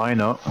think, why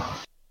not?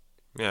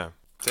 Yeah,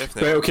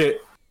 definitely. right. Okay,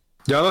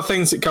 the other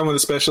things that come with the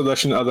special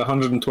edition are the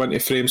 120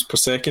 frames per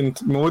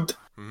second mode.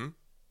 Mm-hmm.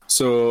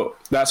 So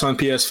that's on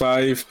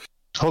PS5.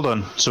 Hold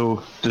on.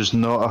 So there's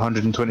not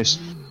 120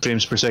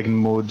 frames per second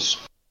modes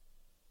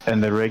in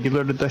the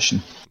regular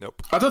edition?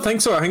 Nope. I don't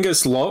think so. I think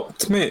it's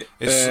locked, mate.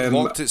 It's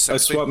locked at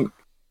That's 60.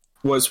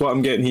 what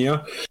I'm getting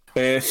here.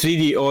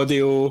 3D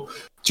audio,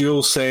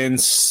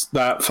 DualSense,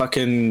 that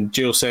fucking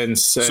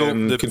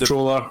DualSense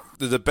controller.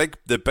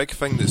 The big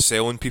thing that's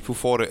selling people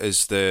for it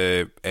is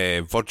the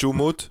Virtual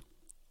mode,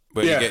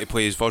 where you get to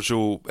play as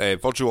Virtual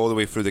all the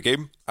way through the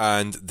game,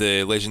 and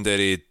the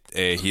legendary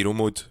hero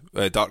mode,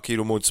 Dark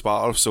Hero mode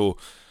Sparta. So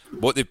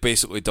what they've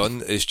basically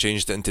done is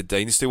changed it into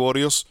Dynasty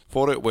Warriors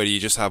for it, where you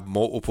just have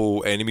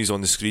multiple enemies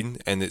on the screen,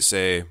 and it's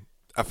I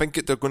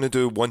think they're going to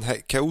do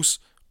one-hit kills,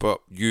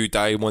 but you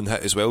die in one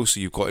hit as well, so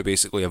you've got to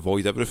basically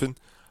avoid everything.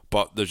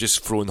 But they're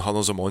just throwing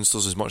hundreds of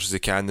monsters as much as they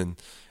can, and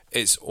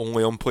it's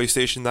only on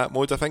PlayStation, that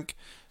mode, I think.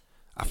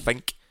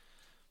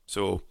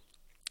 So,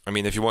 I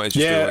mean, if you want to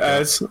just do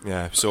like that,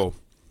 yeah, so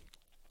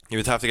you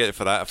would have to get it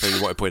for that if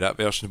you want to play that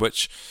version,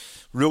 which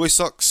really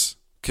sucks,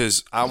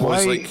 because I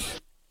was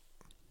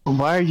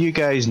Why are you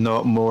guys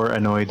not more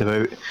annoyed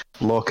about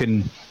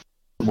locking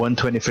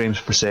 120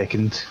 frames per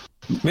second?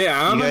 Mate,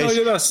 I'm annoyed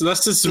at this.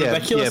 This is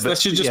ridiculous.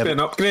 This should just be an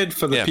upgrade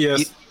for the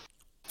PS.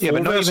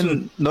 But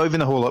not even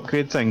the whole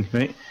upgrade thing,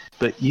 right?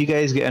 But you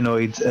guys get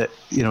annoyed at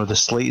the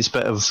slightest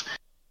bit of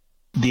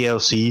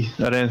DLC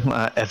or anything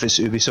like that, if it's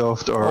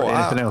Ubisoft or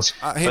anything else.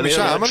 Hamish,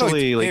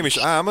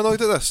 I'm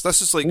annoyed at this.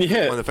 This is like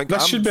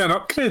this should be an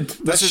upgrade.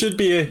 This should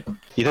be.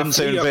 You didn't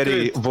sound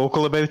very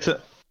vocal about it.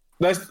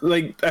 That's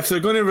like, if they're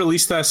going to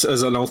release this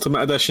as an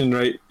Ultimate Edition,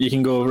 right? You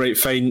can go, right,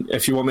 fine.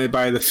 If you want me to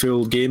buy the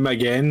full game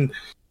again,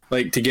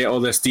 like to get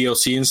all this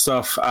DLC and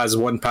stuff as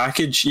one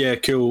package, yeah,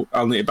 cool.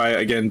 I'll need to buy it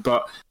again.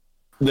 But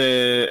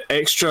the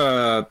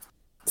extra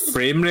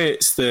frame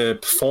rates, the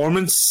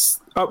performance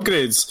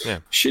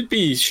upgrades, should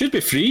be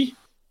free.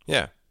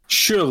 Yeah,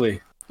 surely.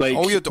 Like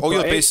all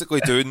you're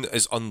basically doing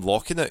is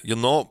unlocking it. You're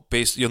not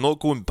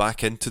going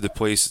back into the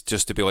place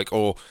just to be like,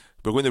 oh,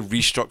 we're going to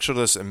restructure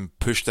this and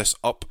push this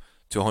up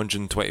to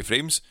 120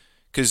 frames,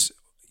 because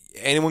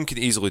anyone can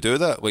easily do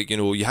that. Like,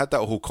 you had that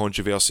whole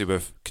controversy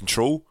with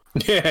Control.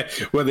 Yeah,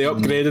 where they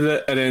upgraded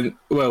it, and then,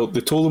 they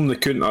told them they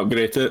couldn't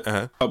upgrade it.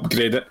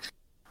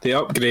 They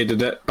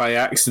upgraded it by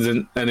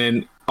accident, and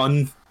then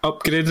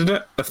upgraded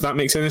it, if that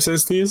makes any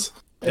sense to you.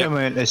 Yeah,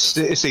 man, it's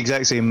the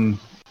exact same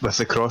with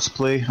the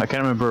crossplay. I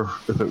can't remember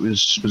if it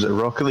was it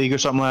Rocket League or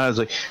something like that. I was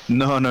like,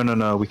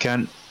 no, we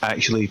can't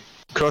actually.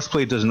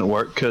 Crossplay doesn't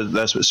work, because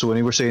that's what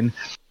Sony were saying.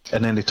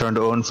 And then they turned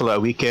it on for like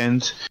a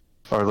weekend,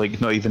 or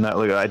like not even that,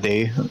 like a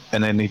day,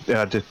 and then they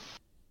had to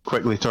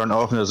quickly turn it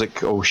off, and I was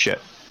like, oh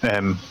shit.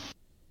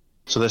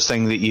 So this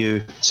thing that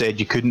you said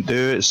you couldn't do,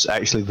 it's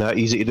actually that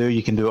easy to do.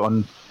 You can do it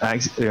on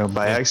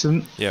by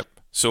accident. Yep.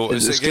 So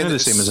it's kind of the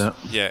same as that.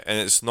 Yeah, and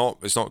it's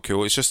not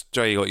cool. It's just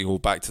trying to go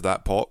back to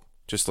that pot,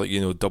 just like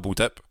double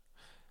dip,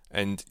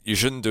 and you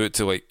shouldn't do it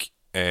to like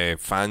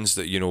fans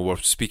that were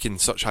speaking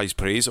such high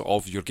praise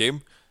of your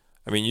game.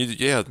 I mean,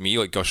 you had me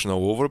like gushing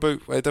all over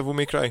about Devil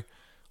May Cry,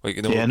 like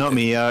yeah, not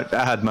me. I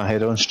had my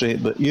head on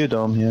straight, but you,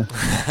 Dom, yeah.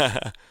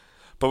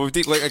 But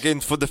we've like again,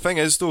 for the thing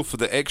is though, for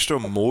the extra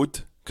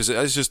mode, because it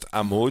is just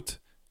a mode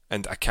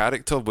and a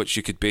character, which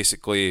you could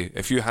basically,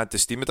 if you had the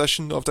Steam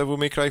edition of Devil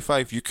May Cry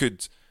 5, you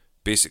could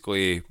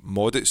basically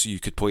mod it so you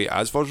could play it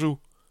as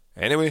Virgil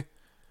anyway.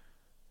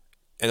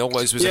 And all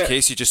it was a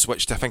case, you just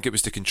switched, I think it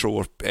was the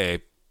controller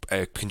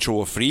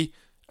free,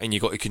 and you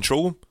got to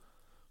control him.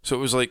 So it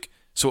was like,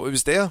 so it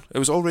was there, it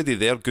was already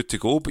there, good to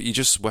go, but you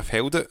just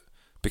withheld it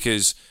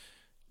because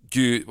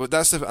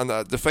that's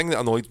the thing that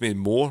annoyed me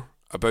more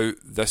about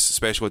this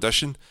special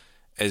edition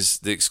is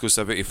the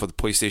exclusivity for the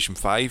PlayStation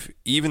 5.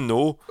 Even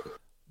though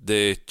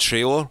the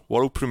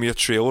world premiere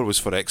trailer was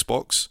for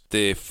Xbox,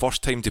 the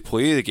first time to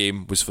play the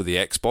game was for the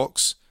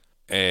Xbox.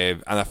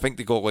 and I think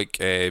they got like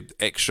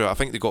extra. I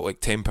think they got like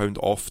 £10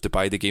 off to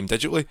buy the game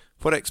digitally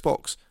for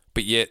Xbox,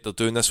 but yet they're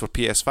doing this for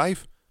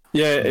PS5.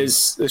 Yeah,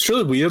 it's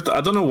really weird.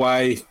 I don't know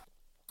why.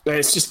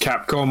 It's just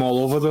Capcom all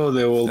over though.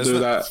 They will do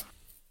that.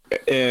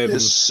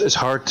 It's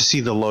hard to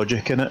see the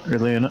logic in it,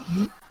 really, isn't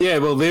it? Yeah,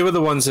 well, they were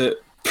the ones that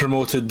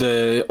promoted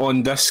the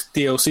on-disc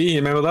DLC. You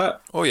remember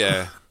that? Oh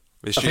yeah,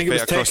 Street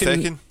Fighter Cross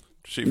Tekken.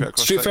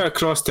 Street Fighter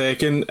Cross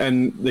Tekken,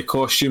 and the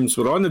costumes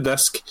were on the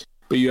disc,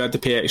 but you had to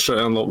pay extra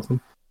to unlock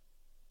them.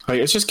 Like,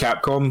 it's just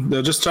Capcom.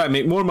 They're just trying to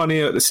make more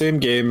money at the same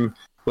game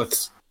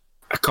with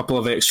a couple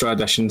of extra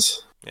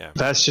additions. Yeah,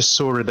 that's just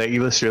so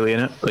ridiculous, really,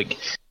 isn't it? Like,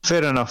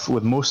 fair enough.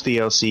 With most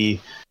DLC,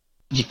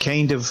 you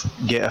kind of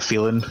get a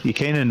feeling. You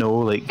kind of know,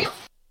 like,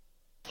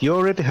 you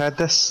already had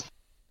this.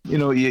 You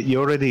know, you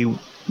already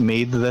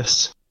made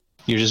this.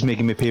 You're just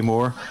making me pay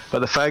more. But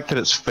the fact that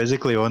it's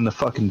physically on the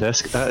fucking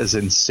disc, that is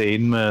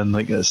insane, man.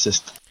 Like, it's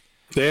just...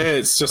 Yeah,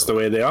 it's just the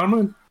way they are,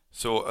 man.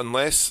 So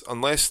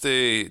unless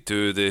they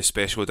do the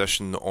special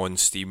edition on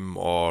Steam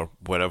or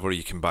wherever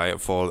you can buy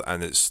it for,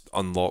 and it's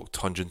unlocked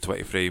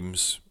 120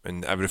 frames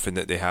and everything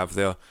that they have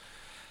there,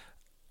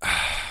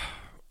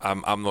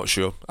 I'm not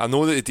sure. I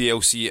know that the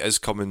DLC is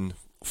coming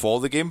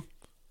for the game,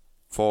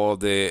 for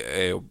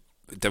the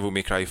Devil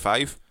May Cry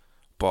 5,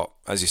 but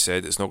as you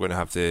said, it's not going to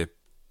have the,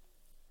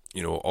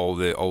 you know, all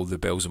the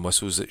bells and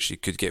whistles that she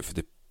could get for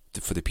the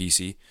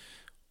PC.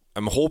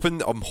 I'm hoping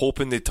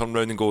they turn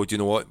around and go, do you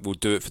know what, we'll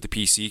do it for the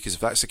PC, because if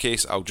that's the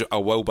case, I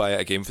will buy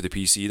it again for the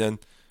PC then,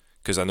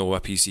 because I know my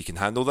PC can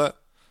handle that.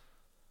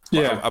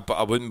 Yeah. But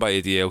I wouldn't buy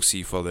a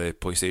DLC for the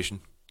PlayStation,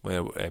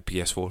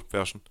 PS4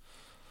 version.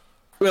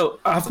 Well,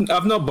 I've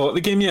not bought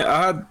the game yet.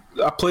 I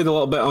played a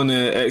little bit on the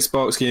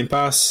Xbox Game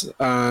Pass,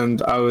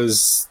 and I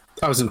was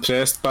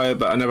impressed by it,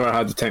 but I never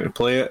had the time to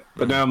play it.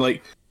 But now I'm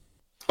like,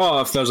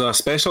 oh, if there's a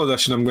special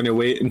edition, I'm going to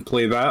wait and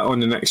play that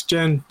on the next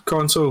gen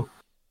console.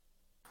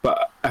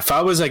 But if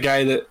I was a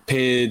guy that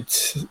paid,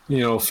 you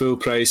know, full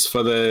price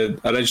for the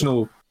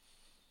original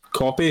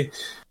copy,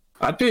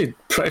 I'd be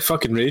pretty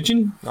fucking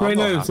raging right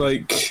now. Happy.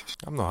 Like,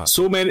 I'm not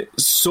happy.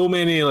 so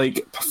many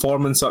like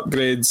performance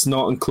upgrades,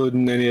 not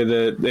including any of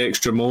the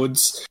extra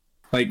modes.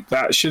 Like,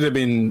 that should have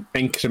been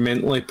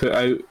incrementally put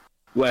out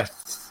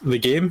with the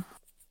game.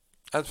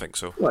 I think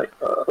so. Like,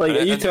 are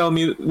you telling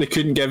me they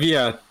couldn't give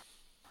you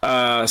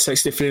a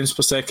 60 frames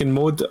per second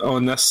mode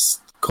on this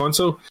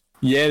console?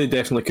 Yeah, they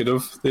definitely could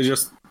have. They're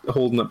just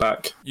holding it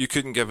back. You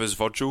couldn't give us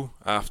Virgil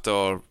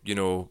after, you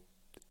know,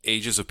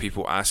 ages of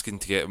people asking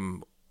to get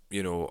him,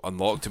 you know,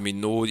 unlocked, and we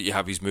know that you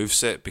have his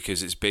moveset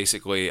because it's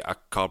basically a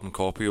carbon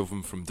copy of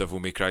him from Devil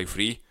May Cry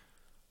 3,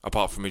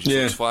 apart from it just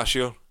looks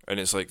flashier. And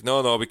it's like,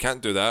 no, we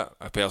can't do that.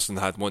 A person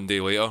had one day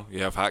later,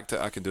 you have hacked it,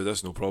 I can do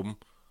this, no problem.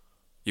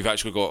 You've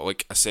actually got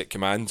like a set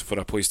command for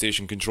a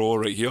PlayStation controller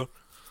right here.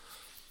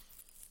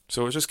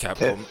 So it's just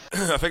Capcom.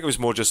 I think it was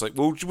more just like,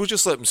 we'll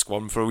just let them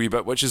squirm for a wee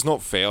bit, which is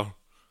not fair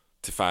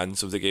to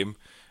fans of the game.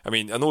 I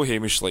mean, I know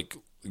Hamish, like,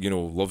 you know,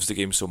 loves the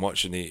game so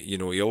much, and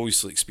he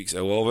always like speaks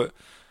ill of it.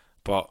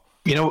 But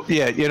you know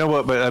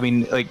what? But I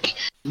mean, like,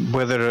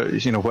 whether,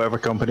 you know, whatever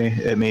company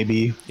it may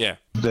be, yeah,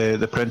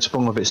 the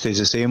principle of it stays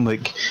the same.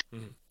 Like,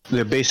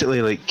 they're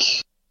basically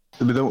like,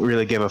 we don't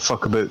really give a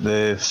fuck about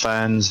the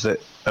fans that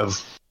have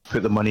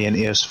put the money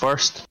into us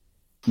first.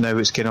 Now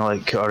it's kind of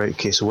like, all right,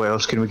 okay, so what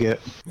else can we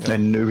get? Yeah.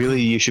 And really,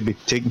 you should be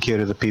taking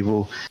care of the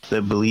people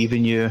that believe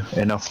in you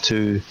enough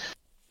to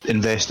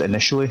invest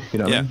initially. You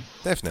know what I mean?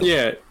 Definitely.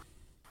 Yeah,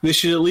 they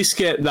should at least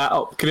get that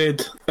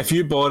upgrade. If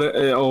you bought it,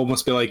 it'll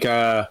almost be like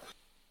a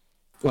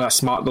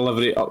smart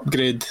delivery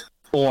upgrade.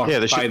 Or yeah,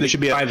 there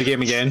should be buy the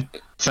game again.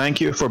 Thank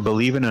you for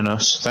believing in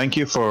us. Thank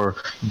you for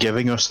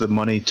giving us the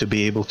money to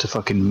be able to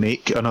fucking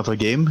make another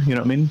game. You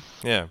know what I mean?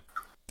 Yeah,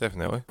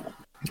 definitely.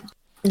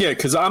 Yeah,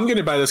 because I'm going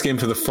to buy this game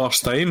for the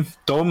first time.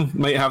 Dom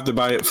might have to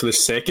buy it for the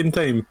second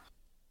time.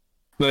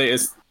 Like,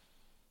 it's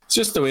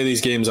just the way these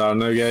games are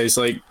now, guys.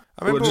 Like,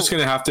 we're just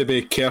going to have to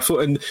be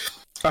careful. And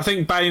I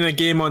think buying a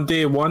game on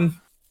day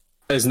one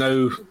is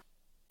now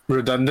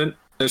redundant.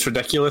 It's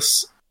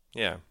ridiculous.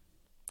 Yeah.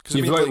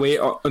 You've got to wait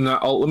on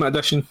that Ultimate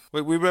Edition.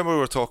 We remember we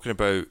were talking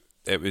about,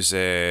 it was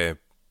the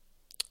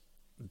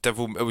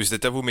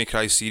Devil May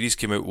Cry series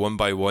came out one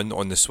by one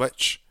on the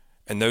Switch.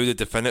 And now the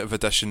definitive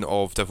edition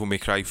of Devil May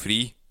Cry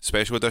 3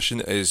 Special Edition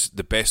is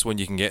the best one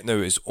you can get now.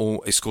 Is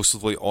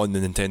exclusively on the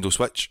Nintendo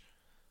Switch.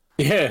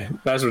 Yeah,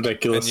 that's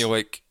ridiculous. And you're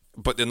like,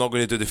 but they're not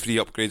going to do the free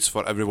upgrades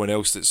for everyone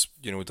else that's,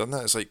 you know, done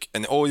that. It's like,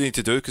 and all you need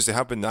to do, because they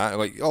have been that,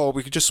 like, oh,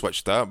 we could just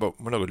switch that,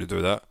 but we're not going to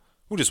do that.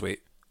 We'll just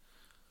wait.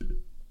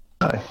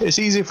 It's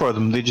easy for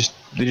them. They just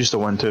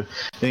don't want to.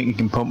 They think you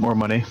can pump more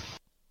money.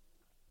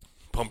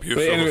 Pump you.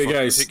 But anyway,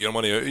 guys, take your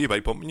money out of you by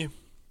pumping you.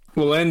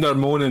 We'll end our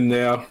moaning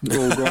there.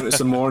 We'll go on to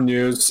some more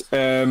news.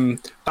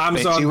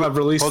 Amazon have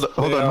released.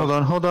 Hold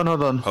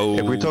on.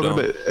 If we're talking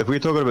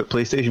about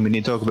PlayStation, we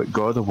need to talk about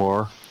God of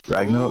War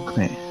Ragnarok,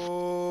 mate.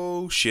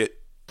 Oh shit!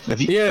 Have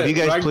you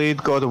guys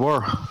played God of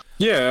War?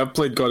 Yeah, I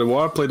played God of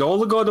War. I played all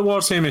the God of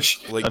Wars,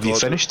 Hamish. Have you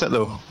finished it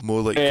though?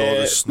 More like God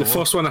of Snow. The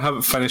first one I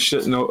haven't finished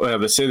it. No, I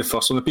would say the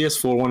first one, the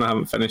PS4 one, I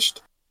haven't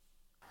finished.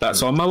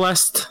 That's on my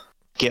list.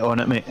 Get on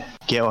it, mate.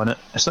 Get on it.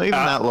 It's not even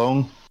that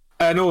long.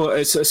 I know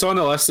it's on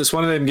the list. It's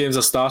one of them games I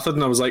started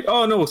and I was like,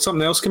 oh no,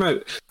 something else came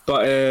out.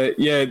 But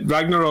yeah,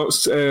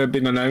 Ragnarok's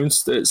been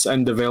announced. It's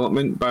in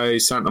development by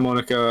Santa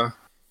Monica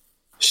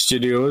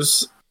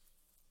Studios.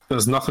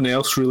 There's nothing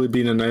else really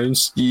been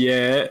announced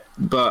yet.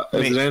 But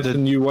is there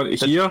anything you want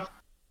to hear?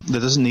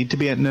 There doesn't need to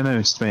be anything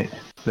announced, mate.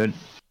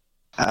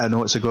 I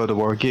know it's a God of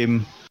War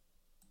game.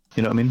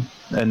 You know what I mean?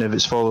 And if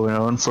it's following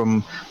on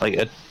from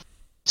like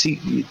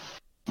see,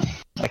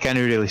 I can't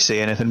really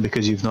say anything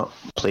because you've not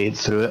played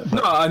through it.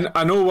 No,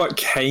 I know what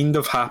kind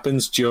of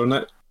happens during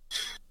it.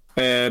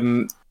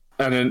 And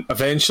then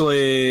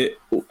eventually,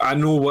 I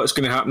know what's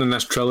going to happen in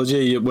this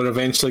trilogy. We're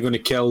eventually going to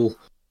kill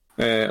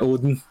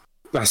Odin.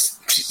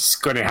 That's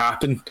going to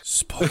happen.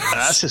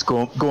 That's just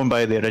going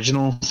by the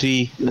original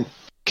 3, like,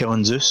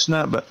 killing Zeus and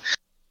that, but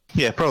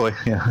yeah, probably,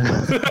 yeah.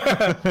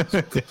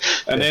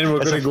 And then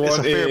we're going to go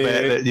on to... fair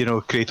bet that, you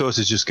know, Kratos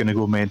is just going to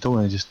go mental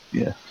and just,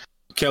 yeah.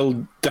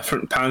 Kill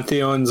different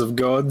pantheons of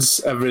gods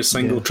every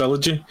single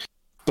trilogy.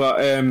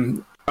 But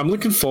I'm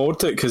looking forward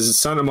to it because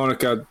Santa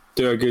Monica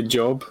do a good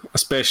job,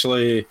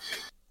 especially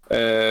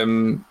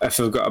if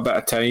they've got a bit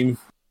of time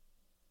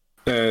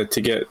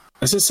to get...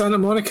 Is it Santa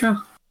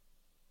Monica?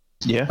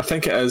 Yeah. I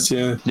think it is,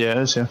 yeah. Yeah, it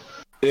is, yeah.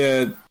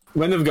 Yeah,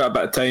 when they've got a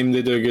bit of time,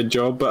 they do a good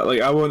job. But like,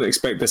 I won't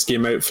expect this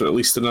game out for at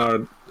least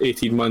another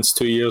 18 months,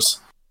 2 years.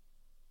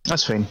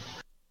 That's fine.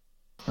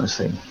 That's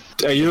fine.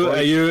 Are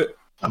you...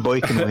 A boy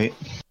can wait.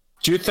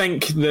 Do you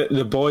think that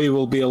the boy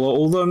will be a lot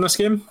older in this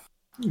game?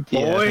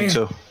 Yeah, I think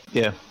so.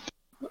 Yeah.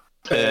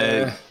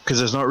 Because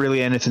there's not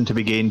really anything to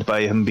be gained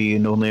by him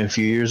being only a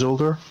few years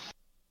older.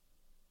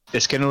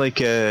 It's kind of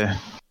like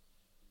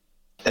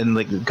in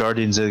like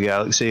Guardians of the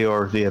Galaxy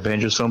or the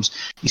Avengers films,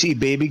 you see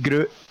baby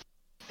Groot,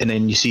 and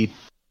then you see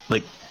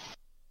like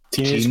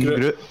teenage teen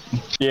Groot.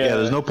 Yeah,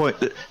 there's no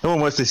point. No one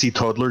wants to see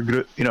toddler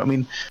Groot. You know what I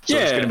mean? So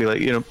it's going to be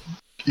like, you know,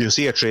 you'll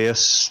see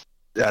Atreus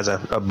as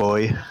a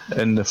boy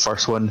in the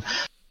first one.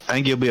 I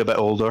think he'll be a bit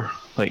older.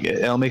 Like,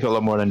 it'll make it a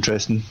lot more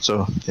interesting.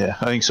 So yeah,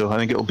 I think so. I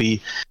think it'll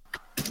be.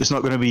 It's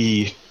not going to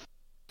be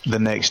the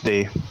next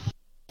day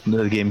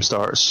the game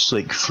starts,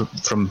 like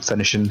from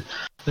finishing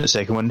the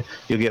second one.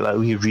 You'll get like a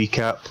wee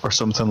recap or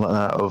something like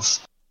that of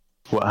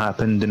what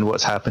happened and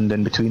what's happened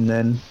in between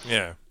then.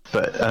 Yeah.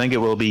 But I think it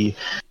will be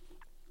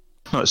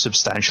not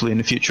substantially in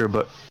the future,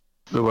 but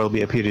there will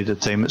be a period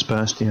of time that's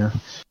passed. Yeah.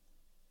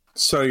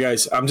 Sorry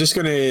guys, I'm just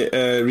going to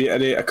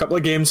reiterate a couple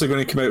of games are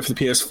going to come out for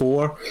the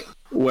PS4,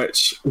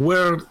 which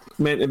were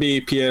meant to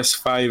be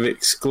PS5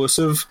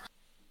 exclusive.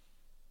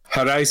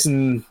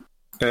 Horizon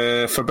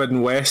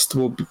Forbidden West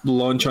will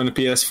launch on the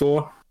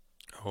PS4.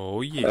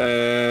 Oh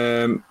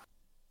yeah.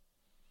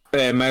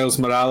 Miles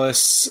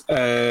Morales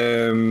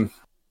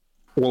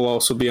will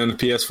also be on the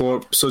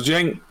PS4. So do you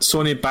think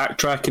Sony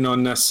backtracking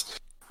on this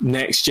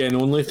next gen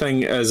only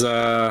thing is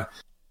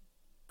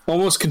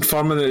almost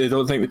confirming that they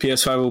don't think the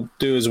PS5 will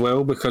do as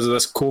well because of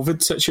this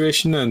COVID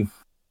situation? And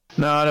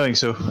no, I don't think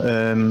so.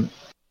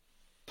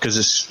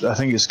 Because I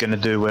think it's going to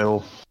do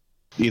well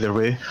either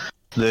way.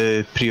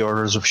 The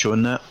pre-orders have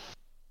shown that,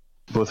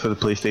 both for the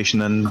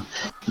PlayStation and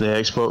the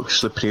Xbox.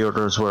 The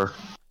pre-orders were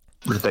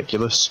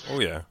ridiculous. Oh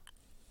yeah.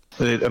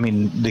 I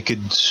mean, they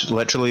could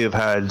literally have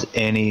had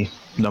any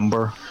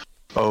number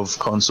of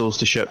consoles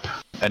to ship,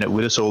 and it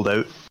would have sold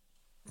out.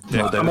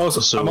 Yeah, I'm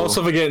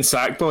also forgetting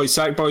Sackboy.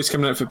 Sackboy's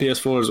coming out for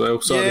PS4 as well.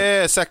 Sorry.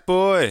 Yeah,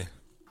 Sackboy.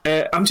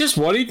 I'm just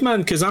worried, man,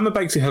 because I'm a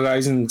big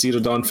Horizon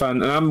Zero Dawn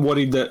fan, and I'm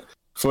worried that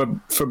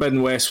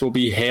Forbidden West will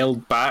be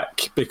held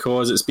back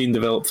because it's been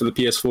developed for the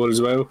PS4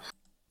 as well.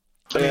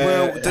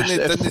 Well,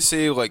 didn't they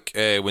say, like,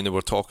 when they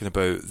were talking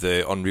about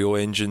the Unreal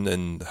Engine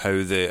and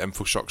how the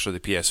infrastructure of the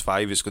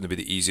PS5 is going to be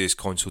the easiest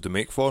console to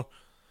make for?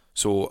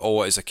 So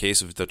all it is a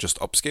case of they're just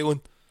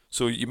upscaling.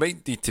 So you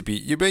might be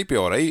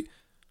alright.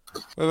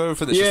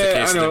 If it's just a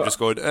case of them just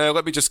going,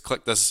 let me just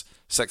click this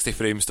 60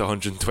 frames to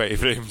 120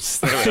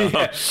 frames.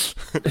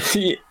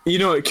 You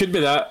know, it could be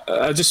that.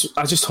 I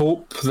just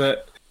hope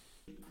that.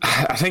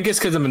 I think it's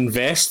because I'm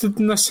invested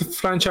in this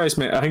franchise,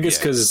 mate. I think it's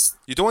because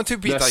you don't want to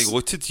be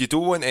diluted. You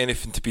don't want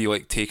anything to be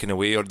like taken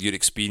away or your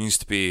experience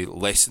to be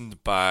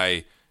lessened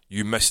by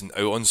you missing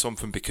out on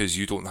something because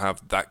you don't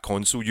have that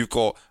console. You've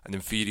got an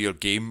inferior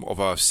game of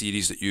a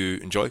series that you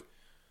enjoy.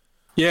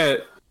 Yeah,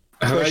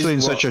 especially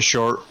in such a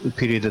short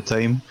period of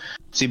time.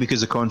 See,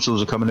 because the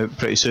consoles are coming out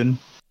pretty soon.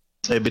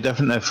 It'd be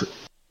different if,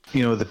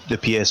 you know, the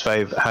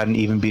PS5 hadn't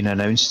even been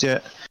announced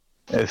yet.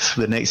 If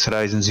the next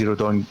Horizon Zero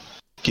Dawn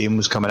game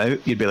was coming out,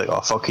 you'd be like, oh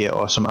fuck yeah,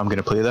 awesome, I'm going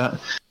to play that.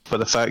 But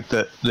the fact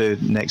that the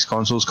next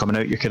console's coming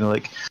out, you're kind of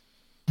like,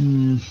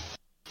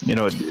 you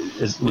know, would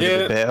it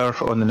be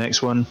better on the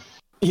next one?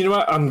 You know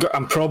what,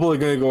 I'm probably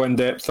going to go in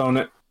depth on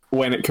it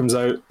when it comes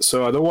out,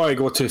 so I don't want to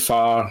go too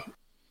far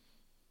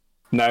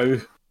now,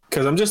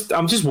 because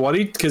I'm just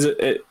worried, because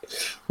it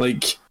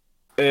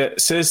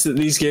says that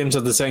these games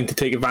are designed to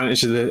take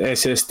advantage of the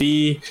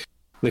SSD,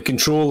 the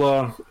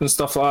controller and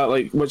stuff like that,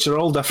 like, which are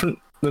all different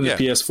than Yeah.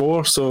 the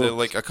PS4. So They're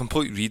like a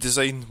complete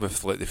redesign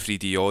with like the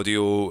 3D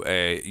audio,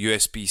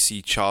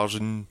 USB-C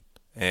charging.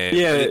 Yeah,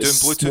 they're doing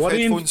it's Bluetooth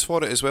worrying. headphones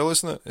for it as well,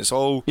 isn't it? It's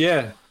all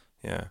yeah,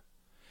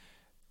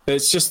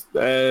 it's just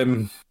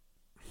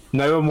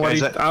now I'm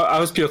worried. Guys, I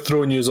was pure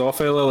throwing yous off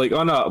earlier, like,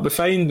 oh no, I'll be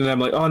fine, and I'm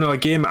like, oh no, a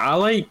game I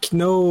like,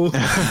 no.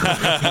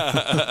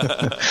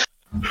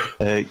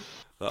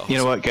 You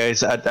know what,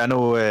 guys? I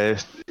know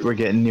we're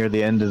getting near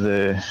the end of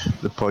the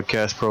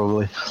podcast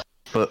probably,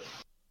 but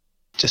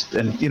just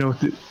and you know,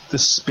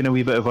 this has been a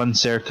wee bit of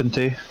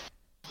uncertainty.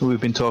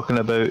 We've been talking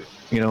about,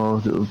 you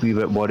know, a wee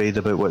bit worried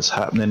about what's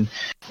happening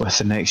with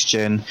the next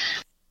gen.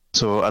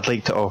 So I'd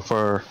like to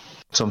offer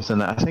something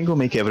that I think will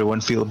make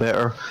everyone feel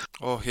better.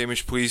 Oh,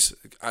 Hamish, please!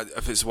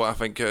 If it's what I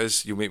think it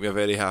is, you'll make me a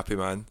very happy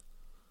man.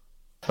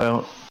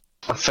 Well,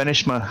 I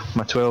finished my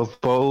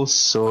 12 bottles,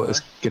 so it's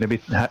gonna be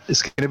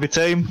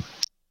time.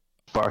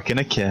 Barking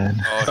a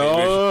can.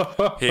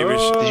 Oh,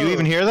 Hamish. Did you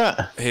even hear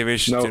that?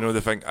 Hamish, No. do you know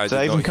the thing? I Did did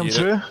that even not come hear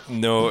through? it.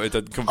 No, it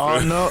didn't come Oh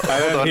through. no!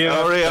 Hold on. hear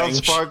Alright, I'll things.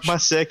 spark my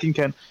second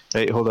can.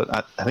 Right, hold on.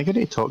 I think I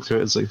need to talk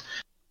through it. It's like,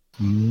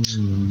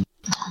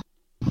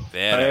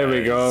 There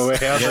we go. We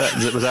have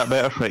it. yeah, was that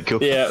better? Right,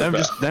 cool. Yeah, Now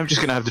it's I'm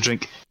just gonna have to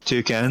drink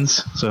 2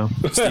 cans. So.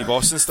 Steve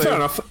Austin Fair style.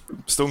 enough.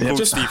 Stone Yeah, Cold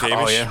just- Steve Oh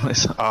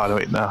Hamish. yeah. No,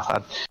 wait, no.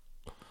 I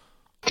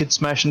could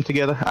smash them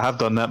together. I have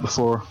done that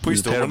before.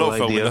 Please It was a don't. We're not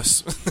terrible filming idea.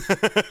 this.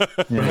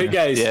 Yeah. Right,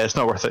 guys. Yeah, it's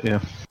not worth it. Yeah.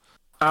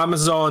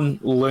 Amazon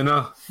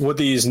Luna. What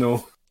do you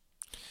know?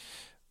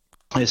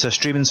 It's a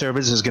streaming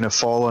service is going to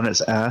fall on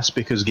its ass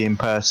because Game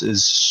Pass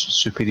is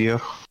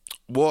superior.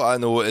 What I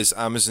know is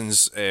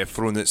Amazon's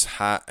thrown its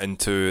hat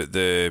into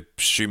the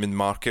streaming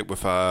market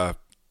with a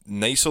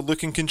nicer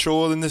looking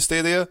controller than the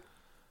Stadia,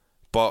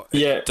 but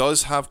Yeah. it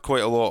does have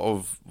quite a lot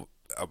of,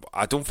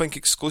 I don't think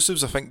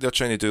exclusives. I think they're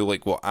trying to do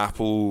like what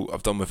Apple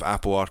have done with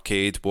Apple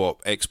Arcade,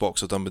 what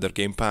Xbox have done with their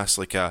Game Pass,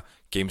 like a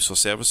games for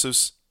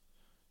services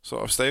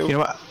sort of style. You know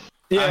what?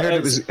 Yeah, I heard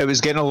it's- it was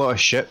getting a lot of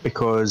shit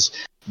because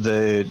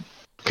the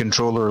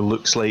controller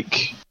looks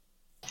like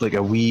a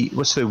Wii.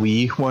 What's the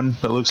Wii one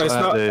that looks It's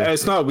like not. the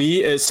It's not Wii.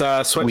 It's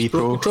a Switch Wii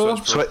Pro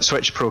controller.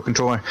 Switch Pro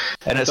controller,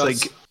 and It it's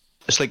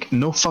does. like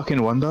no fucking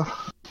wonder.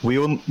 We've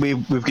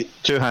got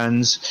 2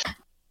 hands.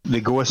 They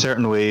go a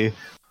certain way.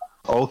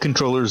 All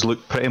controllers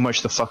look pretty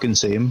much the fucking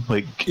same.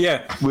 Like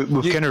Yeah, we've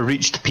You- kind of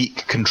reached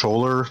peak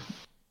controller.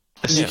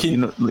 You can- You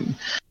know, like,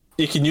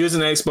 you can use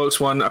an Xbox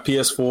One, a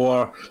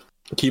PS4,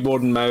 a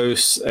keyboard and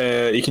mouse.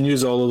 You can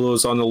use all of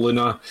those on the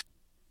Luna.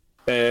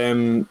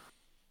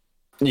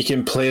 You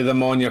can play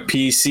them on your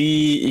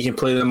PC. You can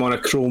play them on a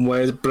Chrome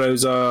web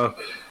browser.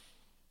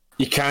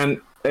 You can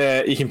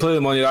play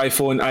them on your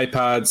iPhone,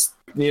 iPads.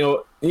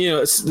 You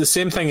know, it's the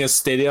same thing as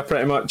Stadia,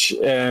 pretty much.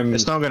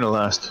 it's not going to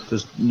last.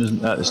 It's not going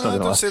to don't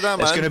last. say that,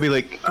 It's man. going to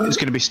be it's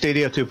going to be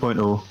Stadia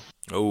 2.0.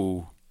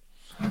 Oh,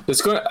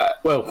 It's going.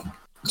 Well,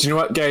 do you know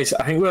what, guys?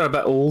 I think we're a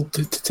bit old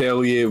to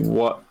tell you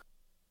what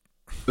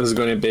is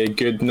going to be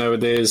good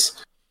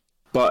nowadays.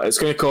 But it's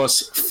going to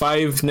cost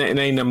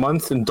 $5.99 a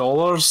month in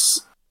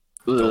dollars.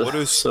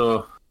 Dollaroos.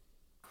 So,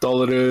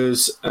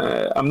 dollaroos.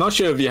 I'm not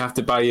sure if you have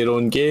to buy your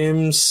own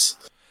games.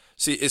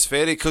 see, it's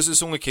very, because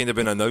it's only kind of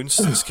been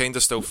announced. It's kind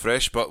of still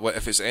fresh, but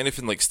if it's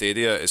anything like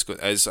Stadia, it's got,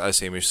 as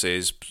Hamish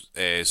says,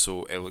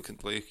 so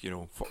eloquently, you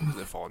know,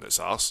 falling its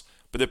arse.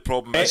 But the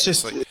problem is, It's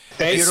just like,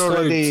 if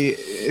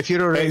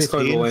you're already Xcloud will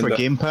paying end for it.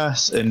 Game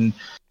Pass and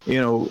you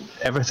know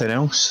everything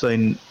else,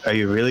 then are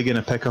you really going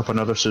to pick up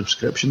another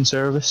subscription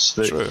service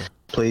that True.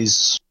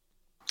 plays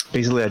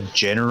basically a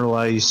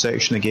generalized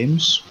section of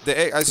games?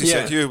 As I Yeah.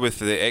 said to you with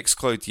the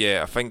xCloud,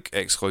 yeah, I think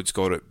xCloud's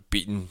got it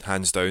beaten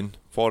hands down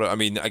for it. I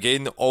mean,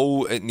 again,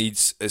 all it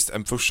needs is the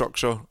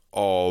infrastructure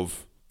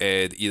of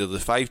either the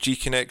 5G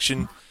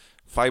connection,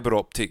 fibre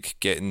optic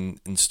getting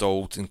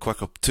installed and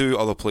quicker to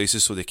other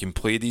places so they can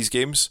play these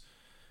games,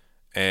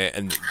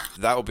 and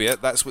that'll be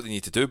it. That's what they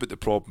need to do. But the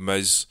problem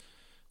is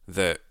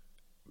that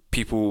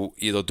people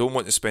either don't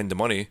want to spend the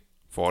money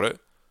for it,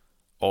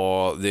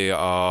 or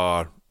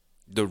they're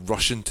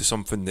rushing to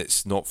something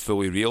that's not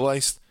fully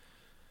realised.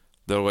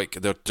 They're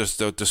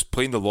just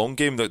playing the long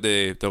game. That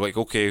they're like,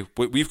 okay,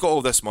 we've got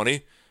all this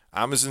money.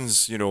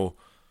 Amazon's, you know,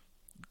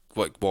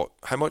 like what?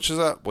 How much is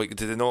that? Like,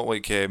 did they not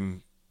like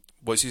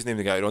what's his name?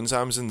 The guy who runs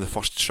Amazon, the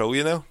first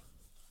trillionaire.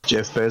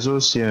 Jeff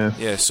Bezos, yeah.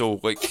 Yeah. So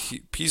like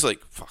he's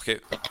like, fuck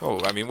it. Oh,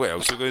 I mean, what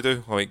else are we gonna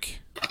do? Like,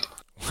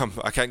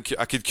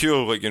 I could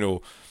cure like, you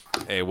know,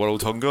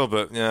 world hunger,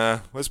 but yeah,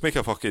 let's make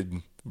a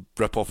fucking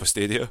rip off a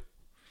Stadia.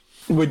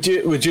 Would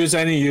you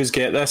any of you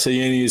get this? Are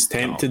you any of you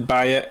tempted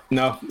by it?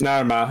 No,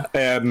 nah, ma.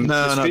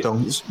 No,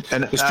 don't.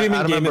 And The streaming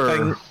I gaming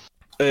remember,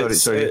 thing.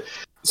 It's, sorry.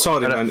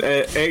 sorry, I- man.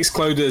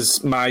 xCloud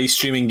is my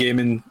streaming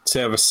gaming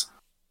service.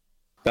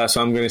 That's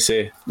what I'm going to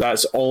say.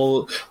 That's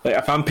all. Like,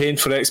 if I'm paying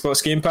for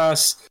Xbox Game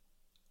Pass,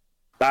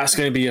 that's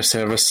going to be your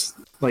service.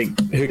 Like,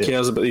 who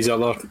cares about these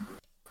other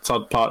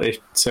third-party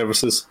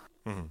services?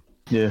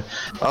 Yeah.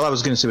 All I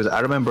was going to say was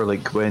I remember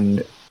like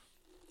when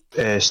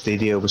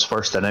Stadia was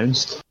first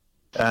announced,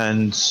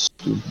 and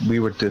we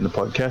were doing the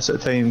podcast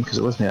at the time because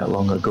it wasn't that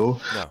long ago,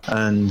 No.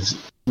 and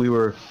we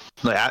were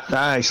like,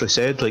 I actually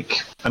said,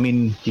 like, I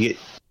mean, you get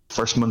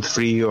first month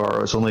free,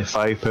 or it's only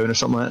 £5 or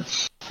something like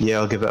that. Yeah,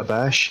 I'll give it a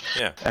bash.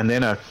 Yeah. And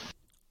then I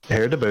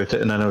heard about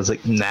it, and then I was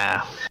like,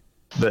 nah.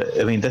 But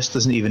I mean, this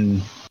doesn't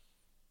even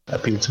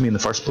appeal to me in the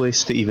first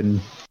place to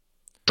even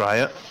try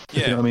it.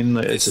 Yeah. You know what I mean?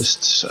 Like, it's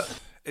just.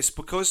 It's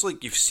because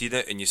like you've seen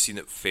it and you've seen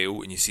it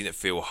fail and you've seen it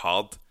fail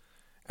hard,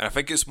 and I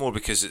think it's more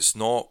because it's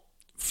not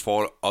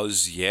for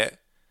us yet.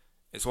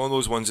 It's one of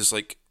those ones. It's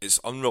like it's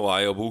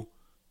unreliable.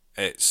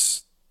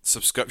 It's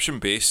subscription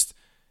based,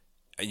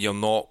 and you're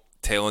not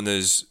telling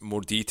us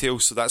more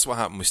details. So that's what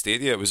happened with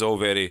Stadia. It was all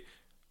very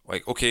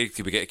like, okay,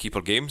 did we get to keep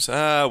our games?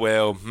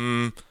 Well,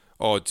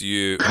 Oh,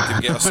 did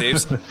we get our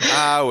saves?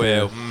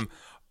 Well,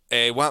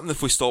 what happened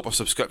if we stop our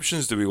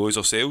subscriptions? Do we lose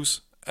our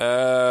sales?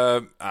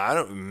 I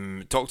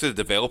don't talk to the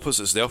developers.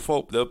 It's their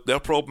fault, their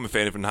problem if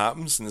anything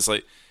happens. And it's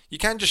like, you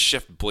can't just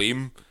shift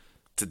blame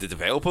to the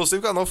developers.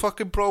 They've got no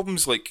fucking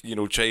problems. Like,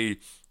 try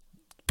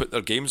put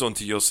their games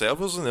onto your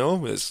servers.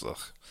 It's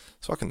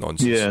fucking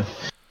nonsense. Yeah,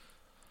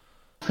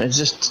 it's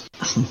just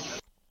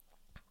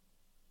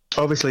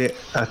obviously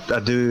I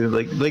do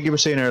like you were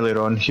saying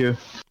earlier on, Hugh.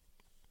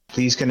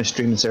 These kind of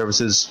streaming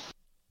services,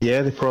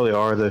 yeah, they probably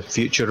are the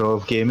future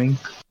of gaming,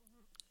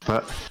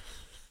 but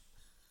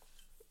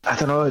I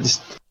don't know.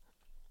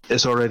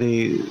 It's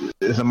already,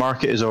 the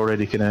market is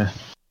already kind of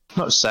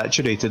not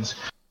saturated,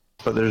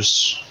 but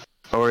there's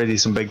already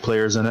some big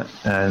players in it,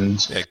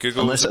 and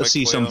unless I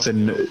see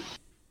something,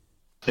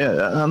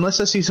 unless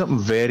I see something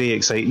very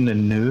exciting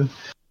and new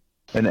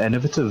and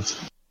innovative,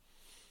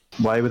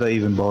 why would I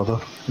even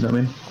bother? You know what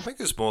I mean? I think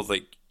it's more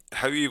like,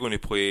 how are you going to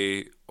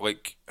play?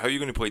 Like, how are you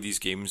going to play these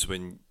games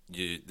when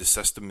the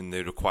system and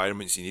the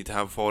requirements you need to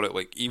have for it,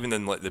 like even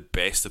in like the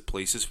best of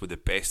places with the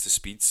best of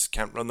speeds,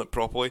 can't run it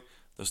properly.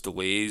 There's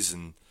delays,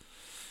 and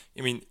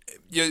I mean,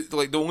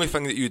 like the only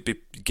thing that you'd be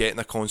getting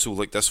a console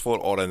like this for,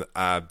 or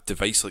a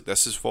device like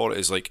this is for,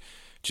 is like,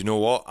 do you know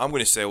what? I'm going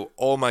to sell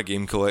all my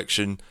game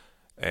collection.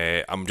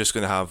 I'm just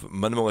going to have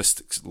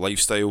minimalist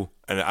lifestyle,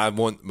 and I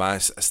want my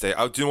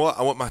aesthetic. Do you know what?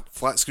 I want my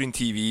flat screen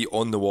TV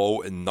on the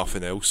wall and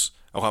nothing else.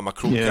 I'll have my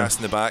Chromecast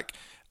in the back.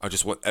 I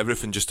just want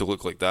everything just to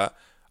look like that.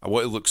 I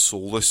want to look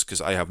soulless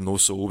because I have no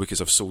soul because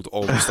I've sold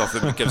all the stuff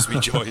that gives me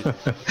joy.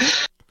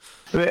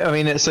 I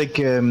mean, it's like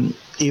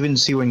even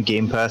see when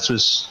Game Pass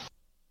was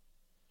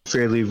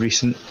fairly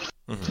recent.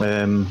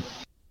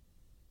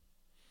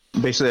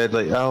 Basically, I'd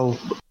like,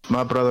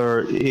 my brother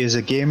is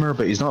a gamer,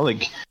 but he's not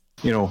like,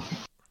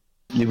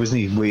 he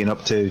wasn't waiting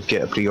up to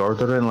get a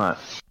pre-order and that.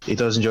 He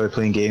does enjoy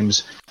playing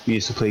games. We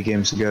used to play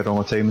games together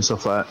all the time and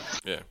stuff like that.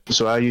 Yeah.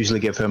 So I usually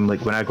give him,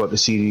 like, when I got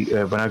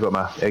when I got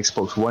my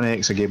Xbox One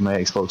X, I gave him my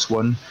Xbox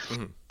One.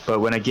 But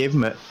when I gave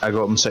him it, I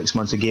got him 6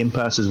 months of Game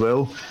Pass as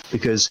well,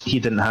 because he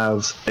didn't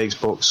have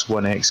Xbox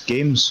One X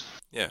games.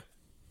 Yeah.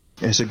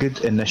 It's a good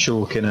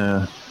initial kind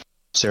of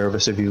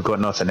service if you've got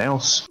nothing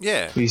else.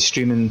 Yeah. These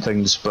streaming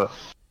things, but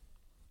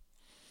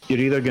you're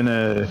either going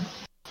to,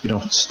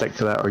 stick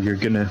to that, or you're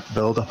going to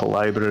build up a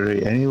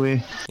library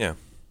anyway. Yeah.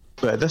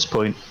 But at this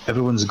point,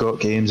 everyone's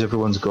got games,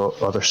 everyone's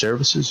got other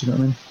services, you know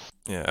what I mean?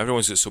 Yeah,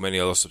 everyone's got so many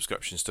other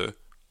subscriptions too.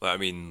 Like, I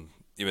mean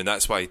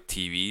that's why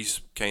TV's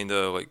kind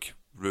of like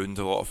ruined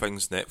a lot of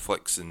things.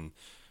 Netflix and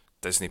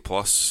Disney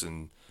Plus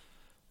and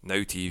Now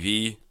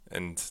TV,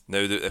 and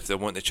now that if they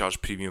want to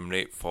charge premium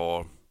rate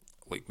for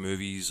like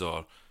movies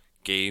or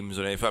games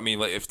or anything, I mean,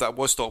 like if that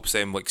was stops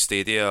them like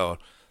Stadia or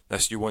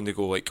this, you want to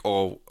go like,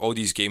 oh, all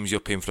these games you're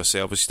paying for a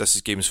service, this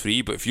is games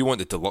free, but if you want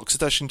the deluxe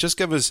edition, just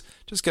give us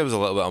a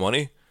little bit of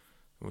money.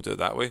 We'll do it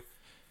that way.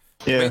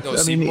 Yeah, It might not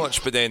seem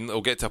much, but then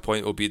it'll get to a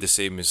point it'll be the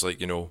same as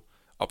like,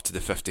 up to the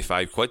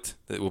 £55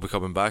 that will be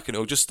coming back, and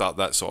it'll just start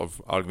that sort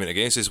of argument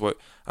against us. What,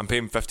 I'm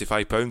paying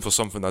 £55 for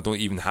something I don't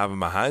even have in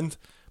my hand,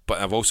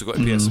 but I've also got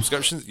to pay a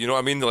subscription. You know what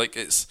I mean? Like,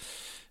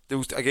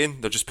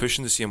 they're just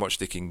pushing to see how much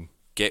they can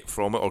get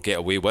from it or get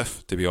away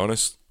with, to be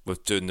honest,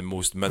 with doing the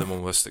most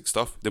minimalistic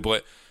stuff. They'll be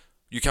like,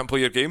 you can't play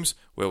your games?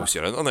 Well, it's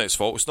your internet's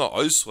fault. It's not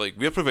us. Like,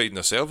 we're providing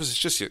a service. It's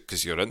just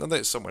because your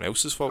internet's someone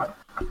else's fault.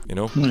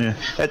 Yeah.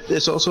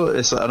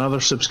 It's another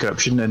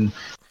subscription, and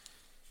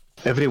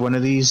every one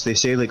of these, they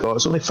say like, oh,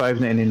 it's only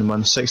 $5.99 a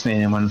month,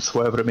 $6.99 a month,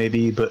 whatever it may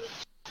be. But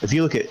if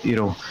you look at,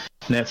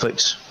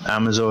 Netflix,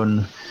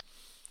 Amazon,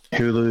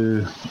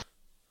 Hulu,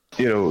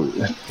 HBO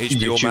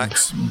YouTube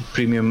Max,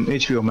 Premium,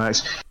 HBO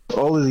Max,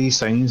 all of these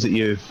things that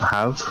you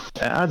have,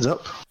 it adds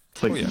up.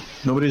 Like,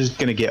 nobody's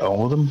going to get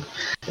all of them.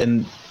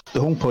 And the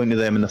whole point of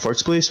them in the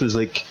first place was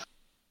like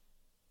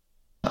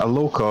a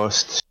low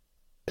cost.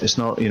 It's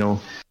not,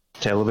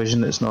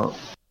 television. It's not.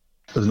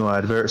 There's no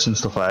adverts and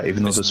stuff like that.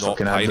 Even though there's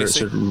fucking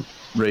adverts are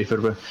right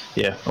for.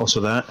 Yeah, also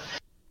that.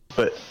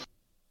 But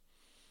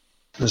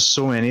there's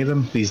so many of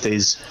them these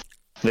days.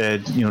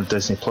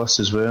 Disney Plus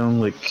as well.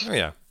 Like,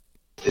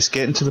 it's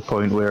getting to the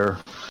point where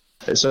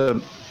it's a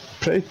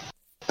pretty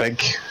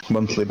big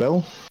monthly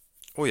bill.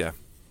 Oh yeah.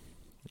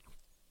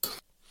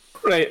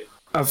 Right.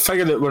 I've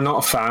figured that we're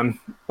not a fan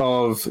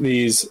of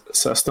these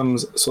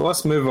systems, so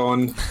let's move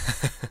on.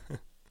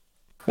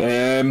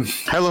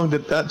 How long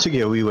did that took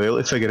you a wee while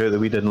to figure out that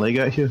we didn't like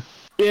it, Hugh?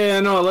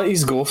 Yeah, no, I'll let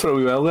you go for a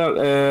wee while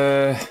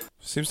there.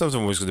 Seems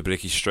someone was going to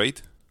break his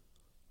stride.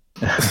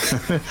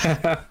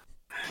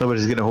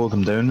 Nobody's going to hold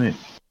him down, mate.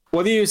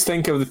 What do you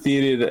think of the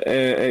theory that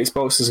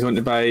Xbox is going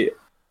to buy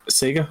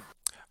Sega?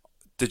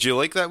 Did you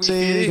like that wee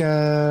theory?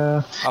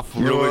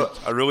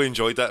 Sega. I really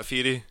enjoyed that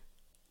theory.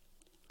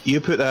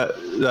 You put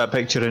that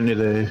picture into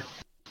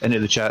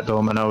the chat,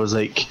 Dom, and I was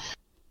like,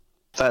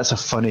 that's a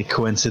funny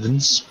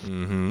coincidence.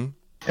 Mm-hmm.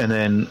 And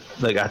then,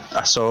 like,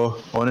 I saw,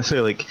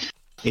 honestly, like,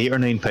 8 or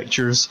 9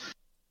 pictures,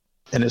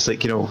 and it's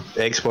like, you know,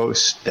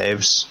 Xbox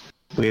devs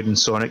wearing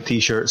Sonic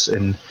t-shirts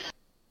and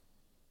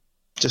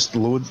just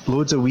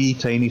loads of wee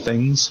tiny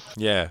things.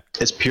 Yeah.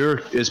 It's pure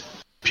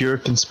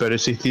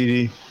conspiracy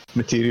theory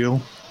material.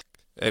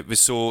 It was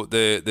so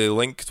the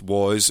link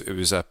was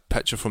a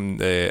picture from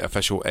the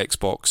official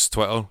Xbox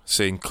Twitter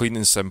saying clean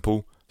and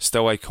simple,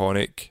 still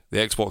iconic, the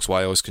Xbox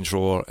wireless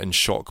controller in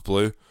shock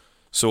blue.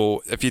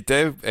 So if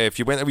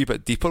you went a wee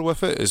bit deeper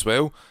with it as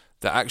well,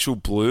 the actual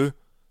blue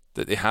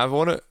that they have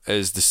on it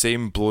is the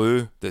same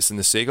blue that's in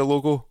the Sega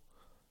logo,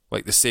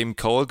 like the same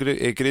colour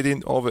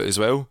gradient of it as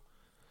well.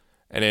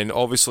 And then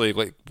obviously,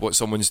 like what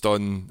someone's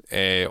done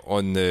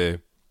on the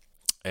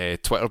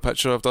Twitter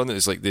picture I've done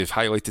is like they've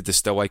highlighted the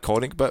still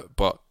iconic bit,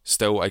 but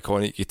still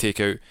iconic. You take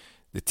out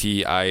the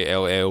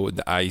TILL and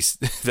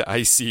the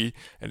IC,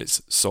 and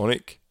it's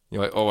Sonic.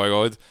 You're like, oh my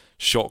god,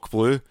 shock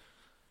blue.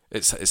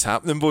 It's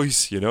happening,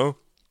 boys. You know,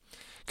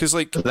 because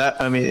like that.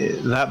 I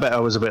mean, that bit I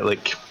was a bit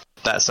like,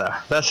 that's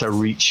a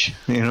reach.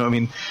 You know what I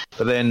mean?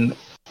 But then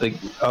like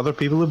other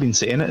people have been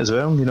saying it as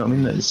well. You know what I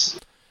mean?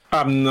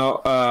 I'm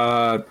not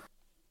a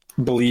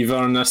believer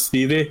in this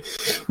theory,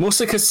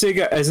 mostly because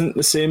Sega isn't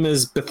the same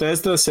as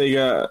Bethesda.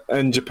 Sega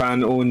in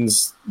Japan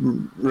owns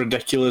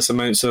ridiculous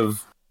amounts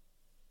of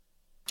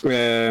like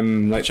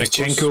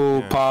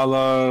pachinko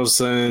parlors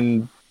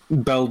and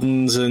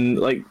buildings, and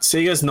like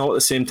Sega's not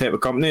the same type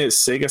of company. It's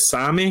Sega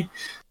Sammy,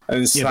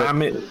 and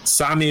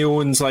Sammy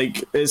owns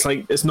like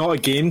it's not a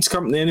games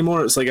company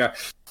anymore. It's like a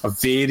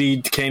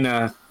varied kind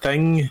of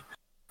thing.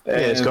 Yeah,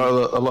 it's got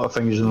a lot of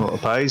fingers and a lot of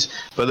pies.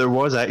 But there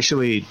was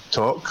actually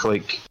talk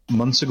like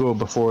months ago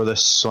before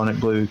this Sonic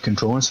Blue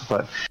control and stuff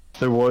like that,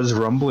 there was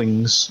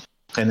rumblings,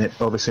 and it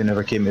obviously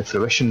never came to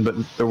fruition, but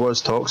there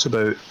was talks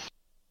about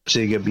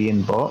Sega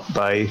being bought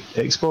by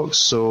Xbox,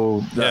 so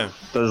that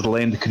does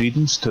lend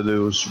credence to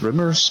those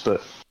rumours.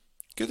 But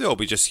could it all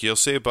be just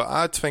hearsay? But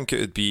I'd think it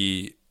would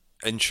be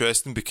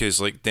interesting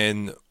because like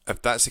then if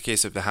that's the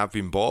case, if they have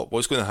been bought,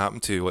 what's going to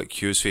happen to like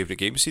Hugh's favourite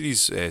game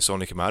series,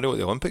 Sonic and Mario at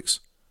the Olympics?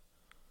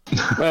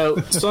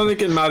 Well,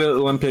 Sonic and Mario at the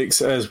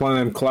Olympics is one of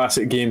them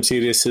classic game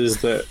series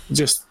that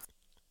just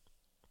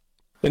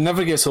it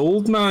never gets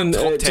old, man.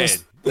 Top 10.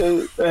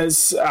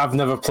 I've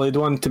never played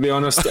one, to be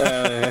honest.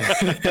 I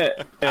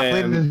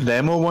played the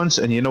demo once,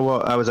 and you know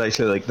what? I was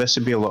actually like, this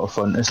would be a lot of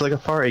fun. It's like a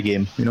party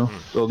game, you know,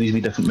 all these wee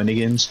different mini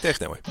games.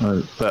 Definitely.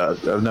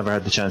 But I've never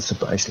had the chance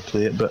to actually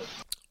play it. But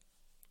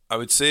I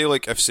would say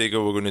like if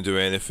Sega were going to do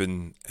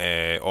anything,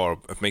 or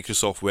if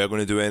Microsoft were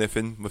going to do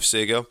anything with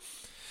Sega,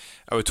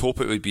 I would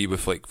hope it would be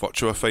with like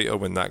Virtua Fighter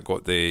when that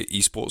got the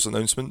esports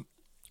announcement.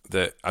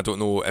 That I don't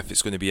know if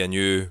it's going to be a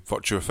new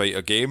Virtua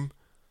Fighter game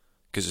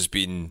because it's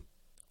been,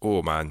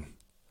 oh man,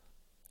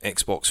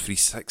 Xbox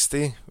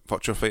 360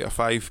 Virtua Fighter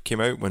 5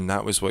 came out when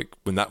that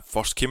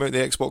first came out, the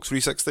Xbox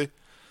 360.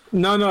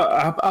 No,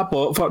 I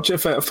bought Virtua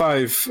Fighter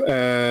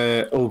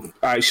 5.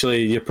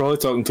 Actually, you're probably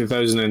talking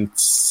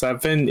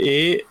 2007,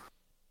 8.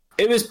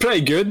 It was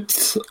pretty good.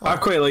 I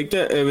quite liked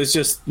it. It was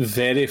just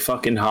very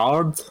fucking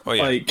hard. Oh,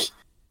 yeah. Like,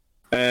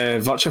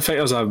 Virtua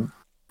Fighter's a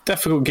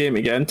difficult game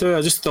to get into.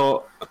 I just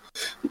thought,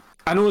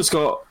 I know it's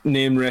got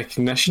name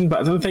recognition, but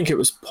I don't think it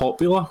was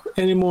popular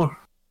anymore.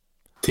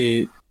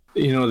 The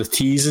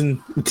teasing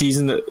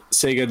that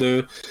Sega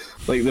do,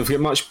 like they've got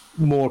much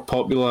more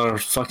popular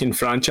fucking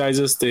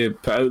franchises to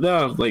put out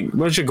there. Like,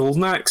 where's your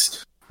Golden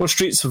Axe? What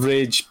Streets of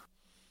Rage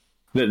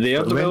that they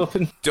are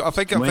developing?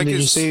 When did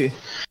you say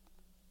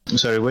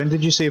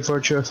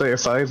Virtua Fighter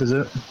 5? Is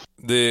it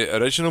the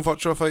original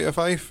Virtua Fighter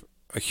 5?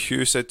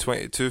 Hugh said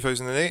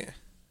 2008?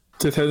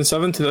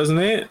 2007,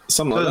 2008,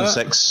 something like that.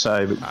 2006,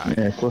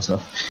 yeah, close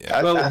enough. Yeah.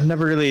 I've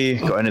never really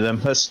got into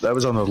them. That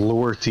was on the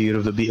lower tier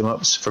of the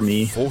beat-em-ups for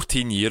me.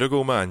 14 years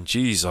ago, man.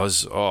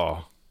 Jesus.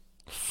 Oh.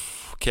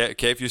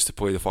 Kev used to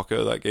play the fuck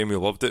out of that game. We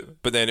loved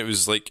it. But then it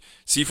was like,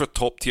 see, for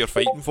top tier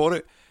fighting for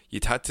it,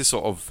 you'd had to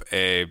sort of,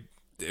 it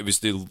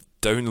was the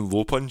down and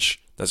low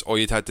punch. That's all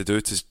you'd had to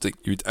do.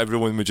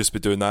 Everyone would just be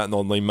doing that in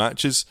online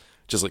matches.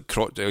 Just like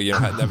hitting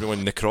everyone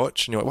in the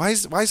crotch. And you're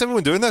like, why is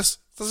everyone doing this?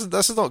 This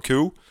is not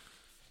cool.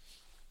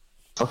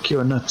 Fuck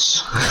your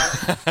nuts.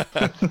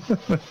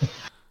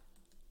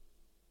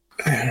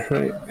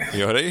 Right.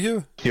 You alright,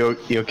 Hugh? You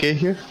okay,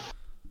 Hugh?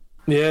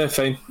 Yeah,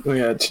 fine. Oh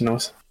yeah, she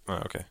knows.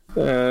 Right, okay.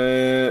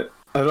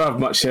 I don't have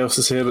much else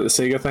to say about the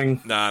Sega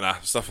thing. Nah,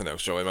 there's nothing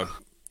else, Joey, man.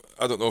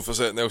 I don't know if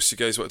there's anything else you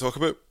guys want to talk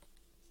about.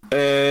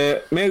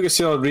 Metal Gear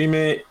Solid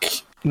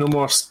Remake, No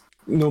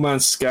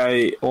Man's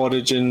Sky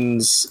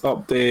Origins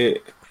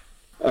update,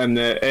 and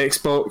the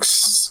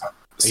Xbox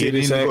you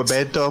need Series to go to X.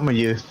 bed, Dom? Are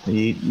you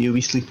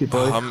wee sleepy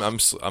boy?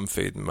 I'm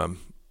fading, man.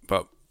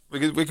 But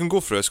we can go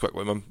through this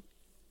quickly, man.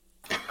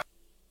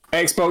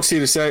 Xbox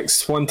Series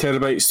X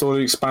 1TB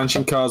storage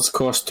expansion cards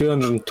cost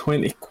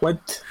 £220.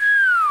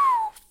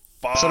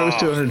 I thought it was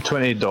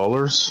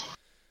 $220.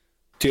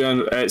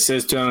 It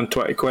says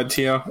 £220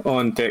 here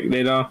on Tech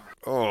Radar.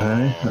 Oh,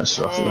 That's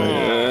rough.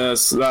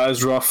 That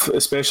is rough,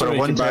 especially For a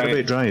when you 1 can buy.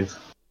 terabyte drive.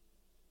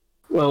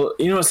 Well,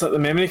 it's like the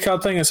memory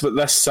card thing. It's about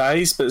this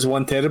size, but it's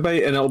 1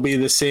 TB, and it'll be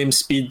the same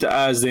speed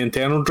as the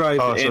internal drive.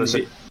 Oh, the so it's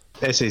a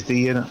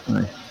SSD in it.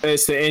 Aye.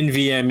 It's the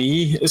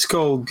NVMe. It's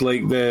called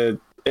like the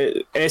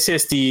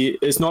SSD.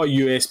 It's not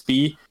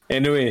USB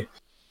anyway.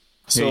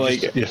 So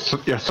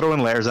You're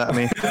throwing letters at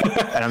me,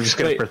 and I'm just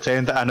going to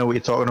pretend that I know what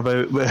you're talking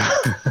about.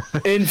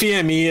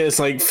 NVMe is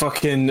like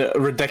fucking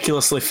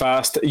ridiculously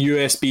fast.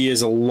 USB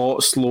is a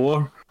lot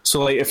slower.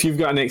 So like if you've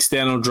got an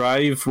external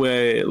drive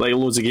with like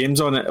loads of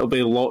games on it, it'll be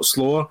a lot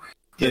slower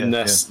than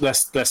this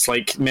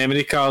like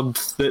memory card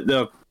that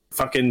they're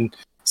fucking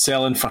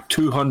selling for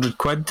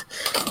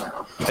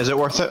 £200. Is it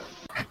worth it?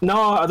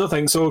 No, I don't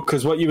think so.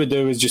 Because what you would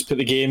do is just put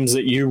the games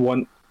that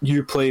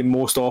you play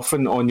most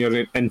often on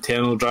your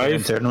internal drive.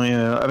 Internally,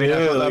 yeah. I mean,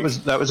 I thought like,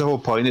 that was the whole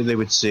point that they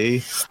would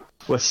say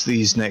with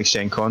these next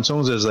gen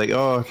consoles is like,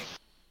 oh,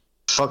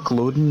 fuck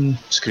loading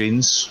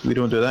screens. We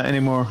don't do that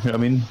anymore. You know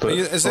what I mean? But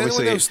is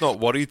anyone else not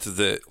worried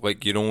that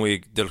like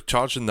they're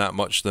charging that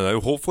much now?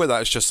 Hopefully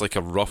that's just like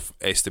a rough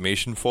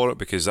estimation for it,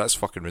 because that's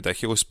fucking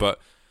ridiculous. But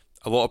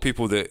a lot of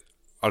people that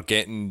are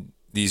getting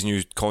these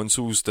new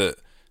consoles, that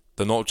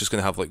they're not just going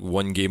to have like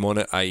one game on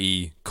it,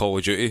 i.e. Call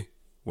of Duty,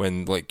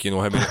 when like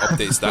how many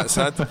updates that's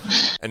had,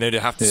 and now they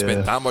have to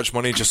spend that much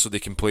money just so they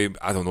can play,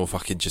 I don't know,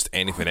 fucking just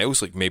anything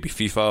else, like maybe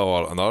FIFA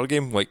or another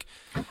game. Like,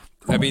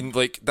 I mean,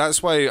 like,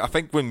 that's why I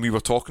think when we were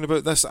talking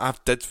about this,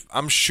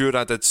 I'm sure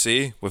I did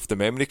say with the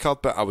memory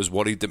card bit, I was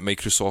worried that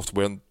Microsoft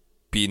weren't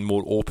being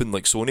more open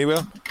like Sony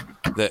were,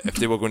 that if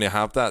they were going to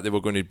have that, they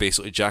were going to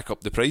basically jack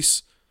up the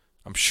price.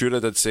 I'm sure I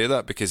did say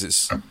that, because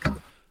it's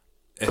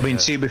I mean,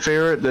 see, to be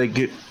fair, like,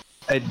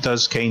 it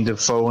does kind of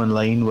fall in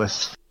line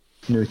with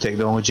new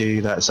technology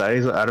that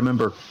size. I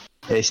remember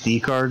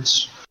SD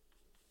cards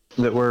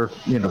that were,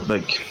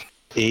 like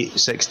 8,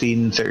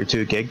 16,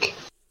 32 gig.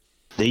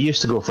 They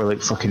used to go for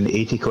like fucking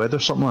 £80 or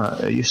something like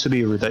that. It used to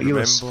be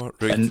ridiculous.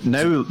 Right. And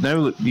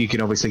now you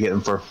can obviously get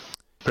them for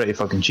pretty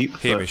fucking cheap.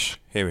 Hamish,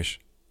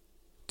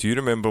 do you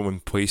remember when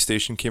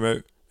PlayStation came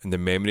out and the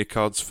memory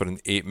cards for an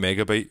 8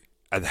 megabyte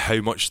and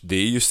how much they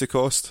used to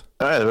cost?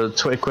 They were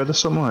 £20 or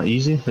something like that,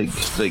 easy,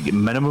 like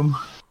minimum.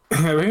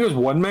 I think it was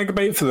 1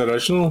 megabyte for the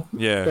original.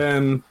 Yeah.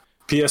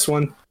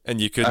 PS1. And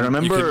you I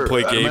remember couldn't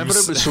play games. I remember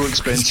it was so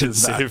expensive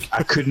that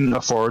I couldn't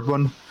afford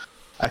one.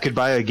 I could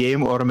buy a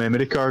game or a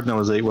memory card, and I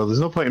was like, well,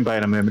 there's no point in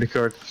buying a memory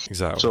card.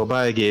 Exactly. So I'll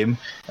buy a game,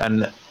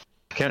 and I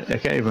can't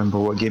even remember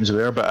what games they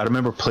were, but I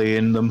remember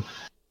playing them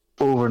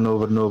over and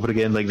over and over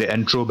again, like the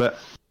intro bit.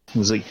 I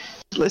was like,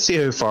 let's see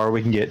how far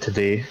we can get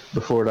today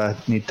before I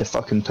need to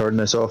fucking turn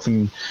this off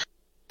and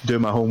do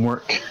my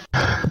homework.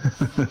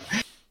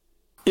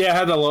 Yeah, I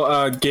had a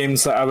lot of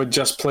games that I would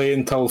just play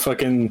until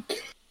fucking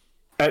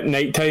at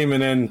night time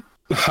and then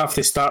have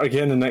to start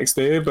again the next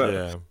day. But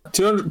Yeah.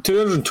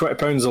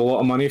 £220 is a lot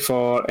of money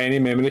for any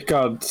memory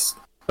card,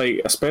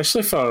 like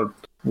especially for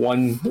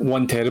one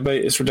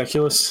terabyte. It's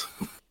ridiculous.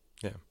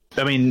 Yeah.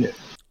 I mean,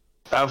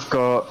 I've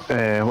got,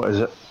 what is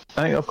it?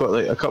 I think I've got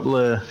like a couple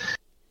of,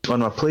 on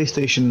my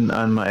PlayStation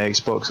and my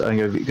Xbox, I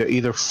think I've got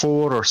either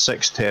 4 or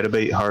 6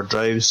 terabyte hard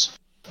drives,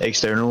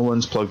 external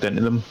ones plugged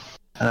into them.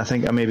 And I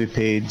think I maybe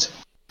paid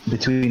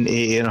between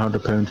 £80 and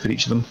 £100 for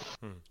each of them.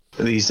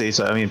 These days,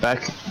 I mean,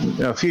 back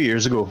a few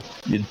years ago,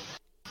 you'd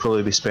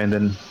probably be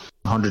spending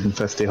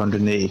 150,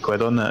 180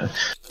 quid on that.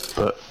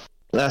 But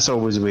that's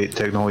always the way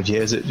technology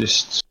is. It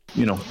just,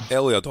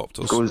 Early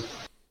adopters. goes,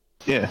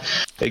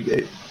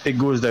 it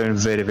goes down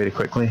very, very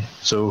quickly.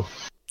 So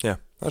Yeah,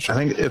 that's I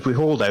right. think if we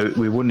hold out,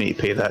 we wouldn't need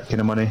to pay that kind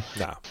of money.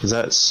 Nah. Because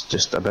that's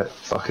just a bit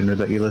fucking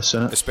ridiculous,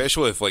 isn't it?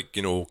 Especially if, like,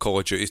 Call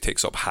of Duty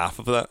takes up half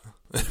of that.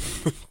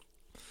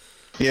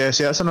 Yeah,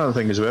 see, that's another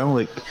thing as well.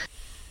 Like,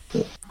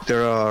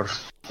 there are,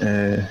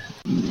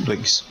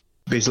 like,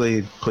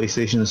 basically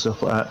PlayStation and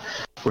stuff like that.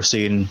 We're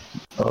saying,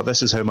 oh,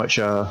 this is how much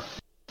a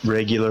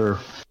regular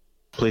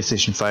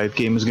PlayStation 5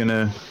 game is going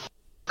to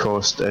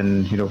cost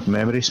in,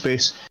 memory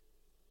space.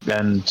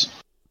 And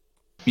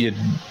you'd,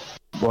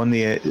 on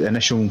the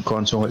initial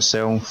console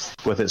itself,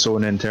 with its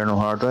own internal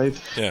hard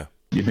drive, Yeah.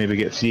 you'd maybe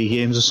get 3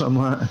 games or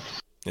something like that.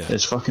 Yeah.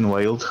 It's fucking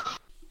wild.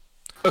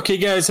 Okay,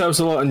 guys, that was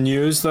a lot of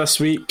news this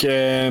week.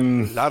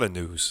 Lot of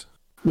news.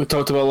 We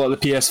talked about a lot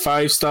of the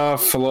PS5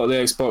 stuff, a lot of the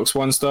Xbox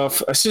One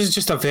stuff. This is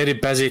just a very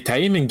busy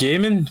time in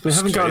gaming. We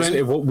haven't got crazy.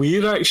 into what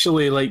we're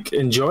actually like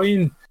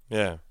enjoying.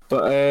 Yeah.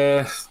 But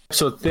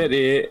episode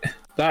 38,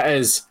 that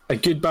is a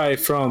goodbye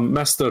from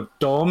Mr.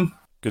 Dom.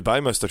 Goodbye,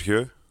 Mr.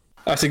 Hugh.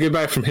 That's a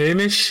goodbye from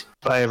Hamish.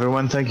 Bye,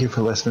 everyone. Thank you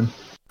for listening.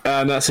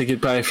 And that's a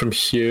goodbye from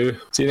Hugh.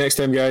 See you next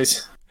time,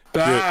 guys.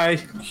 Bye.